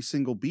every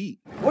single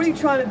beat. What are you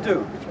trying to do?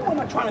 What am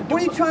I trying to do?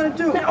 What are you trying to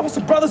do? Man, I want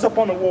some brothers up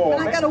on the wall,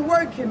 man. I gotta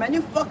work here, man.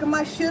 You fucking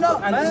my shit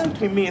up, man. This is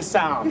between me and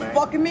Sal, man. You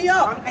fucking me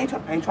up. I ain't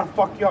trying to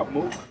fuck you up,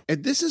 Mook.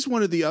 And this is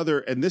one of the other,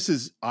 and this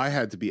is, I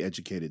had to be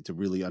educated to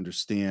really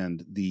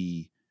understand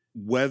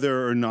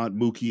whether or not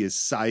Mookie is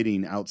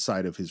siding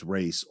outside of his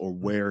race or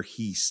where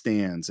he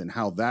stands and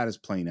how that is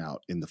playing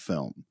out in the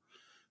film.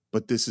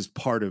 But this is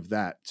part of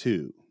that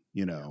too,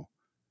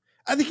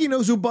 I think he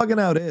knows who Bugging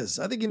Out is.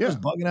 I think he knows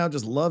Bugging Out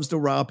just loves to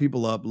rile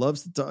people up,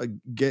 loves to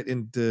get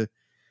into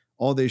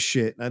all this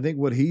shit. And I think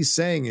what he's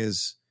saying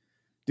is,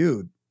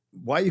 dude,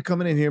 why are you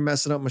coming in here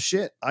messing up my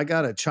shit? I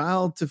got a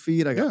child to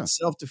feed. I got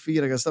myself to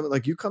feed. I got stuff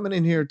like you coming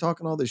in here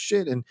talking all this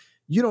shit and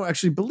you don't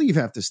actually believe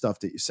half the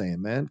stuff that you're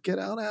saying, man. Get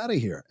out of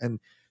here. And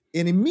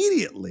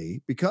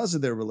immediately, because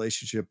of their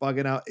relationship,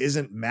 Bugging Out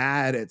isn't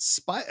mad at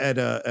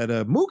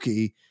a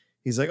Mookie.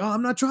 He's like, oh,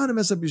 I'm not trying to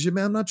mess up your shit,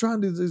 man. I'm not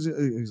trying to.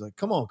 He's like,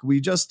 come on, can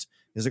we just?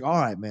 He's like, all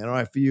right, man. All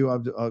right, for you,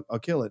 I'll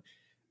kill it.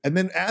 And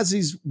then as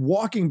he's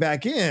walking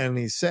back in,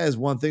 he says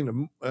one thing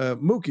to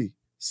Mookie,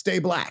 stay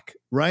black,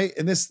 right?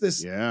 And this,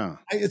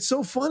 it's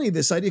so funny,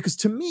 this idea, because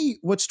to me,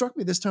 what struck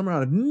me this time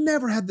around, I've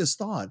never had this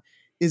thought,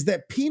 is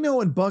that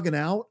Pino and Bugging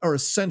Out are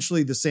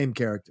essentially the same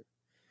character.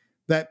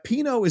 That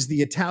Pino is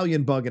the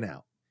Italian Bugging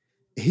Out.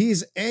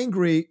 He's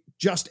angry,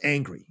 just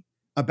angry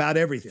about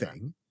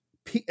everything.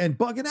 Yeah. And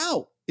Bugging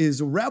Out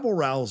is a rebel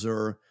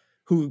rouser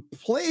who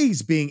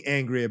plays being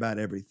angry about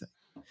everything.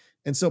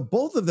 And so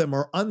both of them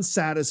are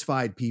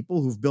unsatisfied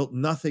people who've built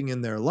nothing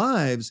in their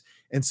lives.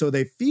 And so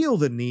they feel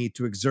the need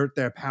to exert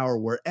their power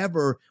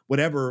wherever,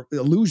 whatever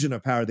illusion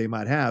of power they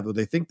might have, or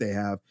they think they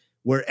have,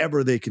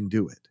 wherever they can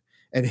do it.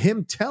 And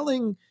him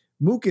telling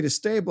Mookie to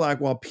stay black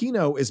while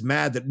Pino is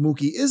mad that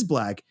Mookie is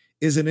black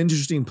is an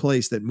interesting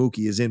place that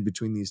Mookie is in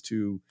between these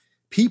two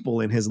people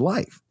in his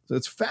life. So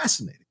it's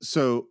fascinating.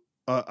 So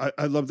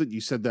I love that you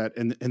said that.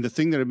 And the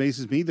thing that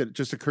amazes me that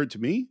just occurred to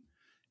me,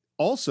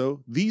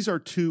 also, these are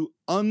two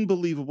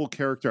unbelievable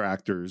character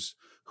actors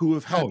who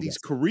have had these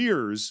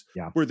careers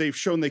where they've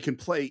shown they can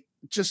play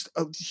just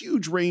a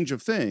huge range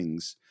of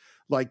things.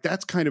 Like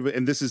that's kind of,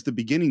 and this is the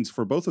beginnings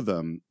for both of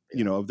them,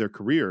 of their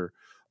career.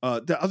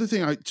 The other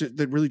thing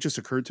that really just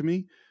occurred to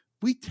me,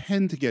 we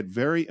tend to get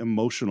very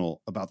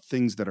emotional about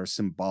things that are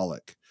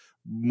symbolic,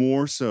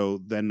 more so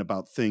than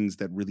about things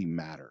that really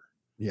matter.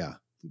 Yeah.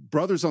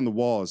 Brothers on the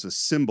Wall is a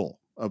symbol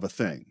of a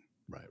thing,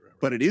 right.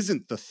 But it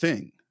isn't the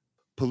thing.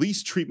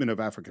 Police treatment of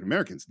African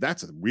Americans,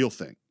 that's a real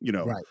thing,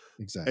 Right,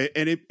 exactly.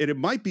 And it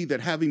might be that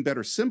having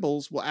better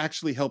symbols will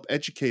actually help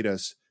educate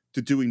us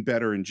to doing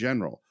better in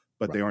general,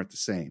 but they aren't the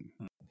same.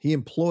 He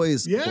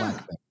employs black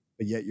men,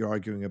 but yet you're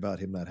arguing about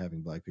him not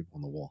having black people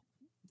on the wall.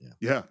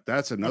 Yeah,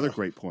 that's another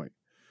great point.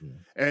 Yeah.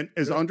 And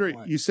as Andre,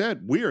 you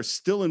said, we are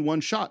still in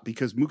one shot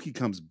because Mookie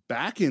comes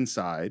back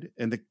inside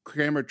and the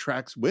camera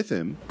tracks with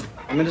him.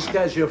 I mean, this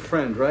guy's your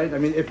friend, right? I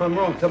mean, if I'm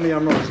wrong, tell me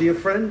I'm wrong. Is he your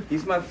friend?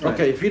 He's my friend.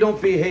 Okay, if you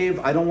don't behave,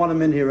 I don't want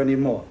him in here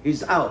anymore.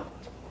 He's out.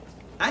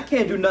 I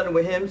can't do nothing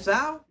with him,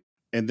 Sal.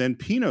 And then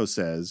Pino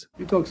says,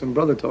 you talk some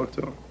brother talk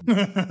to him.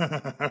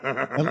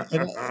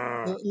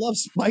 I love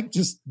Spike,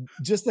 just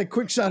that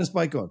quick shot of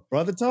Spike going,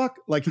 brother talk?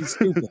 Like he's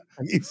stupid.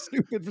 He's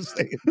stupid for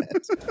saying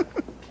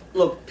that.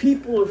 Look,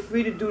 people are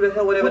free to do the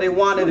hell whatever they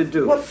wanted to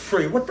do. What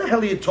free? What the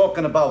hell are you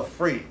talking about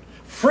free?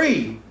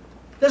 Free?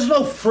 There's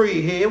no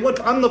free here.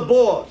 I'm the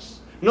boss.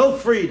 No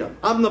freedom.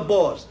 I'm the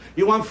boss.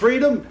 You want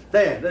freedom?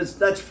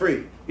 That's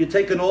free. You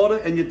take an order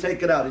and you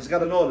take it out. He's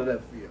got an order there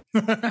for you.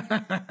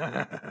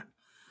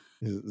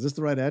 Is this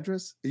the right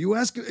address?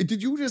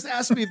 Did you just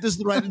ask me if this is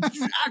the right? Did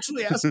you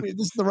actually ask me if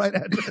this is the right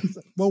address?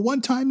 Well,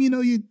 one time,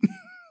 you.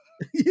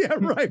 Yeah,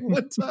 right.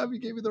 One time you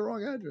gave me the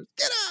wrong address.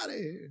 Get out of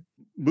here.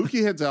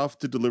 Mookie heads off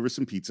to deliver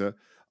some pizza.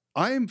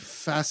 I am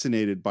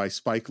fascinated by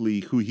Spike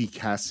Lee, who he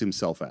casts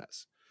himself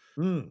as.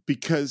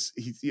 Because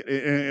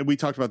and we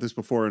talked about this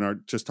before in our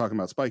just talking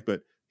about Spike,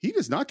 but he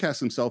does not cast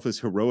himself as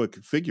heroic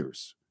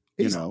figures.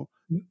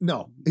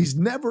 No, he's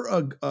never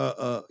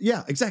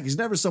exactly. He's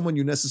never someone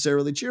you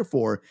necessarily cheer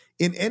for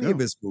in any of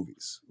his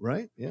movies,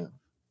 right? Yeah.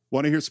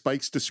 Want to hear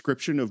Spike's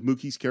description of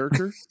Mookie's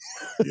character?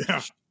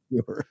 Yeah.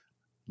 Sure.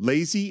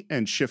 Lazy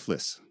and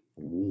shiftless.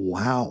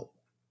 Wow.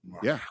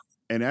 Yeah.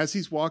 And as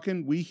he's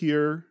walking, we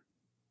hear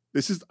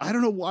I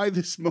don't know why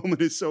this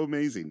moment is so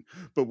amazing,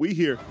 but we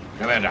hear,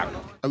 "Come here, doctor."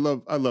 I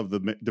love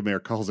the mayor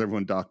calls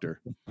everyone doctor.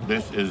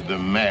 This is the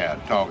mayor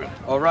talking.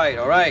 All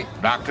right.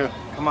 Doctor,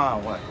 Come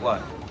on,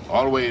 what?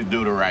 always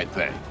do the right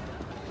thing.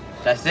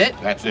 That's it?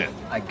 That's it.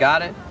 I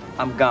got it.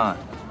 I'm gone.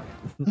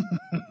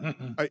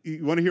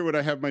 You want to hear what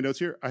I have in my notes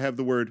here? I have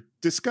the word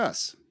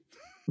discuss.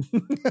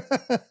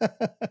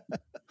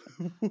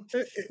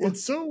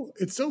 It's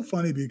so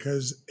funny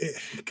because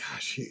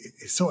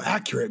it's so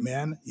accurate,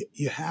 man.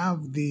 You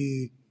have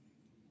the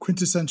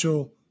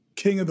quintessential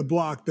king of the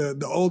block,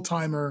 the old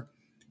timer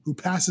who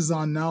passes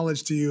on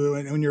knowledge to you,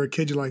 and when you're a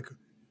kid, you're like,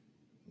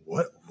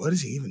 what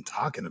is he even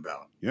talking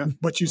about? Yeah.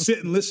 But you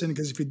sit and listen,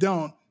 because if you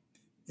don't,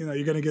 you're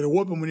going to get a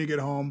whooping when you get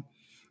home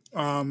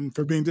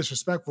for being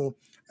disrespectful.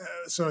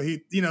 So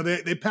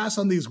they pass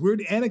on these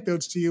weird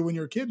anecdotes to you when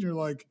you're a kid, and you're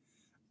like,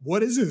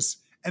 what is this?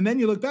 And then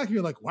you look back and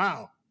you're like,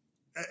 wow,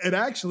 it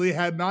actually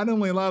had not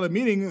only a lot of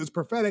meaning, it was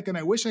prophetic. And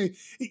I wish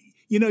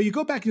you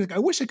go back and you're like, I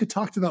wish I could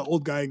talk to that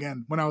old guy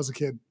again when I was a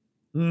kid.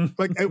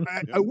 Like,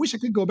 I wish I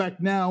could go back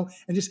now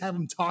and just have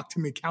him talk to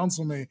me,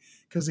 counsel me,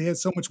 because he had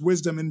so much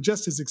wisdom and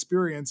just his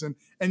experience. And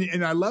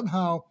I love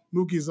how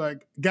Mookie's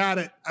like, got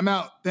it, I'm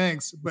out,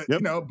 thanks. But,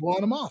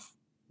 blowing him off.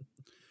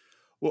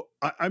 Well,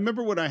 I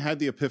remember when I had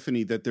the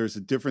epiphany that there's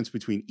a difference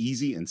between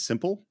easy and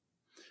simple.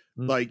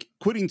 Like,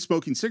 quitting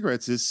smoking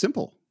cigarettes is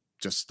simple.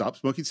 Just stop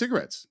smoking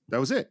cigarettes. That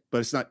was it. But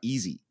it's not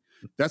easy.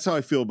 That's how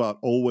I feel about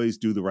always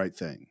do the right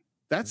thing.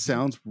 That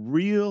sounds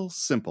real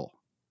simple.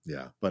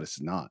 Yeah. But it's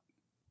not.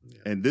 Yeah.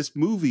 And this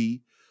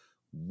movie,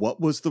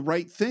 what was the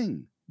right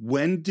thing?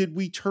 When did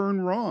we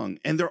turn wrong?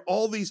 And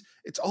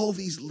it's all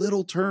these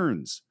little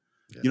turns.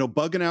 Yeah.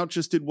 Bugging Out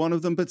just did one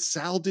of them, but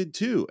Sal did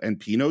too. And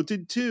Pino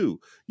did too.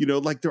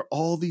 Like they're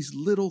all these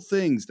little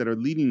things that are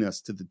leading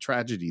us to the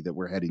tragedy that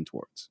we're heading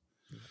towards.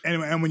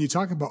 And when you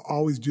talk about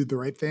always do the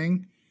right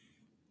thing,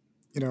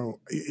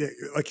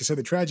 like you said,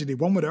 the tragedy,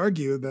 one would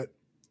argue that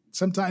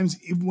sometimes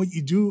even what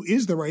you do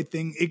is the right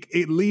thing,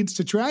 it leads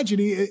to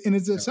tragedy in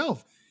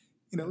itself.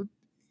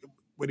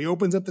 When he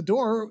opens up the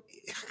door,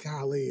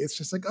 golly, it's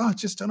just like, oh,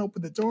 just don't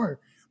open the door.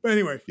 But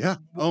anyway. Yeah.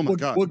 Oh my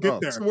God. We'll get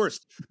there. It's the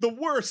worst. The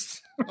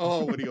worst.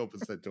 Oh, when he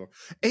opens that door.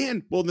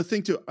 And, the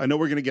thing too, I know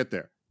we're going to get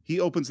there. He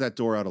opens that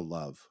door out of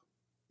love.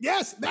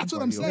 Yes, that's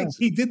what I'm saying.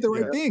 He did the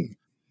right thing.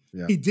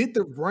 Yeah. He did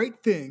the right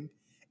thing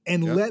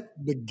and let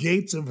the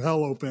gates of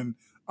hell open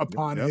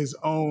upon his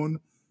own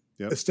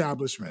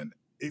establishment.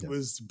 It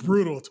was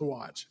brutal to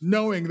watch,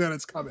 knowing that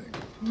it's coming.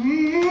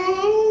 The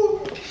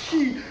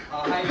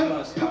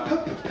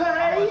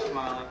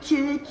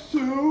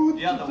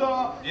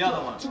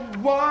other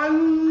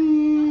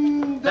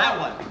one. That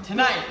one.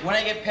 Tonight, when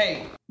I get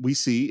paid. We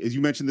see, as you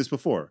mentioned this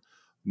before,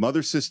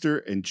 Mother, Sister,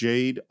 and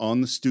Jade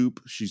on the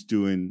stoop. She's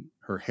doing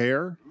her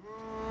hair.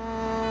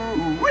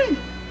 Ooh-wee.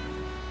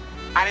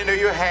 I didn't know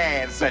you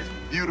had such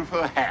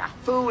beautiful hair.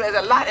 Fool, there's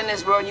a lot in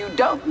this world you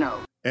don't know.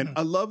 And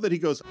I love that he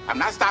goes, I'm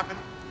not stopping.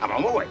 I'm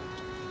on my way.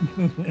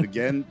 And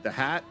again, the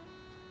hat,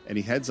 and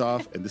he heads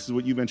off. And this is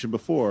what you mentioned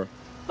before.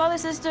 Mother,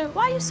 Sister,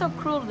 why are you so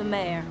cruel to the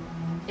mayor?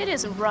 It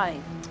isn't right.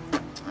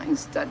 I ain't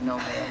studying no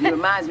mayor. He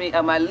reminds me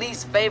of my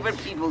least favorite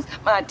peoples,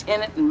 my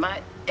tenant and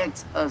my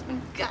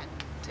ex-husband. God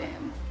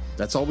damn.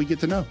 That's all we get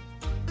to know.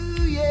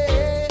 Ooh,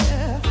 yeah.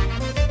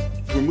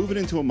 We're moving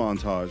into a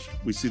montage.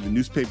 We see the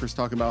newspapers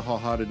talking about how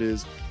hot it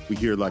is. We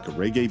hear like a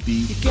reggae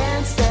beat. You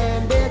can't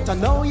stand it. I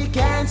know you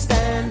can't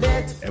stand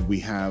it. And we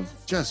have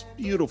just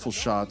beautiful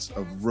shots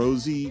of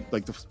Rosie,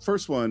 like the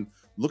first one,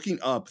 looking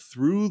up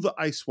through the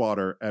ice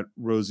water at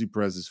Rosie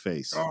Perez's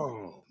face.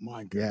 Oh,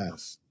 my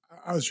goodness. Yeah.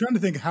 I was trying to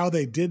think how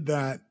they did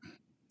that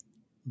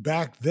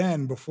back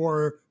then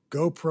before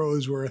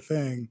GoPros were a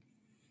thing.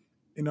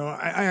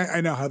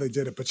 I know how they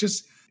did it, but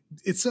just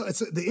it's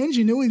the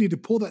ingenuity to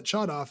pull that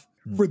shot off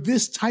for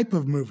this type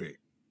of movie.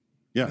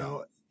 Yeah.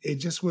 It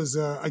just was,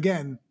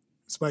 again,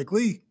 Spike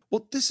Lee.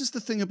 Well, this is the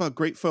thing about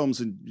great films.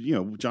 And,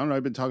 John and I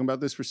have been talking about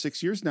this for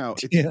 6 years now.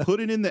 It's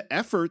putting in the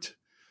effort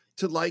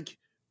to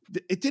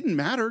it didn't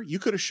matter. You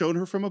could have shown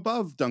her from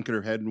above dunking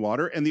her head in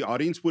water, and the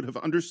audience would have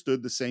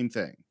understood the same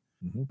thing.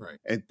 Mm-hmm. Right.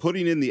 And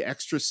putting in the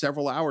extra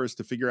several hours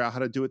to figure out how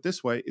to do it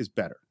this way is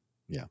better.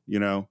 Yeah. You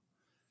know?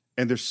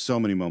 And there's so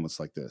many moments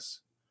like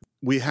this.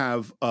 We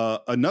have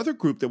another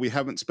group that we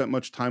haven't spent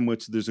much time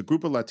with. There's a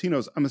group of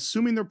Latinos. I'm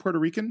assuming they're Puerto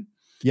Rican.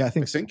 Yeah, I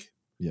think.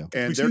 Yeah.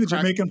 And we see the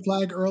Jamaican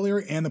flag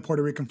earlier and the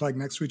Puerto Rican flag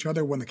next to each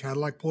other when the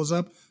Cadillac pulls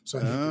up. So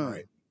I think you're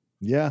right.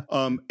 Yeah.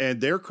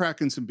 And they're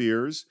cracking some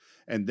beers.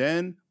 And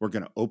then we're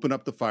going to open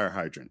up the fire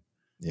hydrant.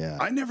 Yeah.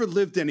 I never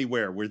lived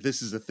anywhere where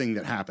this is a thing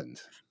that happened.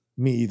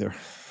 Me either.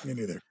 Me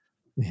neither.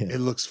 Yeah. It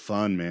looks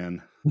fun,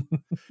 man.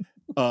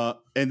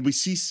 And we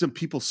see some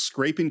people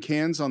scraping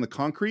cans on the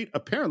concrete.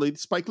 Apparently,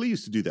 Spike Lee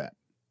used to do that.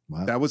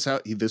 Wow. That was how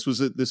this was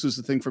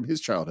the thing from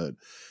his childhood.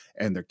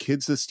 And they're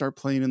kids that start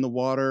playing in the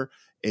water,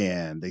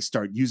 and they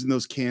start using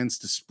those cans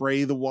to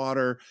spray the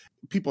water.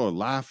 People are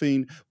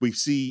laughing. We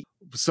see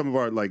some of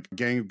our like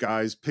gang of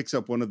guys picks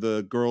up one of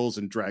the girls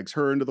and drags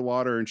her into the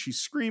water, and she's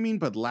screaming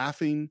but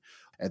laughing.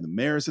 And the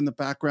mayor's in the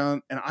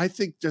background. And I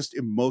think just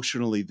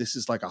emotionally, this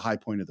is like a high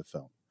point of the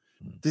film.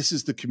 This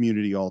is the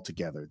community all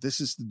together.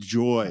 This is the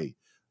joy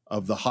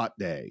of the hot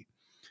day.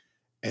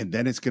 And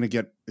then it's going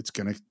to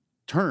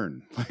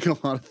turn like a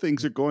lot of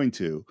things are going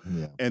to.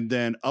 Yeah. And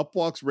then up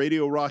walks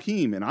Radio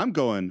Raheem. And I'm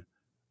going,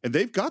 and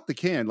they've got the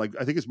can. Like,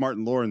 I think it's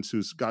Martin Lawrence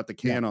who's got the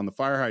can on the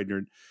fire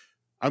hydrant.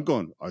 I'm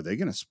going, are they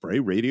going to spray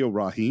Radio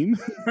Raheem?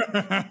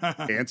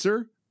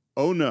 Answer,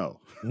 oh no,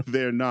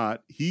 they're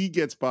not. He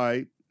gets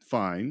by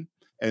fine.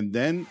 And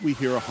then we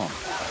hear a honk.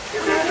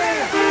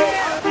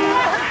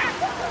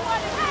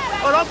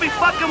 Oh, don't be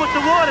fucking with the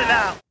water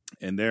now.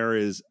 And there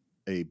is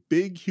a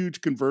big,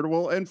 huge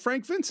convertible and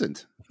Frank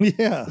Vincent.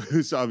 Yeah.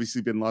 Who's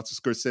obviously been in lots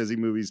of Scorsese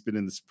movies, been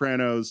in The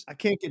Sopranos. I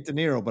can't get De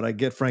Niro, but I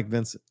get Frank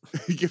Vincent.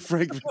 You get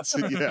Frank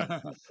Vincent,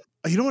 yeah.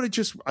 You know what I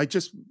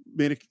just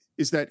made it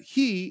is that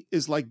he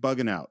is like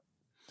bugging out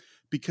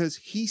because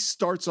he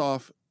starts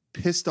off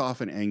pissed off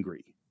and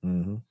angry.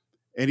 Mm-hmm.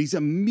 And he's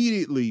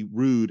immediately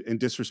rude and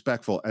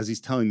disrespectful as he's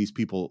telling these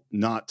people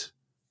not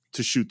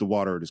to shoot the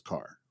water at his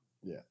car.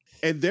 Yeah.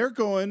 And they're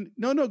going,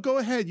 no, go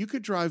ahead. You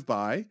could drive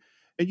by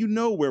and you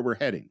know where we're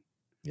heading.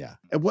 Yeah.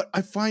 And what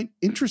I find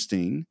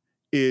interesting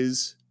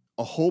is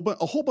a whole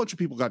bunch of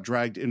people got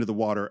dragged into the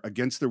water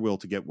against their will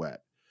to get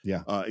wet.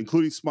 Yeah.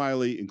 Including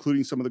Smiley,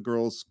 including some of the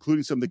girls,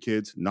 including some of the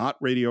kids, not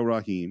Radio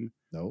Raheem.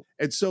 No.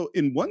 And so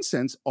in one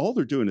sense, all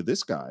they're doing to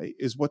this guy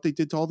is what they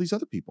did to all these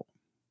other people.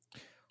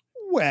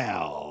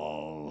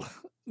 Well,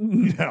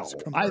 no,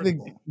 I think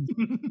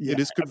it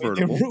is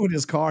convertible. They ruined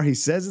his car. He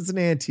says it's an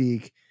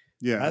antique.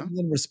 Yeah. Rather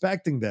than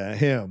respecting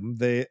him,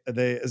 they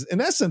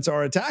in essence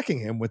are attacking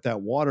him with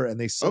that water, and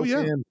they soak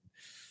in.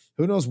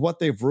 Who knows what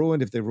they've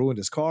ruined? If they ruined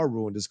his car,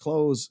 ruined his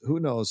clothes, who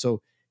knows?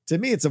 So to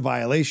me, it's a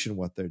violation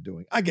what they're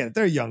doing. I get it.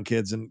 They're young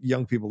kids, and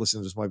young people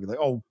listening to this might be like,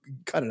 "Oh,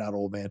 cut it out,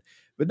 old man."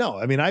 But no,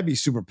 I mean, I'd be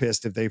super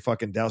pissed if they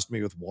fucking doused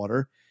me with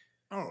water.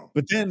 Oh,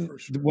 but then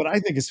what I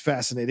think is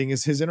fascinating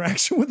is his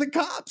interaction with the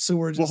cops who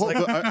were just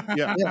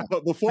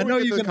But before I know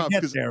we you're get to the going to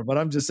cops, get there, but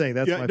I'm just saying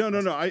that's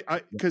no.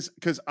 I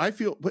because I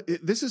feel, but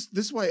this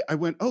is why I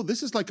went. Oh,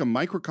 this is like a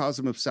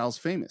microcosm of Sal's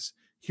Famous.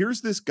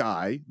 Here's this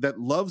guy that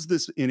loves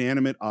this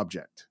inanimate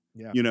object.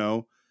 Yeah. You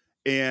know,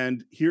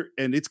 and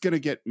it's going to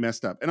get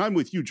messed up. And I'm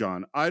with you,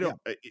 John. I don't.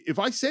 If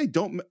I say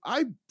don't,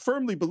 I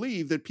firmly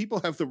believe that people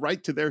have the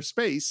right to their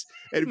space.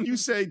 And if you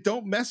say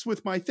don't mess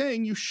with my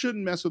thing, you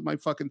shouldn't mess with my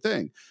fucking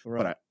thing. Right.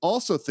 But I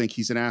also think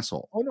he's an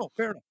asshole. Oh no,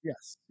 fair enough.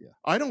 Yes. Yeah.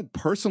 I don't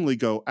personally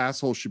go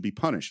assholes should be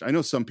punished. I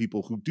know some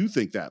people who do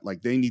think that,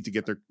 like they need to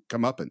get their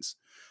comeuppance.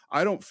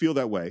 I don't feel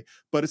that way.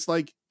 But it's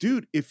like,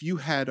 dude, if you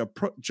had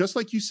just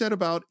like you said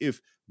about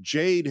if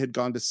Jade had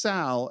gone to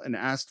Sal and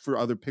asked for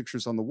other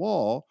pictures on the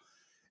wall.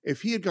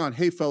 If he had gone,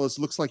 hey, fellas,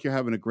 looks like you're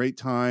having a great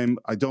time.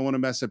 I don't want to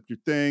mess up your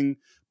thing,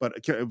 but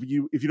if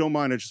you don't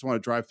mind, I just want to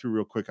drive through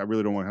real quick. I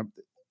really don't want to have.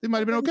 They might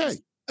have been okay.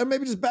 Or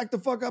maybe just back the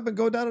fuck up and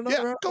go down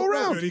another route. Go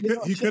around. He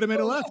could have made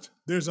a left.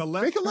 There's a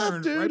left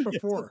turn right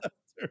before.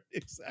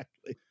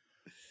 Exactly.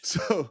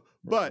 So,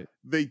 but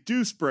they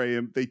do spray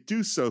him. They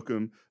do soak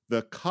him.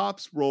 The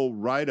cops roll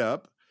right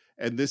up.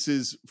 And this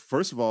is,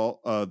 first of all,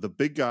 the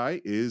big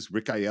guy is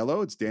Rick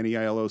Aiello. It's Danny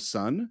Aiello's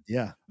son.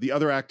 Yeah. The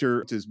other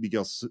actor is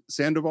Miguel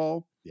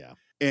Sandoval. Yeah.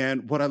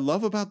 And what I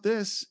love about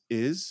this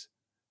is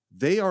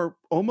they are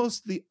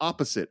almost the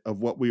opposite of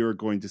what we are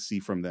going to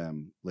see from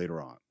them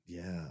later on.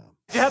 Yeah.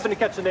 Did you happen to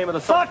catch the name of the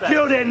suspect? Fuck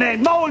you, their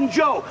name. Mo and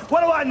Joe.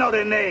 What do I know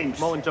their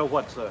names? Mo and Joe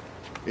what, sir?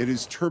 It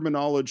is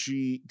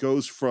terminology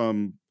goes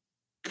from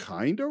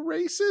kind of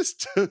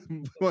racist to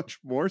much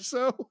more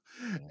so.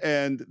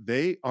 And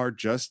they are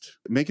just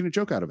making a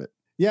joke out of it.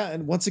 Yeah,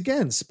 and once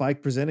again,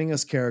 Spike presenting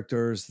us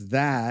characters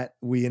that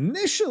we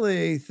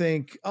initially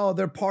think, oh,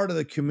 they're part of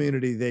the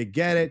community. They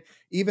get it.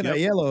 Even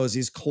Aiello, as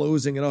he's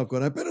closing it up,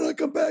 going, I better not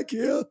come back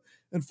here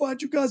and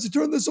find you guys to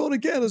turn this on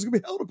again. There's going to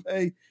be hell to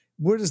pay.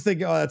 We're just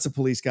thinking, oh, that's a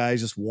police guy.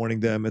 He's just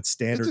warning them. It's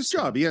standard. It's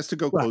his job. He has to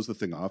go close the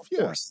thing off. Of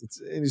course.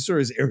 And he sort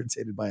of is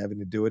irritated by having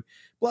to do it.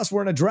 Plus,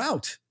 we're in a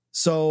drought.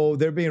 So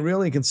they're being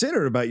really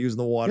considerate about using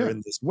the water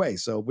in this way.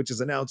 So, which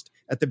is announced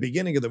at the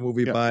beginning of the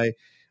movie by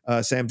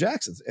Sam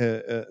Jackson.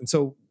 And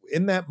so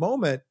in that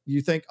moment,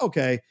 you think,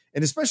 okay,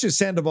 and especially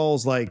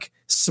Sandoval's like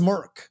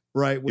smirk,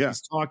 right? When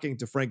he's talking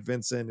to Frank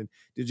Vincent. And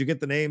did you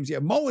get the names? Yeah,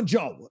 Mo and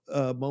Joe.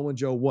 Mo and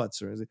Joe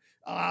What's or is it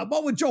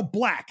Mo and Joe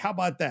Black? How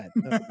about that?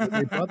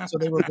 So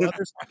they were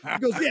brothers. He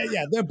goes,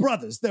 yeah, they're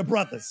brothers. They're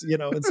brothers, you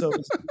know. And so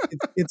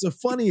it's a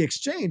funny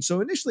exchange. So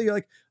initially you're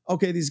like,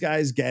 okay, these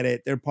guys get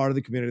it. They're part of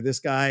the community. This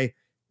guy,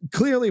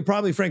 clearly,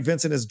 probably Frank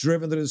Vincent has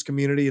driven through this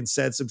community and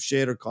said some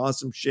shit or caused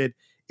some shit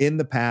in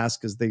the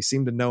past because they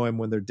seem to know him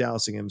when they're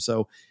dousing him.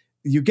 So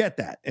you get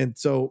that. And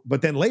so,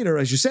 but then later,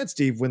 as you said,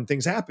 Steve, when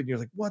things happen, you're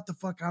like, what the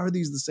fuck are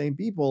these the same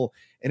people?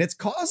 And it's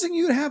causing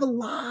you to have a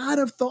lot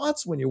of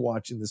thoughts when you're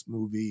watching this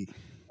movie,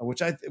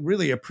 which I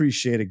really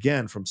appreciate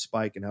again from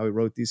Spike and how he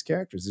wrote these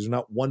characters. These are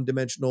not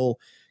one-dimensional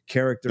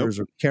characters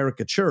or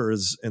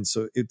caricatures. And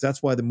so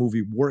that's why the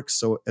movie works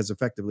so as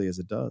effectively as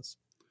it does.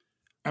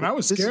 And I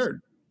was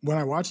scared when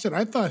I watched it.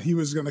 I thought he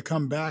was going to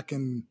come back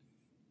and,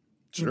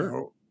 you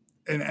know,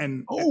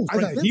 and I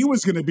thought he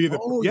was going to be the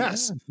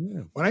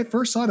When I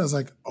first saw it, I was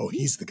like, oh,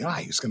 he's the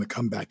guy who's going to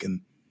come back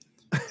and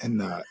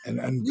burn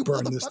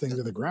this thing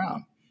to the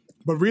ground.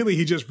 But really,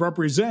 he just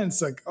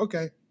represents like,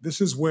 okay,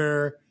 this is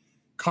where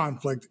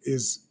conflict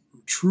is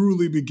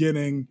truly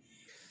beginning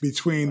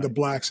between the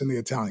blacks and the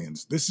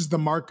Italians. This is the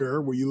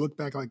marker where you look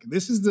back like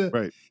this is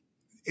the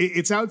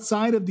it's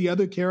outside of the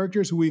other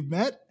characters who we've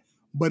met,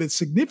 but it's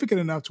significant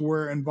enough to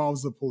where it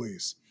involves the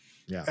police.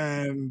 Yeah.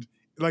 And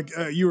like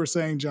you were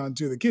saying, John,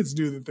 too, the kids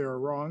knew that they were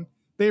wrong.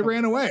 They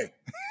ran away.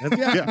 And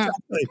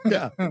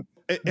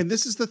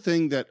this is the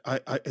thing that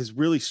has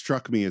really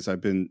struck me as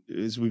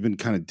we've been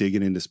kind of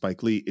digging into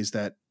Spike Lee is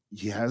that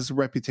he has a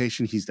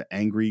reputation. He's the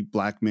angry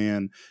black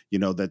man, you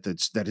know, that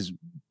his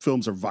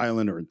films are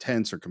violent or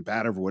intense or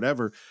combative or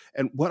whatever.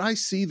 And what I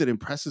see that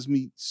impresses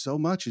me so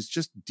much is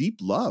just deep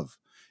love.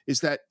 Is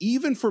that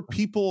even for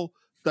people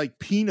like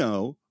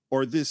Pino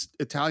or this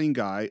Italian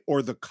guy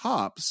or the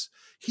cops,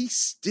 he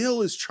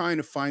still is trying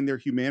to find their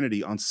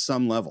humanity on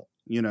some level,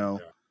 you know?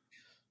 Yeah.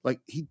 Like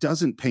he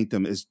doesn't paint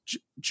them as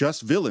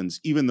just villains,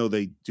 even though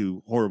they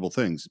do horrible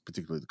things,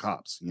 particularly the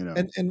cops, you know?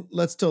 And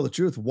let's tell the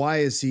truth. Why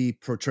is he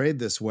portrayed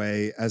this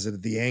way as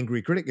the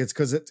angry critic? It's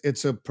because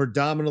it's a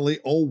predominantly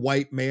old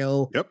white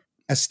male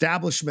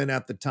establishment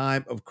at the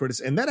time of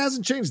criticism. And that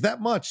hasn't changed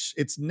that much.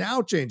 It's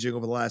now changing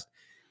over the last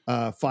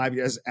 5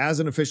 years. As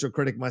an official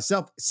critic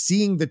myself,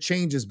 seeing the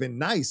change has been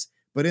nice.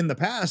 But in the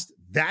past,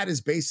 that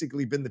has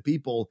basically been the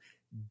people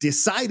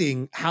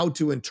deciding how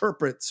to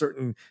interpret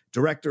certain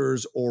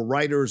directors or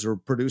writers or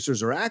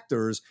producers or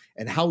actors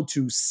and how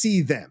to see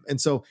them. And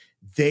so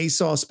they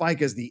saw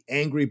Spike as the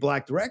angry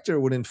black director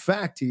when in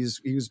fact he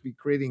was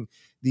creating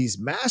these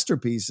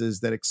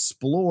masterpieces that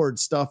explored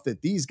stuff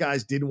that these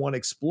guys didn't want to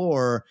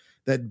explore,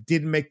 that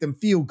didn't make them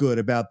feel good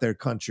about their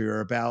country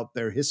or about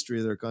their history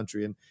of their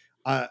country.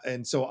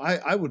 And so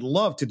I would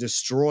love to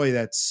destroy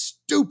that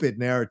stupid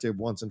narrative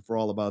once and for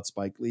all about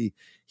Spike Lee.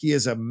 He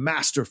is a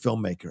master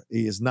filmmaker.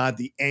 He is not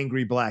the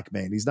angry black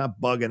man. He's not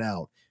bugging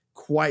out.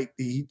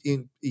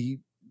 He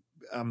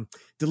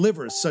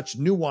delivers such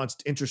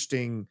nuanced,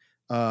 interesting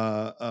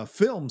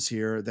films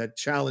here that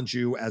challenge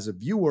you as a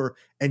viewer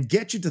and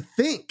get you to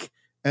think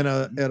at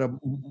a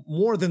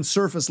more than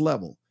surface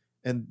level.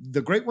 And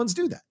the great ones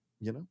do that,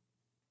 you know?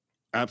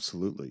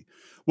 Absolutely.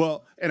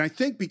 Well, and I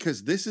think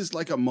because this is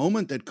like a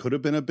moment that could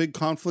have been a big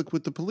conflict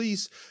with the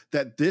police,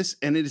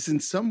 and it is in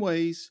some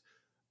ways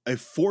a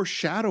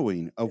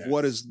foreshadowing of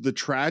what is the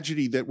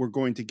tragedy that we're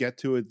going to get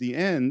to at the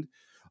end.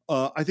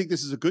 I think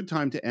this is a good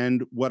time to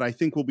end what I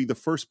think will be the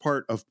first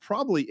part of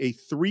probably a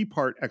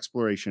 3-part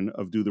exploration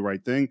of Do the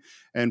Right Thing.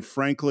 And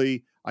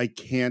frankly, I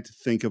can't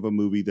think of a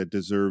movie that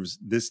deserves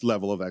this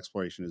level of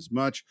exploration as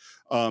much.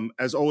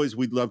 As always,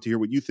 we'd love to hear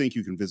what you think.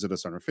 You can visit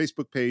us on our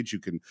Facebook page. You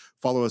can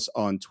follow us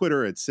on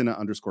Twitter at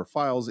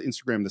Cine_Files,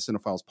 Instagram, the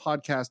Cinephiles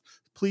Podcast.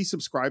 Please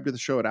subscribe to the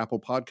show at Apple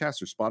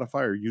Podcasts or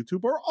Spotify or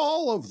YouTube or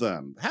all of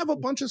them. Have a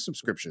bunch of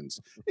subscriptions.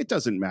 It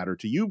doesn't matter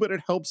to you, but it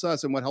helps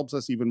us. And what helps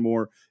us even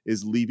more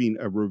is leaving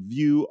a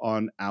review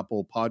on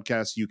Apple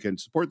Podcasts. You can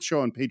support the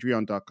show on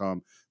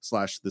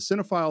patreon.com/The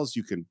Cinephiles.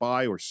 You can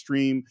buy or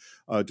stream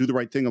Do the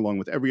Right Thing along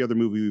with every other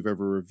movie we've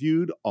ever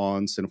reviewed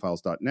on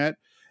cinephiles.net.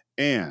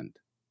 And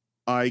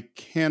I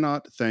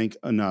cannot thank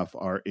enough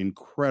our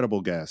incredible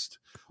guest,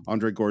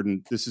 Andre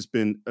Gordon. This has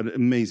been an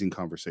amazing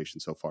conversation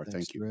so far.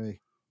 Thank you.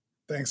 Ray.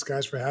 Thanks,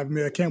 guys, for having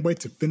me. I can't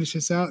wait to finish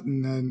this out,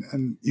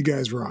 and you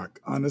guys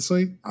rock.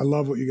 Honestly, I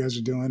love what you guys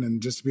are doing,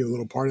 and just to be a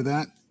little part of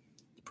that,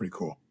 it's pretty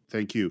cool.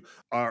 Thank you.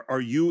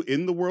 Are you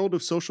in the world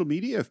of social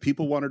media? If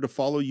people wanted to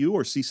follow you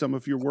or see some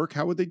of your work,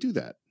 how would they do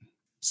that?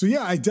 So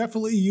yeah, I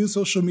definitely use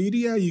social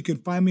media. You can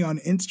find me on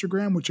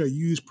Instagram, which I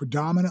use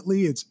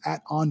predominantly. It's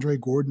at Andre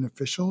Gordon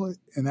Official,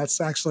 and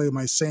that's actually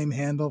my same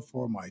handle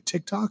for my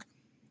TikTok.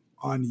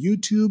 On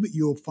YouTube,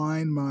 you'll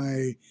find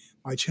my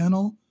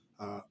channel,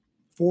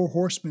 Four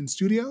Horsemen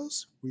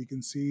Studios, where you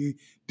can see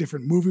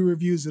different movie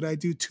reviews that I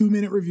do,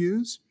 2-minute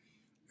reviews,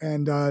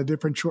 and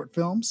different short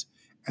films.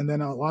 And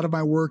then a lot of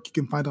my work you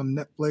can find on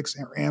Netflix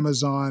or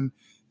Amazon,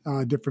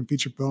 different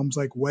feature films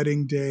like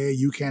Wedding Day,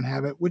 You Can't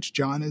Have It, which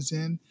John is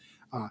in.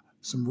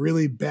 Some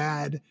really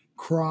bad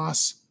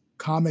cross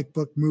comic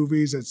book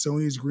movies that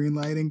Sony's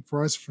greenlighting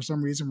for us for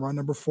some reason. We're on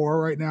number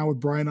 4 right now with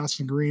Brian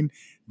Austin Green,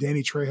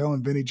 Danny Trejo,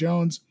 and Vinnie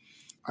Jones.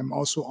 I'm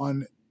also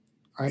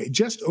I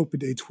just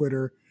opened a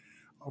Twitter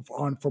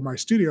for my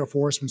studio, for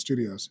Horseman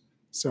Studios.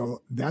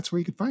 So that's where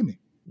you can find me.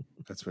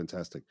 That's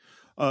fantastic.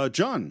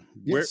 John,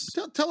 Yes.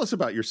 tell us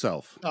about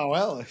yourself. Oh,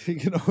 well, you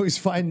can always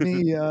find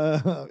me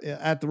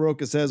at The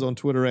Rocha Says on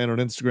Twitter and on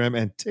Instagram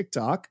and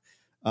TikTok.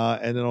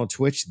 And then on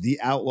Twitch, The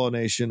Outlaw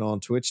Nation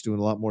on Twitch, doing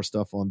a lot more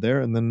stuff on there.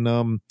 And then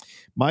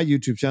my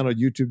YouTube channel,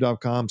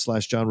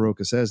 youtube.com/John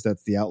Rocha Says.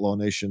 That's the Outlaw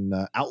Nation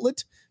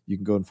outlet. You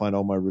can go and find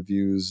all my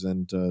reviews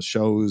and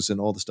shows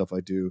and all the stuff I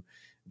do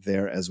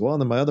there as well.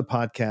 And then my other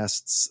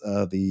podcasts,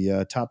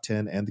 the Top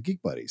 10 and the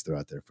Geek Buddies, they're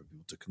out there for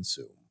people to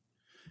consume.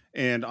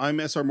 And I'm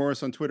SR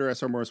Morris on Twitter,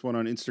 SR Morris1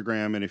 on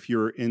Instagram. And if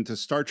you're into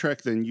Star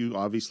Trek, then you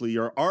obviously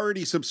are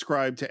already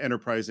subscribed to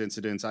Enterprise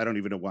Incidents. I don't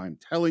even know why I'm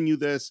telling you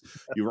this.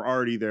 You were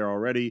already there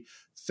already.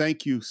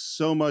 Thank you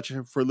so much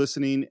for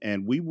listening.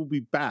 And we will be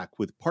back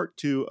with part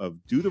 2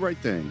 of Do the Right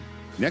Thing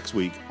next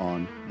week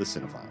on The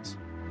Cinephiles.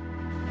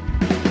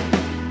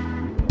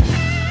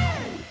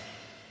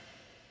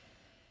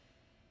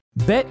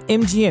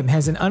 BetMGM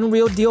has an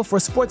unreal deal for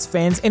sports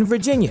fans in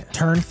Virginia.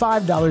 Turn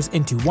 $5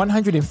 into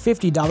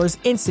 $150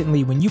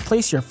 instantly when you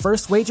place your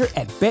first wager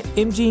at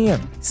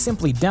BetMGM.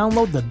 Simply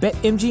download the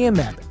BetMGM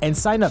app and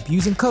sign up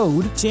using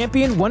code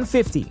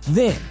Champion150.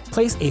 Then,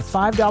 place a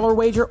 $5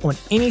 wager on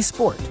any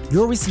sport.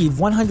 You'll receive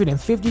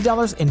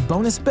 $150 in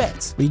bonus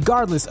bets,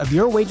 regardless of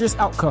your wager's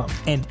outcome.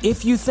 And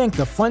if you think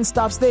the fun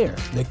stops there,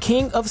 the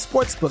King of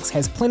Sportsbooks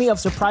has plenty of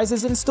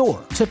surprises in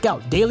store. Check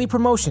out daily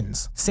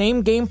promotions,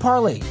 same-game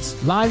parlays,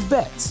 live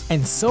bets,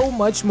 and so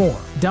much more.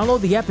 Download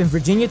the app in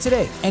Virginia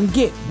today and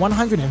get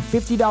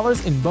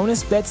 $150 in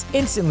bonus bets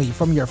instantly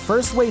from your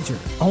first wager.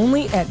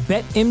 Only at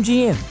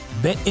BetMGM.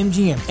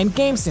 BetMGM and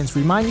GameSense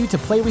remind you to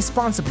play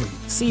responsibly.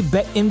 See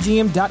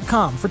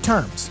BetMGM.com for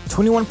terms.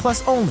 21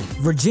 plus only.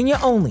 Virginia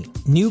only.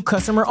 New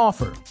customer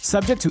offer.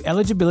 Subject to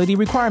eligibility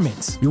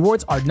requirements.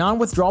 Rewards are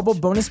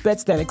non-withdrawable bonus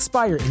bets that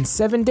expire in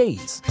 7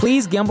 days.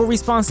 Please gamble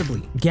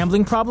responsibly.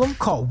 Gambling problem?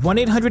 Call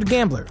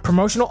 1-800-GAMBLER.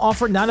 Promotional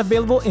offer not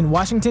available in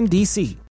Washington, D.C.